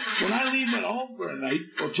system. When I leave at home for a night,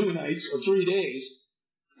 or 2 nights, or 3 days,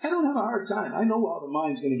 I don't have a hard time. I know how the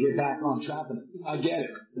mind's going to get back on trapping it. I get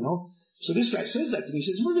it, So this guy says that to me. He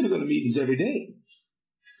says, we're going to go to meetings every day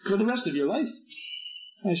for the rest of your life.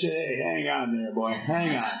 I said, hey, hang on there, boy.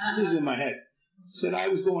 Hang on. This is in my head. I said, I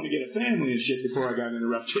was going to get a family and shit before I got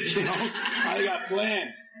interrupted, I got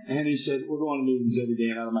plans. And he said, we're going to meetings every day.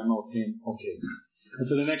 And out of my mouth came, okay. And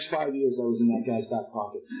for the next 5 years, I was in that guy's back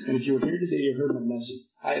pocket. And if you were here today, you heard my message.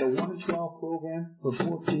 I had a 1 to 12 program for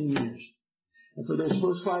 14 years. And for those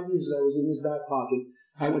first 5 years that I was in his back pocket,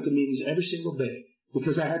 I went to meetings every single day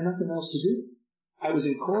because I had nothing else to do. I was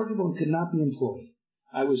incorrigible and could not be employed.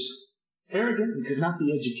 I was arrogant and could not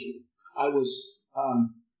be educated. I was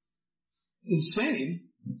insane,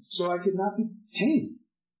 so I could not be tamed.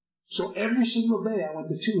 So every single day, I went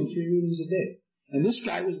to 2 and 3 meetings a day. And this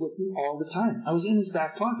guy was with me all the time. I was in his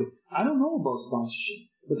back pocket. I don't know about sponsorship,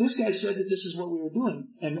 But this guy said that this is what we were doing,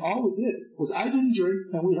 and all we did was I didn't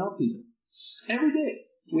drink, and we helped people. Every day.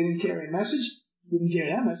 We didn't carry a message. We didn't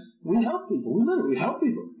carry that message. We helped people. We helped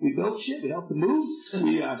people. We built shit. We helped them move.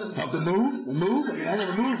 We helped them move. I mean, I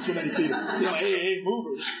never moved so many people. AA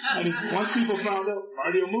movers. I mean, once people found out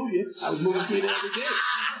Marty will move you, I was moving people every day.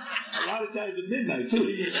 A lot of times at midnight,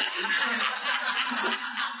 too.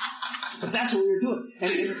 But that's what we were doing.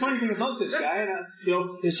 And the funny thing about this guy, and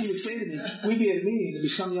is he would say to me, we'd be at a meeting, there'd be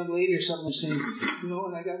some young lady or something saying,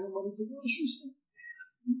 and I got no money for groceries,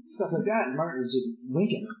 stuff like that. And Martin would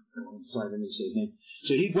wink at me. I'm sorry, I didn't say his name.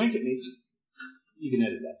 So he'd wink at me. You can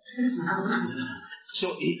edit that.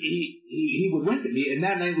 So he would wink at me, and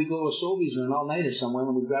that night we'd go to a Sobeys or an all-nighter somewhere,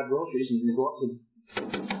 and we'd grab groceries, and we'd go up to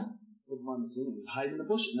put them on the team, and we'd hide in the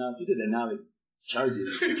bushes. Now, if you did that now, they'd charge you,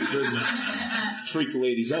 take you to prison, freak the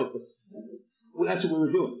ladies out. But that's what we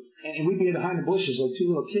were doing. And we'd be behind the bushes like two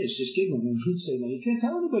little kids just giggling. And he'd say, no, you can't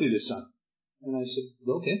tell anybody this, son. And I said,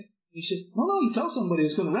 okay. He said, no, you tell somebody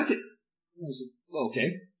it's going to wreck it. And I said, well,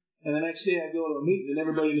 okay. And the next day I'd go to a meeting and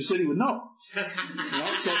everybody in the city would know.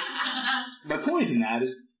 So my point in that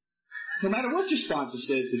is, no matter what your sponsor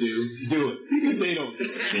says to do it. Even if they don't.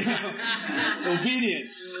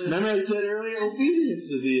 Obedience. Remember I said earlier, obedience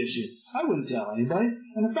is the issue. I wouldn't tell anybody.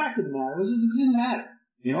 And the fact of the matter was, it didn't matter.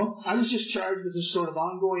 I was just charged with this sort of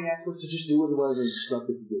ongoing effort to just do what I was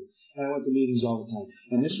instructed to do. And I went to meetings all the time.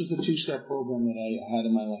 And this was the two-step program that I had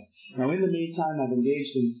in my life. Now, in the meantime, I've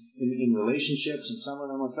engaged in relationships, and some of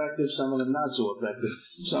them effective, some of them not so effective.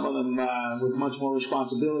 Some of them with much more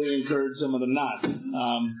responsibility incurred, some of them not.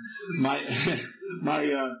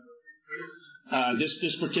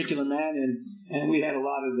 This particular man, and we had a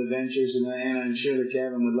lot of adventures, and I'm sure that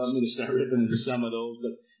Kevin would love me to start ripping into some of those,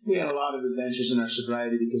 but we had a lot of adventures in our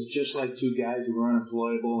sobriety because just like two guys who were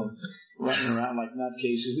unemployable and running around like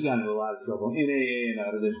nutcases, we got into a lot of trouble in AA and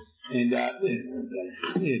out of it. And we didn't know better.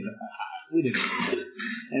 We didn't know better.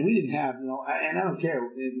 And we didn't have, and I don't care,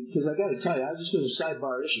 because I got to tell you, I just got a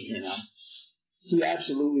sidebar issue here now. He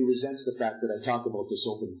absolutely resents the fact that I talk about this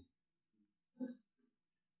openly.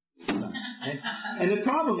 And the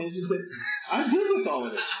problem is that I'm good with all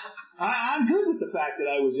of this. I'm good with the fact that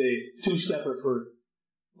I was a two-stepper for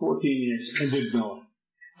 14 years and didn't know it.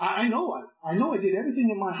 I know I did everything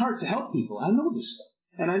in my heart to help people. I know this stuff.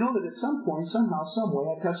 And I know that at some point, somehow, some way,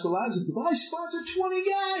 I touched the lives of people. I sponsored 20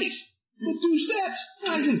 guys with 2 steps.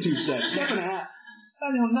 I did 2 steps, step and a half.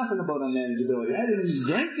 I know nothing about unmanageability. I didn't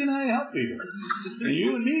drink and I helped people. And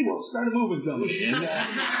you and me will start a moving company. And,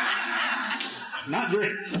 not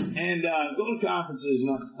drink. And go to conferences.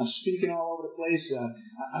 And I'm speaking all over the place.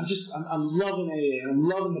 I'm loving AA. And I'm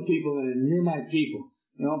loving the people in it. And you're my people.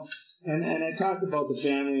 And I talked about the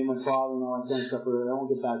family and my father and all that kind of stuff earlier. I won't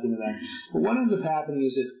get back into that. But what ends up happening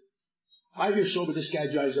is that 5 years sober, this guy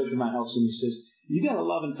drives up to my house and he says, you got a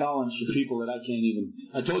love and tolerance for people that I can't even.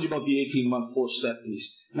 I told you about the 18-month 4-step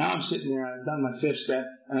piece. Now I'm sitting there, I've done my 5th step,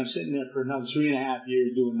 and I'm sitting there for another 3.5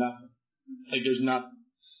 years doing nothing. Like there's nothing.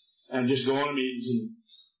 And just going to meetings and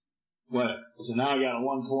whatever. So now I got a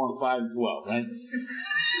 1, 4, and 5, and 12, right?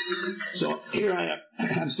 So here I am.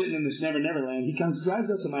 I'm sitting in this Never Land. He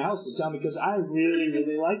drives up to my house to tell me because I really,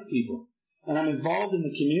 really like people. And I'm involved in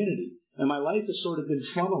the community. And my life has sort of been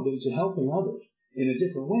funneled into helping others in a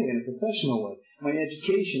different way, in a professional way. My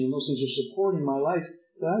education and those things are supporting my life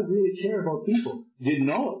that I really care about people. Didn't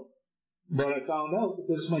know it, but I found out that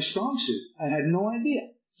it's my strong suit. I had no idea.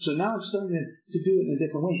 So now I'm starting to do it in a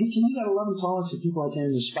different way. Hey, you got a love and tolerance for people I can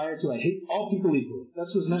aspire to. I hate all people equally.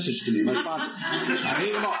 That's his message to me, my sponsor. I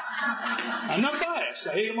hate them all. I'm not biased.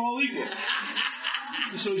 I hate them all equally.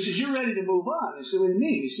 So he says, you're ready to move on. I said, what do you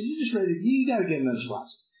mean? He said, you're just ready. You got to get another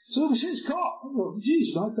sponsor. So it was his call. I go,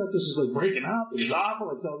 geez, I thought this was like breaking up. It was awful.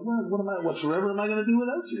 I thought, what forever am I going to do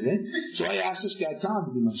without you? Right? So I asked this guy, Tom,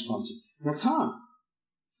 to be my sponsor. Now, Tom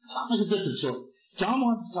was a different sort. Tom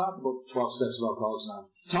wanted to talk about the 12 steps of Alcoholics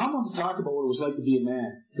Anonymous. Tom wanted to talk about what it was like to be a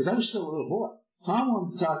man, because I was still a little boy. Tom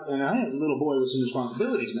wanted to talk, and I had a little boy with some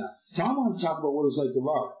responsibilities now. Tom wanted to talk about what it was like to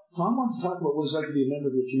love. Tom wanted to talk about what it was like to be a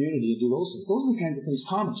member of your community and do those things. Those are the kinds of things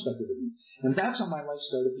Tom expected of me. And that's how my life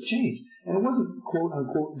started to change. And it wasn't quote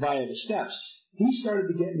unquote via the steps. He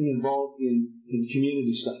started to get me involved in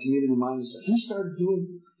community stuff, community-minded stuff. He started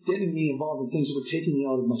getting me involved in things that were taking me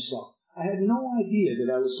out of myself. I had no idea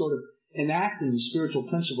that I was sort of enacting the spiritual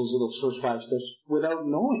principles of those first 5 steps without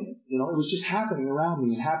knowing it. It was just happening around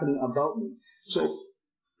me and happening about me. So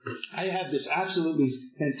I have this absolutely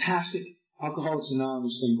fantastic Alcoholics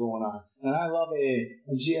Anonymous thing going on. And I love AA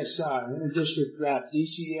and GSR, Interdistrict Rep,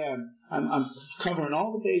 DCM. I'm covering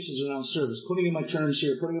all the bases around service, putting in my terms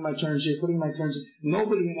here, putting in my terms here, putting in my terms here.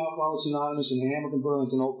 Nobody in Alcoholics Anonymous in the Hamilton,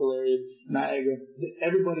 Burlington, Oakville area, Niagara,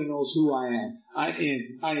 everybody knows who I am. I am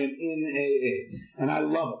in AA. And I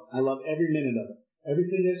love it. I love every minute of it.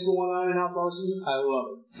 Everything that's going on in Alcoholics Anonymous, I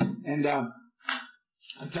love it. And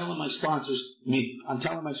I'm telling my sponsors,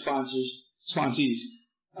 sponsees,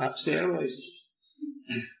 stay out of relationships.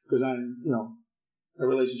 Because I'm, a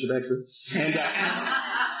relationship expert. And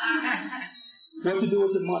what to do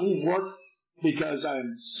with the money and work, because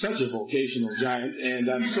I'm such a vocational giant and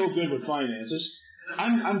I'm so good with finances.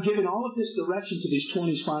 I'm giving all of this direction to these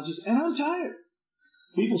 20 sponsors, and I'm tired.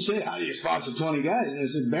 People say, how do you sponsor 20 guys? And I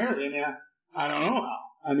said, barely. And I don't know how.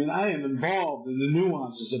 I mean, I am involved in the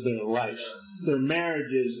nuances of their life, their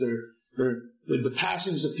marriages, the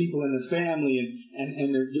passings of people in the family,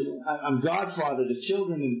 and I'm godfather to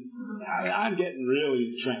children, and I'm getting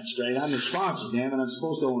really entrenched, right? I'm their sponsor, damn it. I'm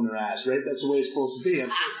supposed to own their ass, right? That's the way it's supposed to be.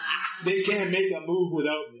 They can't make a move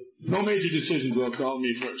without me. No major decisions without calling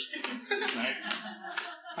me first, right?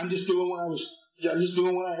 I'm just doing what I heard. I'm just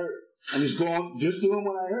doing what I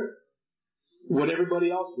heard. What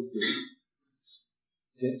everybody else was doing.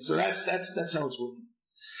 Okay? So that's how it's working.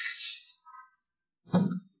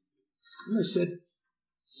 And I said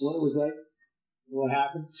what it was like, what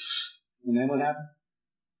happened, and then what happened.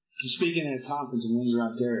 I'm speaking at a conference in Windsor,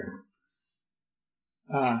 Ontario.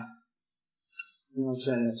 I'll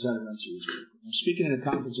try to run through this. I'm speaking at a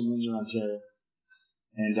conference in Windsor, Ontario,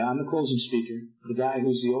 and I'm the closing speaker. The guy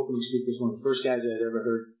who's the opening speaker is one of the first guys I'd ever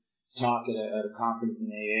heard talk at a conference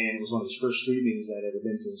in AA, and it was one of his first street meetings I'd ever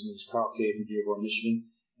been to. His name was Carl K. from Dearborn,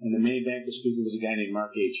 Michigan, and the main banquet speaker was a guy named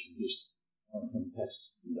Mark H. from Houston. From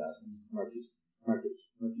Texas, Mark H.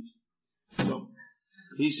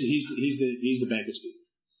 So he's the banquet speaker.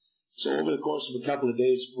 So over the course of a couple of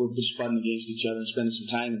days, we're just butting against each other and spending some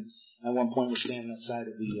time. And at one point, we're standing outside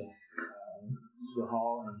of the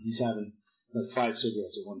hall, and he's having like 5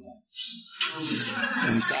 cigarettes at one time.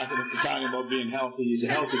 And he's talking about being healthy. He's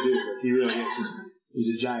a healthy dude, but he really is. He's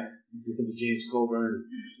a giant. If you think of James Coburn, and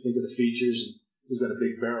think of the features, and he's got a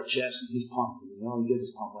big barrel chest, and he's pumped. All he did was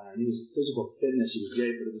pump iron. He was physical fitness. He was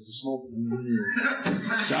great, but it was the smoking.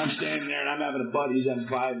 So I'm standing there, and I'm having a buddy. He's having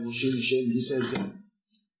 5, and we're shooting the shit. And he says,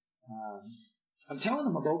 I'm telling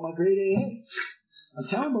him about my great AA. I'm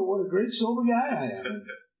telling him about what a great sober guy I am,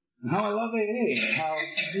 and how I love AA, and how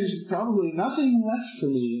there's probably nothing left for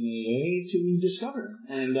me in AA to discover.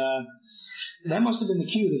 And that must have been the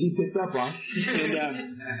cue that he picked up on.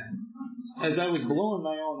 And as I was blowing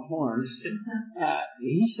my own horn,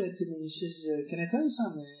 he said to me, he says, can I tell you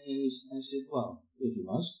something? And I said, well, if you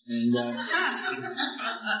must. And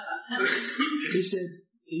he said,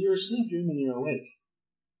 you're asleep dreaming, you're awake.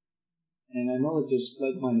 And I know that there's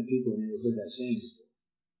like-minded people in here who've heard that saying before.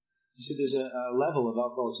 He said, there's a level of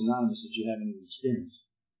Alcoholics Anonymous that you haven't even experienced.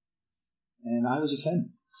 And I was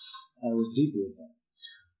offended. I was deeply offended.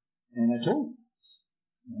 And I told him,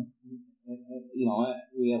 we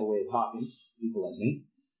have a way of talking, people like me.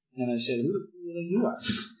 And I said, who do you think you are?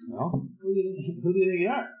 Who do you think you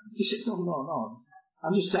are? He said, no.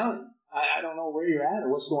 I'm just telling you. I don't know where you're at or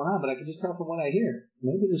what's going on, but I can just tell from what I hear.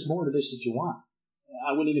 Maybe there's more to this that you want.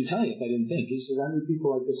 I wouldn't even tell you if I didn't think. He says, I meet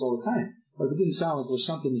people like this all the time. But if it didn't sound like it was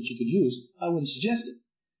something that you could use, I wouldn't suggest it.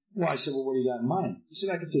 Well, I said, well, what do you got in mind? He said,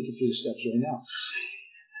 I can take you through the steps right now.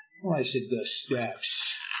 Well, I said, the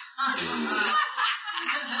steps.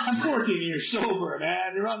 I'm 14 years sober,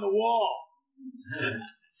 man. They're on the wall.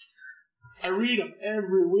 I read them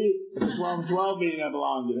every week. The 12-12 meeting I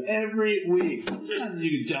belong to. Every week. You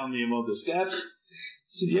can tell me about the steps. I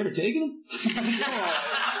said, you ever taken them?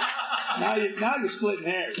 Now you're splitting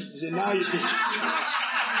hairs. I said, now you're just...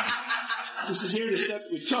 He says, here are the steps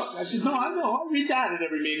we took. I said, no, I know. I read that at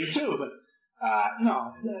every meeting too, but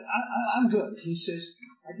no, I'm good. He says,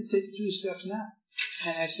 I can take you through the steps now.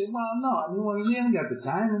 And I said, well, no, we haven't got the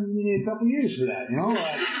time, and we need a couple of years for that,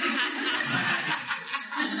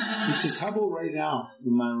 He says, how about right now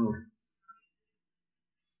in my room?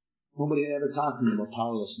 Nobody had ever talked to me about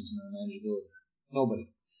powerlessness and unmanageability.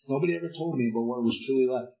 Nobody ever told me about what it was truly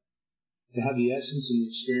like to have the essence and the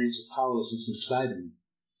experience of powerlessness inside of me,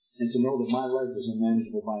 and to know that my life was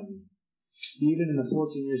unmanageable by me. Even in the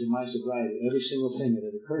 14 years of my sobriety, every single thing that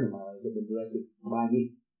had occurred in my life had been directed by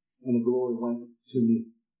me, and the glory went to me.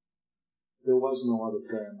 There was no other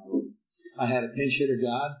prayer in my life. I had a pinch hitter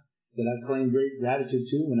God that I claimed great gratitude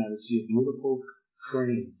to when I would see a beautiful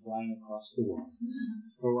crane flying across the water,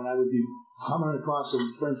 or when I would be humming across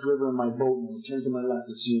the French River in my boat and I would turn to my left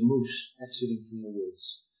and see a moose exiting from the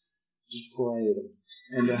woods. just before I ate them.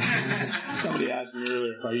 And somebody asked me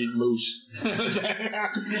earlier if I eat moose.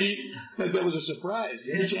 Like that was a surprise.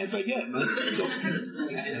 Any chance I get.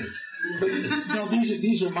 But no,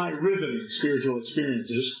 these are my riveting spiritual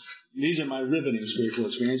experiences. These are my riveting spiritual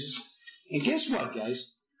experiences. And guess what,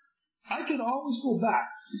 guys? I could always go back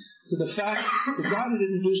to the fact that God had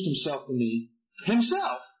introduced himself to me,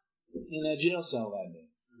 himself, in that jail cell that day.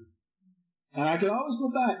 And I could always go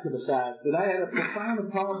back to the fact that I had a profound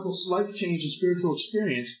and powerful life-changing spiritual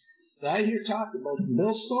experience that I hear talked about from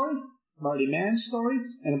Bill's story, Marty Mann's story,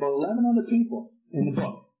 and about 11 other people in the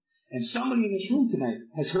book. And somebody in this room tonight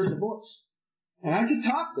has heard the voice. And I could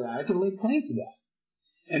talk to that. I could lay claim to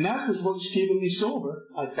that. And that was what was keeping me sober,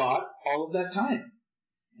 I thought, all of that time.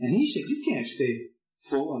 And he said, you can't stay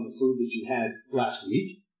full on the food that you had last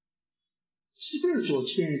week. Spiritual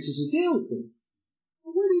experience is a daily thing.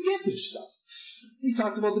 Well, where do you get this stuff? He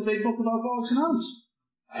talked about the big book of Alcoholics Anonymous.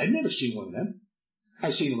 I'd never seen one of them.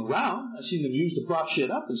 I'd seen them around. I'd seen them used to prop shit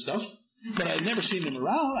up and stuff. But I'd never seen them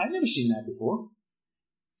around. I'd never seen that before.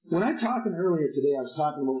 When I'm talking earlier today, I was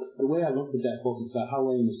talking about the way I looked at that book and thought, how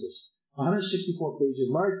lame is this? 164 pages,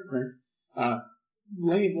 large print,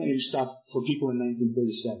 lame stuff for people in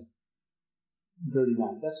 1937,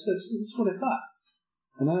 39. That's what I thought.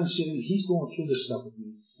 And then I'm sitting, he's going through this stuff with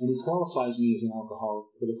me, and he qualifies me as an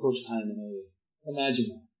alcoholic for the first time in AA. Imagine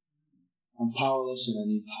that. I'm powerless and I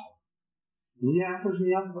need power. And he offers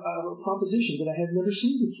me a proposition that I had never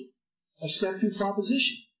seen before. A step 2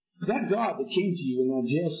 proposition. That God that came to you in that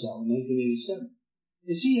jail cell in 1987,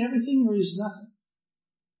 is he everything or is nothing?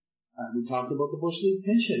 We talked about the Bush League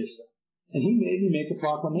pinch hitter stuff. And he made me make a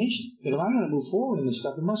proclamation that if I'm going to move forward in this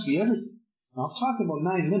stuff, it must be everything. Now, I'm talking about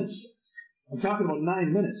 9 minutes. I'm talking about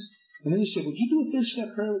 9 minutes. And then he said, would you do a third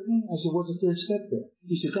step prayer with me? I said, what's a third step prayer?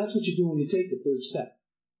 He said, that's what you do when you take the third step.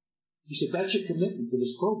 He said, that's your commitment to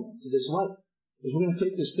this program, to this life. Is we're going to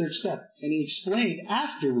take this third step. And he explained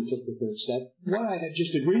after we took the third step what I had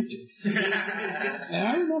just agreed to. And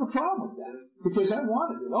I didn't have a problem with that because I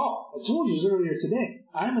wanted it all. I told you earlier today,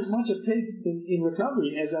 I'm as much a pig in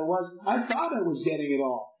recovery as I was. I thought I was getting it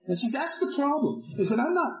all. And see, that's the problem. Is that I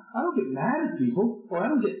don't get mad at people or I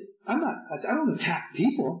don't attack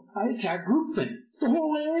people. I attack groupthink. The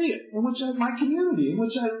whole area in which my community, in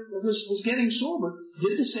which I was getting sober,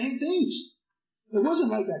 did the same things. It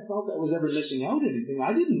wasn't like I felt I was ever missing out anything.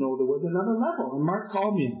 I didn't know there was another level. And Mark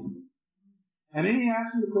called me on it. And then he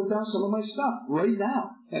asked me to put down some of my stuff right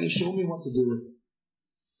now. And he showed me what to do with it.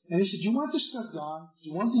 And he said, do you want this stuff gone? Do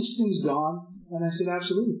you want these things gone? And I said,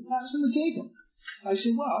 absolutely. Ask them to take them. I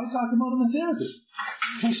said, well, I talk about them in therapy.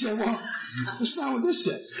 He said, well, that's not what this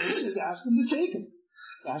says. It says ask them to take them.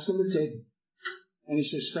 Ask them to take them. And he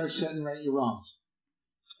says, start setting right your wrongs.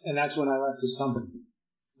 And that's when I left his company.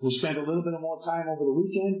 We spent a little bit more time over the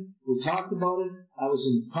weekend. We talked about it. I was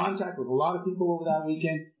in contact with a lot of people over that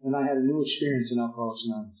weekend, and I had a new experience in Alcoholics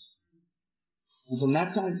Anonymous. And from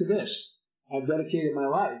that time to this, I've dedicated my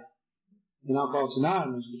life in Alcoholics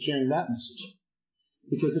Anonymous to carrying that message.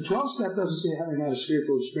 Because the 12th step doesn't say having had a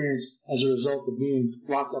spiritual experience as a result of being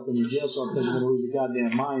locked up in your jail cell because you're going to lose your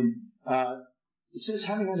goddamn mind. It says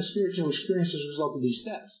having had a spiritual experience as a result of these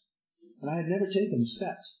steps. And I had never taken the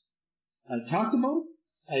steps. I had talked about them.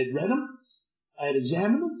 I had read them. I had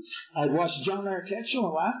examined them. I had watched the John Larroquette show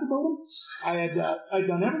and laughed about them. I'd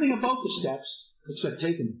done everything about the steps except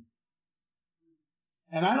taking them.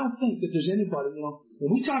 And I don't think that there's anybody,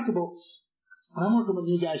 when we talk about, when I'm working with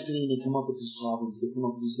you guys today and they come up with these problems, they come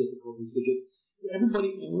up with these difficulties, they get,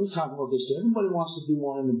 everybody, and we're talking about this too, everybody wants to do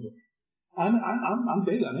more inventory. I'm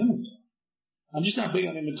big on inventory. I'm just not big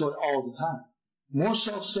on inventory all the time. More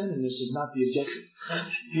self-centeredness is not the objective.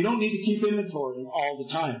 You don't need to keep inventorying all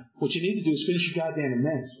the time. What you need to do is finish your goddamn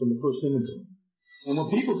amends from the first inventory. And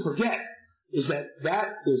what people forget is that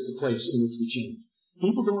is the place in which we change.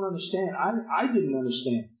 People don't understand. I didn't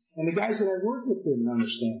understand. And the guys that I worked with didn't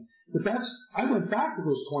understand. But I went back to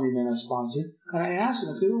those 20 men I sponsored, and I asked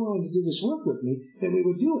them if they were willing to do this work with me, then we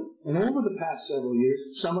would do it. And over the past several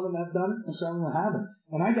years, some of them have done it, and some of them haven't.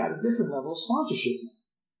 And I got a different level of sponsorship now.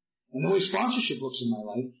 And the way sponsorship looks in my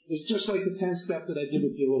life is just like the 10th step that I did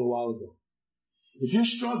with you a little while ago. If you're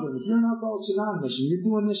struggling, if you're an Alcoholics Anonymous and you're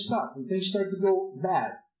doing this stuff and things start to go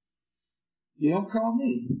bad, you don't call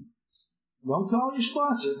me. Don't call your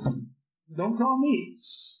sponsor. Don't call me.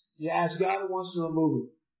 You ask God who wants to remove it.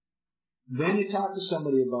 Then you talk to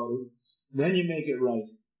somebody about it. Then you make it right.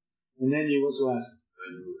 And then what's the last one?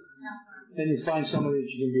 Then you find somebody that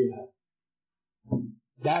you can be of help.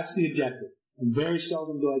 That's the objective. And very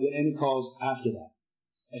seldom do I get any calls after that,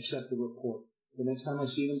 except the report. The next time I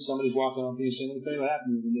see them, somebody's walking up to me and saying, "Let me tell you what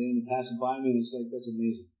happened to me," and they're passing by me, and it's like, that's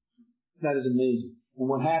amazing. That is amazing. And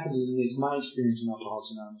what happens is it makes my experience in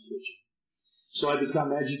Alcoholics Anonymous richer. So I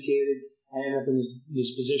become educated. I end up in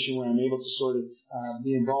this position where I'm able to sort of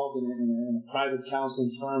be involved in a private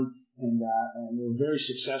counseling firm, and we're very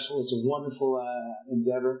successful. It's a wonderful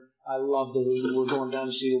endeavor. I love that we're going down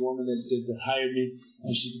to see the woman that hired me,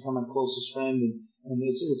 and she's become my closest friend, and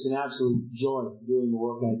it's an absolute joy doing the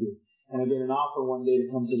work I do. And I get an offer one day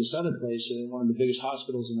to come to this other place, one of the biggest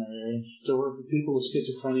hospitals in our area, to work with people with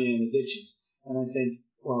schizophrenia and addictions. And I think,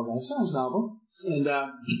 well, that sounds novel. And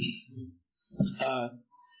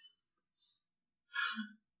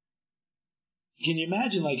can you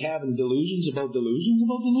imagine, like, having delusions about delusions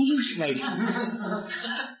about delusions? Like,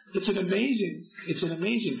 it's an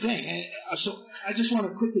amazing thing. And so I just want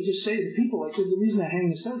to quickly just say to people, like, the reason I hang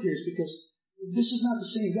this out here is because this is not the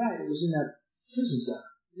same guy that was in that prison cell.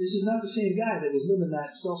 This is not the same guy that was living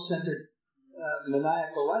that self-centered,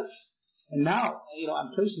 maniacal life. And now,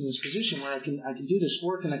 I'm placed in this position where I can do this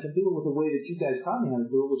work, and I can do it with the way that you guys taught me how to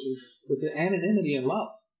do it, which is with the anonymity and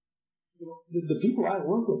love. The people I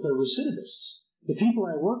work with are recidivists. The people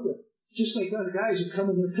I work with, just like other guys who come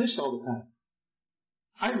in here pissed all the time.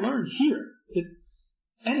 I learned here that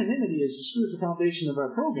anonymity is the spiritual foundation of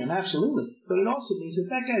our program, absolutely. But it also means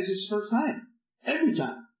that guy's his first time. Every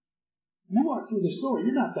time. You walk through this door,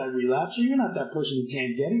 you're not that relapser, you're not that person who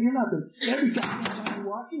can't get it, you're not every time you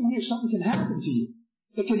walk in here, something can happen to you.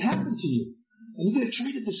 It can happen to you. And you get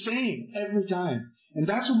treated the same every time. And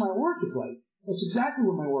that's what my work is like. That's exactly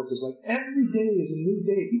what my work is like. Every day is a new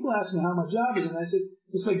day. People ask me how my job is, and I said,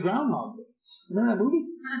 it's like Groundhog Day. Remember that movie?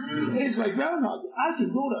 It's like Groundhog Day. I can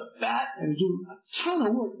go to bat and do a ton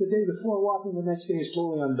of work the day before, walking the next day is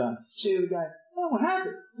totally undone. Say to the guy, oh, what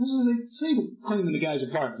happened? Say cleaning the guy's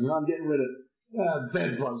apartment. I'm getting rid of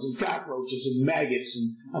bed bugs and cockroaches and maggots,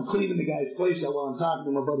 and I'm cleaning the guy's place out while I'm talking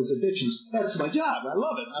to him about his addictions. That's my job. I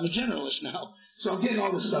love it. I'm a generalist now. So I'm getting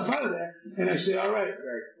all this stuff out of there, and I say, all right,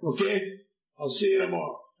 okay, I'll see you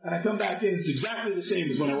tomorrow. And I come back in, it's exactly the same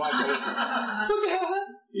as when I walked away. What the hell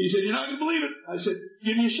happened? He said, you're not going to believe it. I said,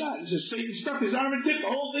 give me a shot. He said, Satan stuck his arm and tipped the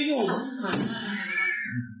whole thing over.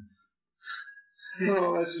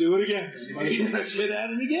 Oh, let's do it again. Let's hit at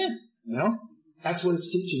it again. That's what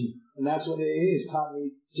it's teaching me. And that's what AA has taught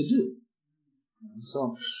me to do.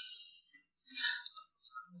 So,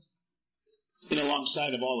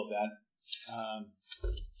 alongside of all of that,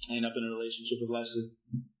 I end up in a relationship with Leslie,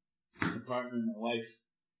 my partner, my wife.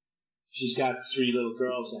 She's got 3 little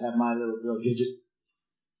girls. I have my little girl, Gidget.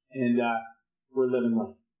 And we're living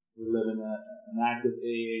life. We're living an active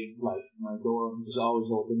AA life. My door is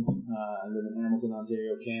always open. I live in Hamilton,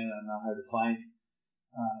 Ontario, Canada. I'm not hard to find.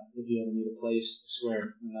 If you ever need a place, I swear,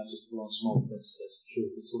 I'm not just blowing smoke. That's the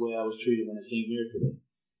truth. It's the way I was treated when I came here today.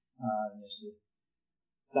 Yesterday.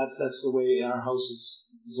 That's the way our house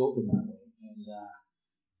is open that way. And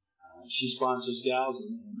she sponsors gals,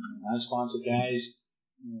 and I sponsor guys,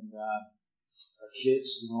 and our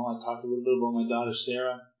kids. I talked a little bit about my daughter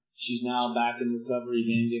Sarah. She's now back in recovery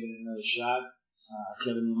again, giving it another shot.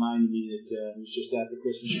 Kevin reminded me that it was just after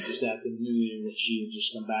Christmas, just after the New Year, that she had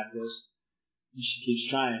just come back to us. And she keeps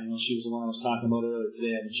trying. She was the one I was talking about earlier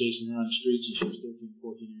today. I've been chasing her on the streets, and she was 13,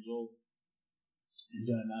 14 years old. And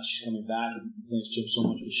now she's coming back, and thanks, Jim, so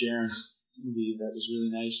much for sharing. That was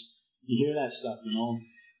really nice. You hear that stuff,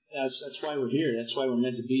 That's why we're here. That's why we're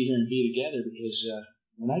meant to be here and be together, because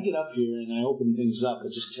when I get up here and I open things up,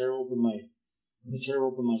 I just tear open my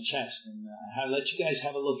chest, and I let you guys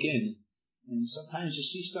have a look in. And sometimes you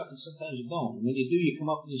see stuff, and sometimes you don't. And when you do, you come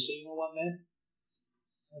up and you say, you know what, man?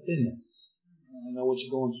 I've been there. I know what you're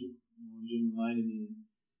going through. Jim reminded me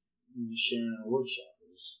sharing our workshop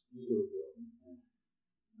with this little girl.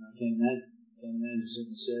 I can't imagine sitting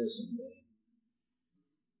with Sarah someday.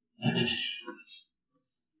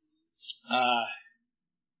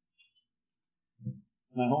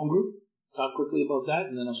 My home group. Talk quickly about that,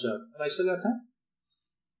 and then I'll shut up. Have I still got time?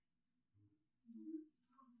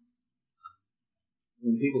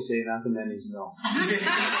 When people say nothing, that means no.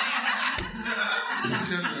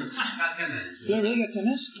 10 minutes. Got 10 minutes. Do I really got 10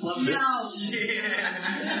 minutes? Love it.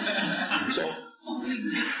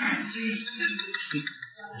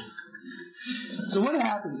 So what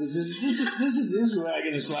happens is this is where I'm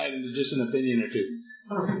going to slide into just an opinion or two.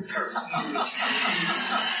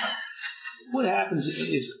 What happens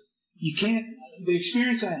is you can't. The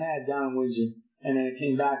experience I had down in Windsor, and then it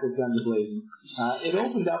came back with guns blazing. It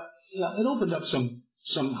opened up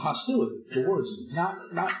some hostility towards me. Not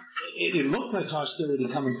it looked like hostility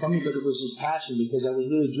coming from me, but it was his passion because I was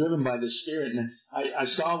really driven by the Spirit, and I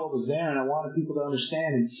saw what was there, and I wanted people to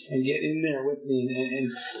understand and get in there with me.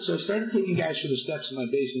 And so I started taking guys through the steps in my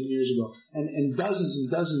basement years ago, and dozens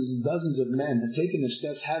and dozens and dozens of men have taken the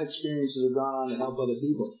steps, had experiences, have gone on to help other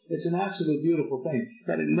people. It's an absolute beautiful thing.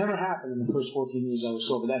 That had never happened in the first 14 years I was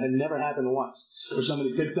sober. That had never happened once, where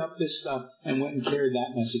somebody picked up this stuff and went and carried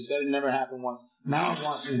that message. That had never happened once. Now I'm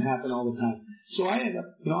watching it happen all the time. So I end up,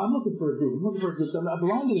 I'm looking for a group. I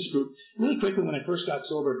belong to this group. Really quickly when I first got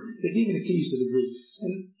sober, they gave me the keys to the group.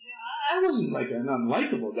 And I wasn't like an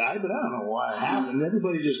unlikable guy, but I don't know why it happened.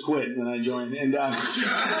 Everybody just quit when I joined. And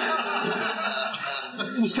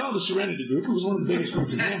it was called the Serenity Group. It was one of the biggest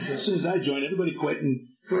groups in Hamilton. As soon as I joined, everybody quit. And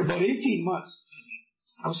for about 18 months,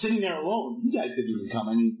 I was sitting there alone. You guys didn't even come.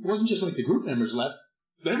 I mean, it wasn't just like the group members left.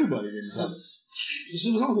 Everybody didn't come.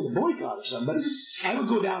 It was almost like a boycott or something. But I would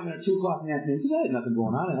go down there at 2 o'clock in the afternoon because I had nothing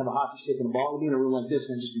going on. I'd have a hockey stick and a ball. I'd be in a room like this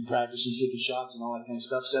and I'd just be practicing, taking shots and all that kind of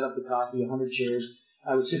stuff. Set up the coffee, 100 chairs.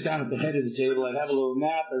 I would sit down at the head of the table. I'd have a little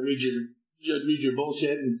nap. I'd read your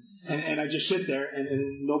bullshit, and I'd just sit there,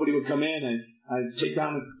 and nobody would come in. I'd drink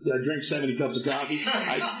 70 cups of coffee.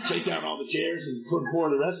 I'd take down all the chairs and pour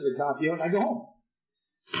the rest of the coffee out, and I'd go home.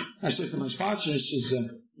 I says to my sponsor, I says,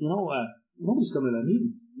 nobody's coming to that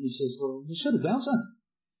meeting. He says, well, you shut it down, son.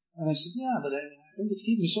 And I said, yeah, but I think it's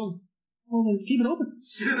keeping me sober. Well, then keep it open.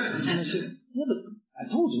 And I said, yeah, but I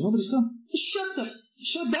told you, nobody's coming. Just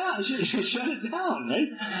shut it down, right?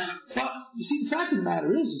 But, you see, the fact of the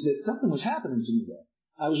matter is that something was happening to me there.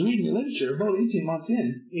 I was reading the literature about 18 months,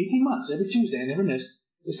 every Tuesday, I never missed.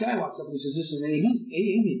 This guy walks up and he says, this is an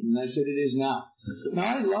AA meeting. And I said, it is now.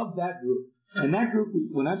 Now, I love that group. And that group,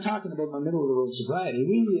 when I'm talking about my middle of the road sobriety,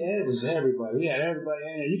 it was everybody. We had everybody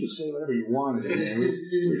in there. You could say whatever you wanted in there.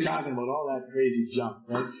 We were talking about all that crazy junk,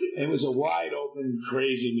 right? It was a wide open,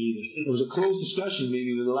 crazy meeting. It was a closed discussion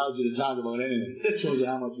meeting that allowed you to talk about anything. It shows you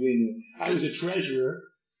how much we knew. I was a treasurer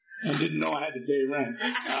and didn't know I had to pay rent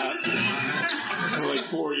for like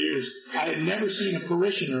 4 years. I had never seen a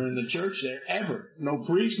parishioner in the church there, ever. No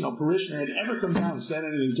priest, no parishioner had ever come down and said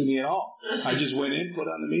anything to me at all. I just went in, put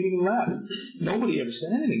on the meeting, and left. Nobody ever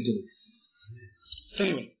said anything to me.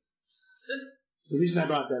 Anyway, the reason I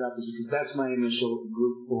brought that up is because that's my initial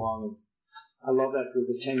group belonging. I love that group.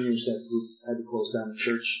 For 10 years, that group had to close down. The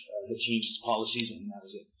church had changed its policies, and that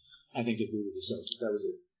was it. I think it booted us out. That was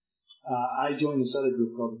it. I joined this other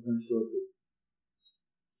group called the French Door Group.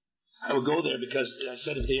 I would go there because I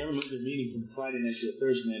said if they ever moved their meeting from Friday night to a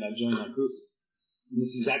Thursday night, I'd join that group. And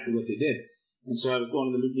that's exactly what they did. And so I was going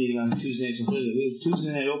to the meeting on Tuesday nights and Thursdays. Tuesday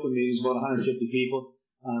night open meetings, about 150 people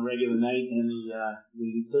on a regular night, and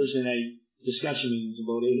the Thursday night discussion meetings,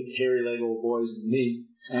 about 8 hairy-legged old boys and me.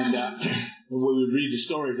 And we would read the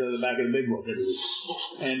stories out of the back of the big book every week.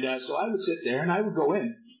 And so I would sit there, and I would go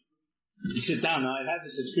in. Sit down. Now, I'd had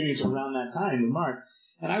this experience around that time with Mark,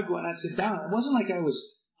 and I'd go and I'd sit down. It wasn't like I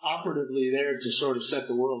was operatively there to sort of set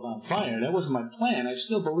the world on fire. That wasn't my plan. I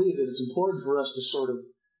still believe that it's important for us to sort of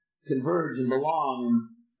converge and belong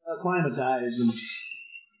and acclimatize and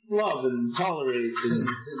love and tolerate and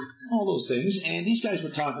all those things. And these guys were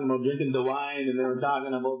talking about drinking the wine, and they were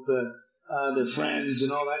talking about their friends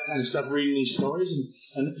and all that kind of stuff, reading these stories.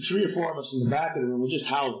 And 3 or 4 of us in the back of the room were just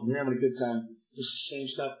howling. We were having a good time. It's the same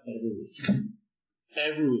stuff every week.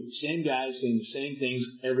 Every week. Same guys saying the same things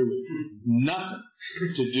every week. Nothing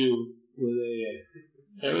to do with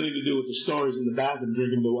AA. Everything to do with the stories in the back and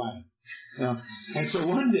drinking the wine. You know? And so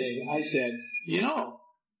one day I said,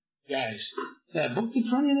 guys, that book in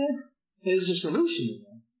front of you there is a solution in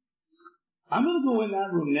there. I'm going to go in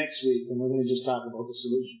that room next week and we're going to just talk about the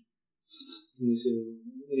solution. And they said,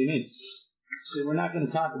 what do you mean? I said, we're not going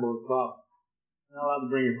to talk about the problem. You're not allowed to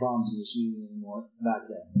bring your problems to this meeting anymore back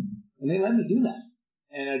then. And they let me do that.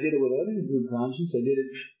 And I did it without any good conscience. I did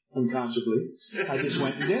it unconsciously. I just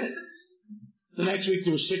went and did it. The next week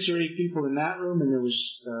there was 6 or 8 people in that room, and there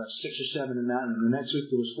was 6 or 7 in that room. The next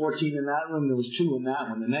week there was 14 in that room, there was 2 in that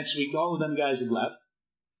one. The next week all of them guys had left.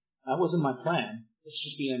 That wasn't my plan. It's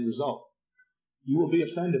just the end result. You will be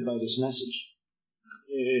offended by this message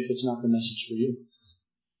if it's not the message for you.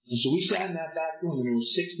 And so we sat in that back room, and there were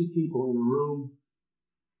 60 people in a room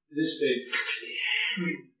this big.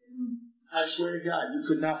 I swear to God, you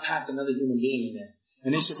could not pack another human being in there.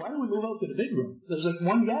 And they said, why don't we move out to the big room? There was like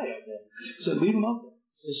one guy out there. So leave him out there.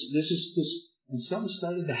 And something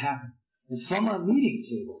started to happen. And from our meeting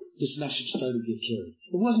table, this message started to get carried.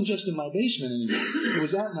 It wasn't just in my basement anymore. It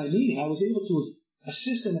was at my meeting. I was able to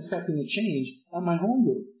assist in effecting a change at my home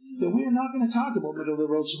group. That we are not going to talk about middle of the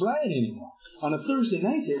road sobriety anymore. On a Thursday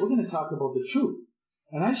night here, we're going to talk about the truth.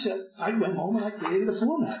 And I said, I went home and I created a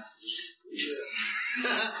format.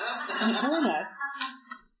 And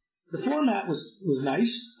the format was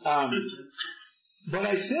nice.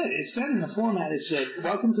 But it said in the format, it said,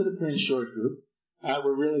 welcome to the Prince George Group.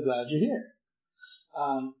 We're really glad you're here.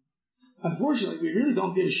 Unfortunately, we really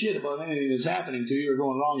don't give a shit about anything that's happening to you or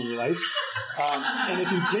going wrong in your life. And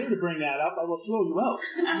if you dare to bring that up, I will throw you out.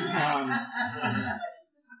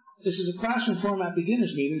 This is a classroom format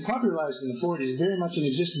beginners meeting popularized in the 40s and very much in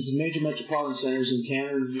existence in major metropolitan centers in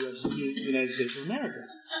Canada and the United States of America.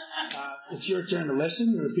 It's your turn to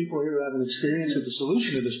listen. There are people here who have an experience with the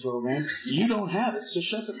solution to this program. You don't have it, so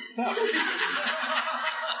shut the fuck up.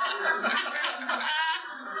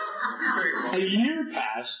 A year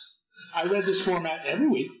passed. I read this format every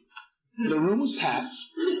week. The room was packed.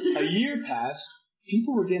 A year passed.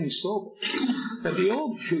 People were getting sober. But the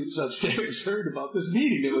old recruits upstairs heard about this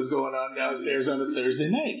meeting that was going on downstairs on a Thursday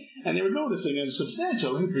night. And they were noticing a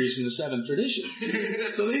substantial increase in the seventh tradition.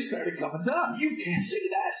 So they started coming down. You can't say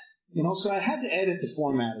that. So I had to edit the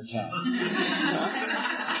format of time.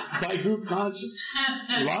 By group conscience.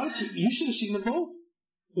 A lot of people, you should have seen the vote.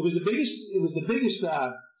 It was the biggest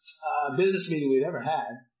business meeting we'd ever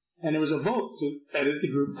had. And there was a vote to edit the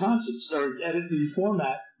group conscience, or edit the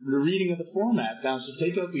format, the reading of the format down. So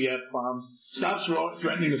take out the F-bombs, stop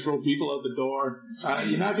threatening to throw people out the door.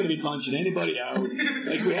 You're not going to be punching anybody out.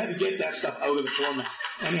 Like, we had to get that stuff out of the format.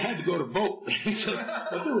 And it had to go to vote.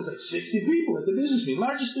 But there was like 60 people at the business meeting,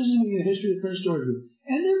 largest business meeting in the history of Prince George Group.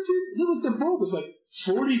 And the vote was like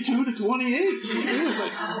 42 to 28. It was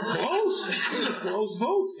like close. It was a close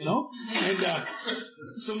vote,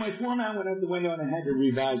 And so my format went out the window and I had to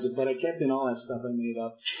revise it, but I kept in all that stuff I made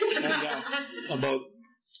up. And, about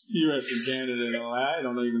U.S. and Canada and all that. I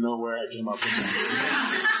don't even know where I came up with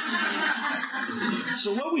that.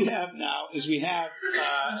 So what we have now is we have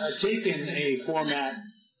taken a format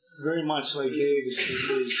very much like Dave is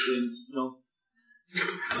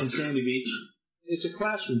in Sandy Beach. It's a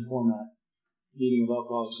classroom format meeting of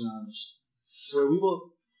Alcoholics Anonymous, where we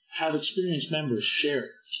will have experienced members share.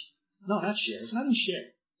 No, not share. It's not even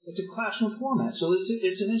share. It's a classroom format, so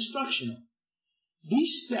it's an instructional.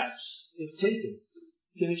 These steps, if taken,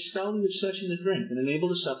 can expel the obsession to drink and enable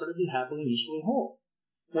the sufferer to be happily and usefully whole.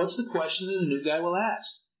 What's the question that a new guy will ask?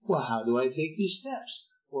 Well, how do I take these steps?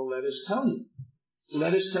 Well, let us tell you.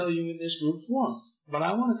 Let us tell you in this group form. But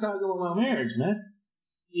I want to talk about my marriage, man.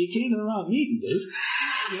 You came to the wrong meeting, dude.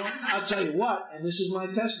 I'll tell you what, and this is my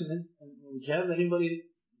testament, and Kev, anybody,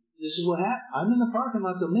 this is what happened. I'm in the parking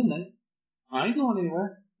lot till midnight. I ain't going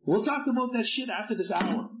anywhere. We'll talk about that shit after this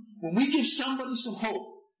hour. When we give somebody some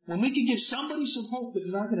hope, when we can give somebody some hope that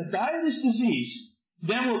they're not going to die of this disease,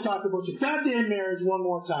 then we'll talk about your goddamn marriage one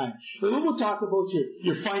more time. Then we'll talk about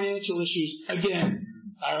your financial issues again.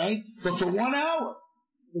 All right? But for 1 hour,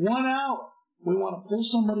 we want to pull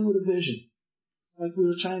somebody with a vision. Like we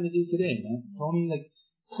were trying to do today, man. Tony,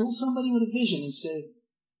 pull somebody with a vision and say,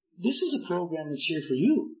 this is a program that's here for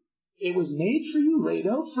you. It was made for you, laid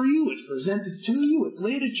out for you, it's presented to you, it's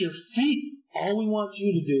laid at your feet. All we want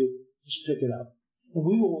you to do is pick it up. And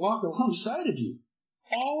we will walk alongside of you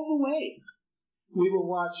all the way. We will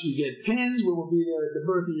watch you get pins. We will be there at the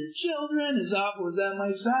birth of your children, as awful as that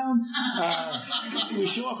might sound. We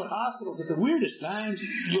show up at hospitals at the weirdest times.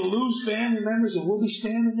 You'll lose family members and we'll be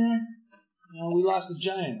standing there. We lost a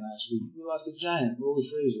giant last week. Roly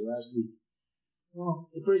Fraser, last week. Well,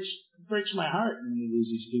 it breaks my heart when you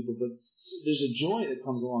lose these people, but there's a joy that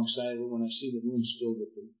comes alongside of it when I see the rooms filled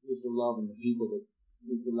with the love and the people with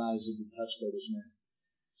the lives that have been touched by this man.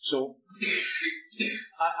 So,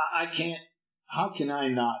 I can't, how can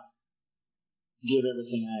I not give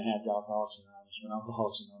everything I have to Alcoholics Anonymous when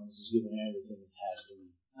Alcoholics Anonymous is giving everything it has to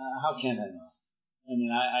me? How can I not? I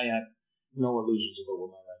mean, I have no illusions about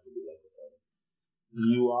what my life would be like without it.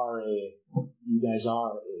 You guys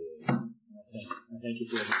are I thank you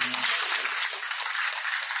for everything.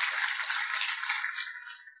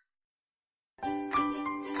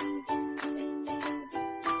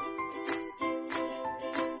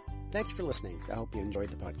 Thanks for listening. I hope you enjoyed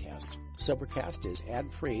the podcast. Sobercast is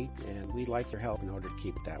ad-free, and we'd like your help in order to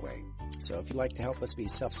keep it that way. So if you'd like to help us be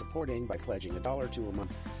self-supporting by pledging $1 or $2 a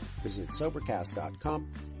month, visit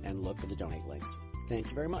Sobercast.com and look for the donate links. Thank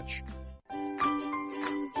you very much.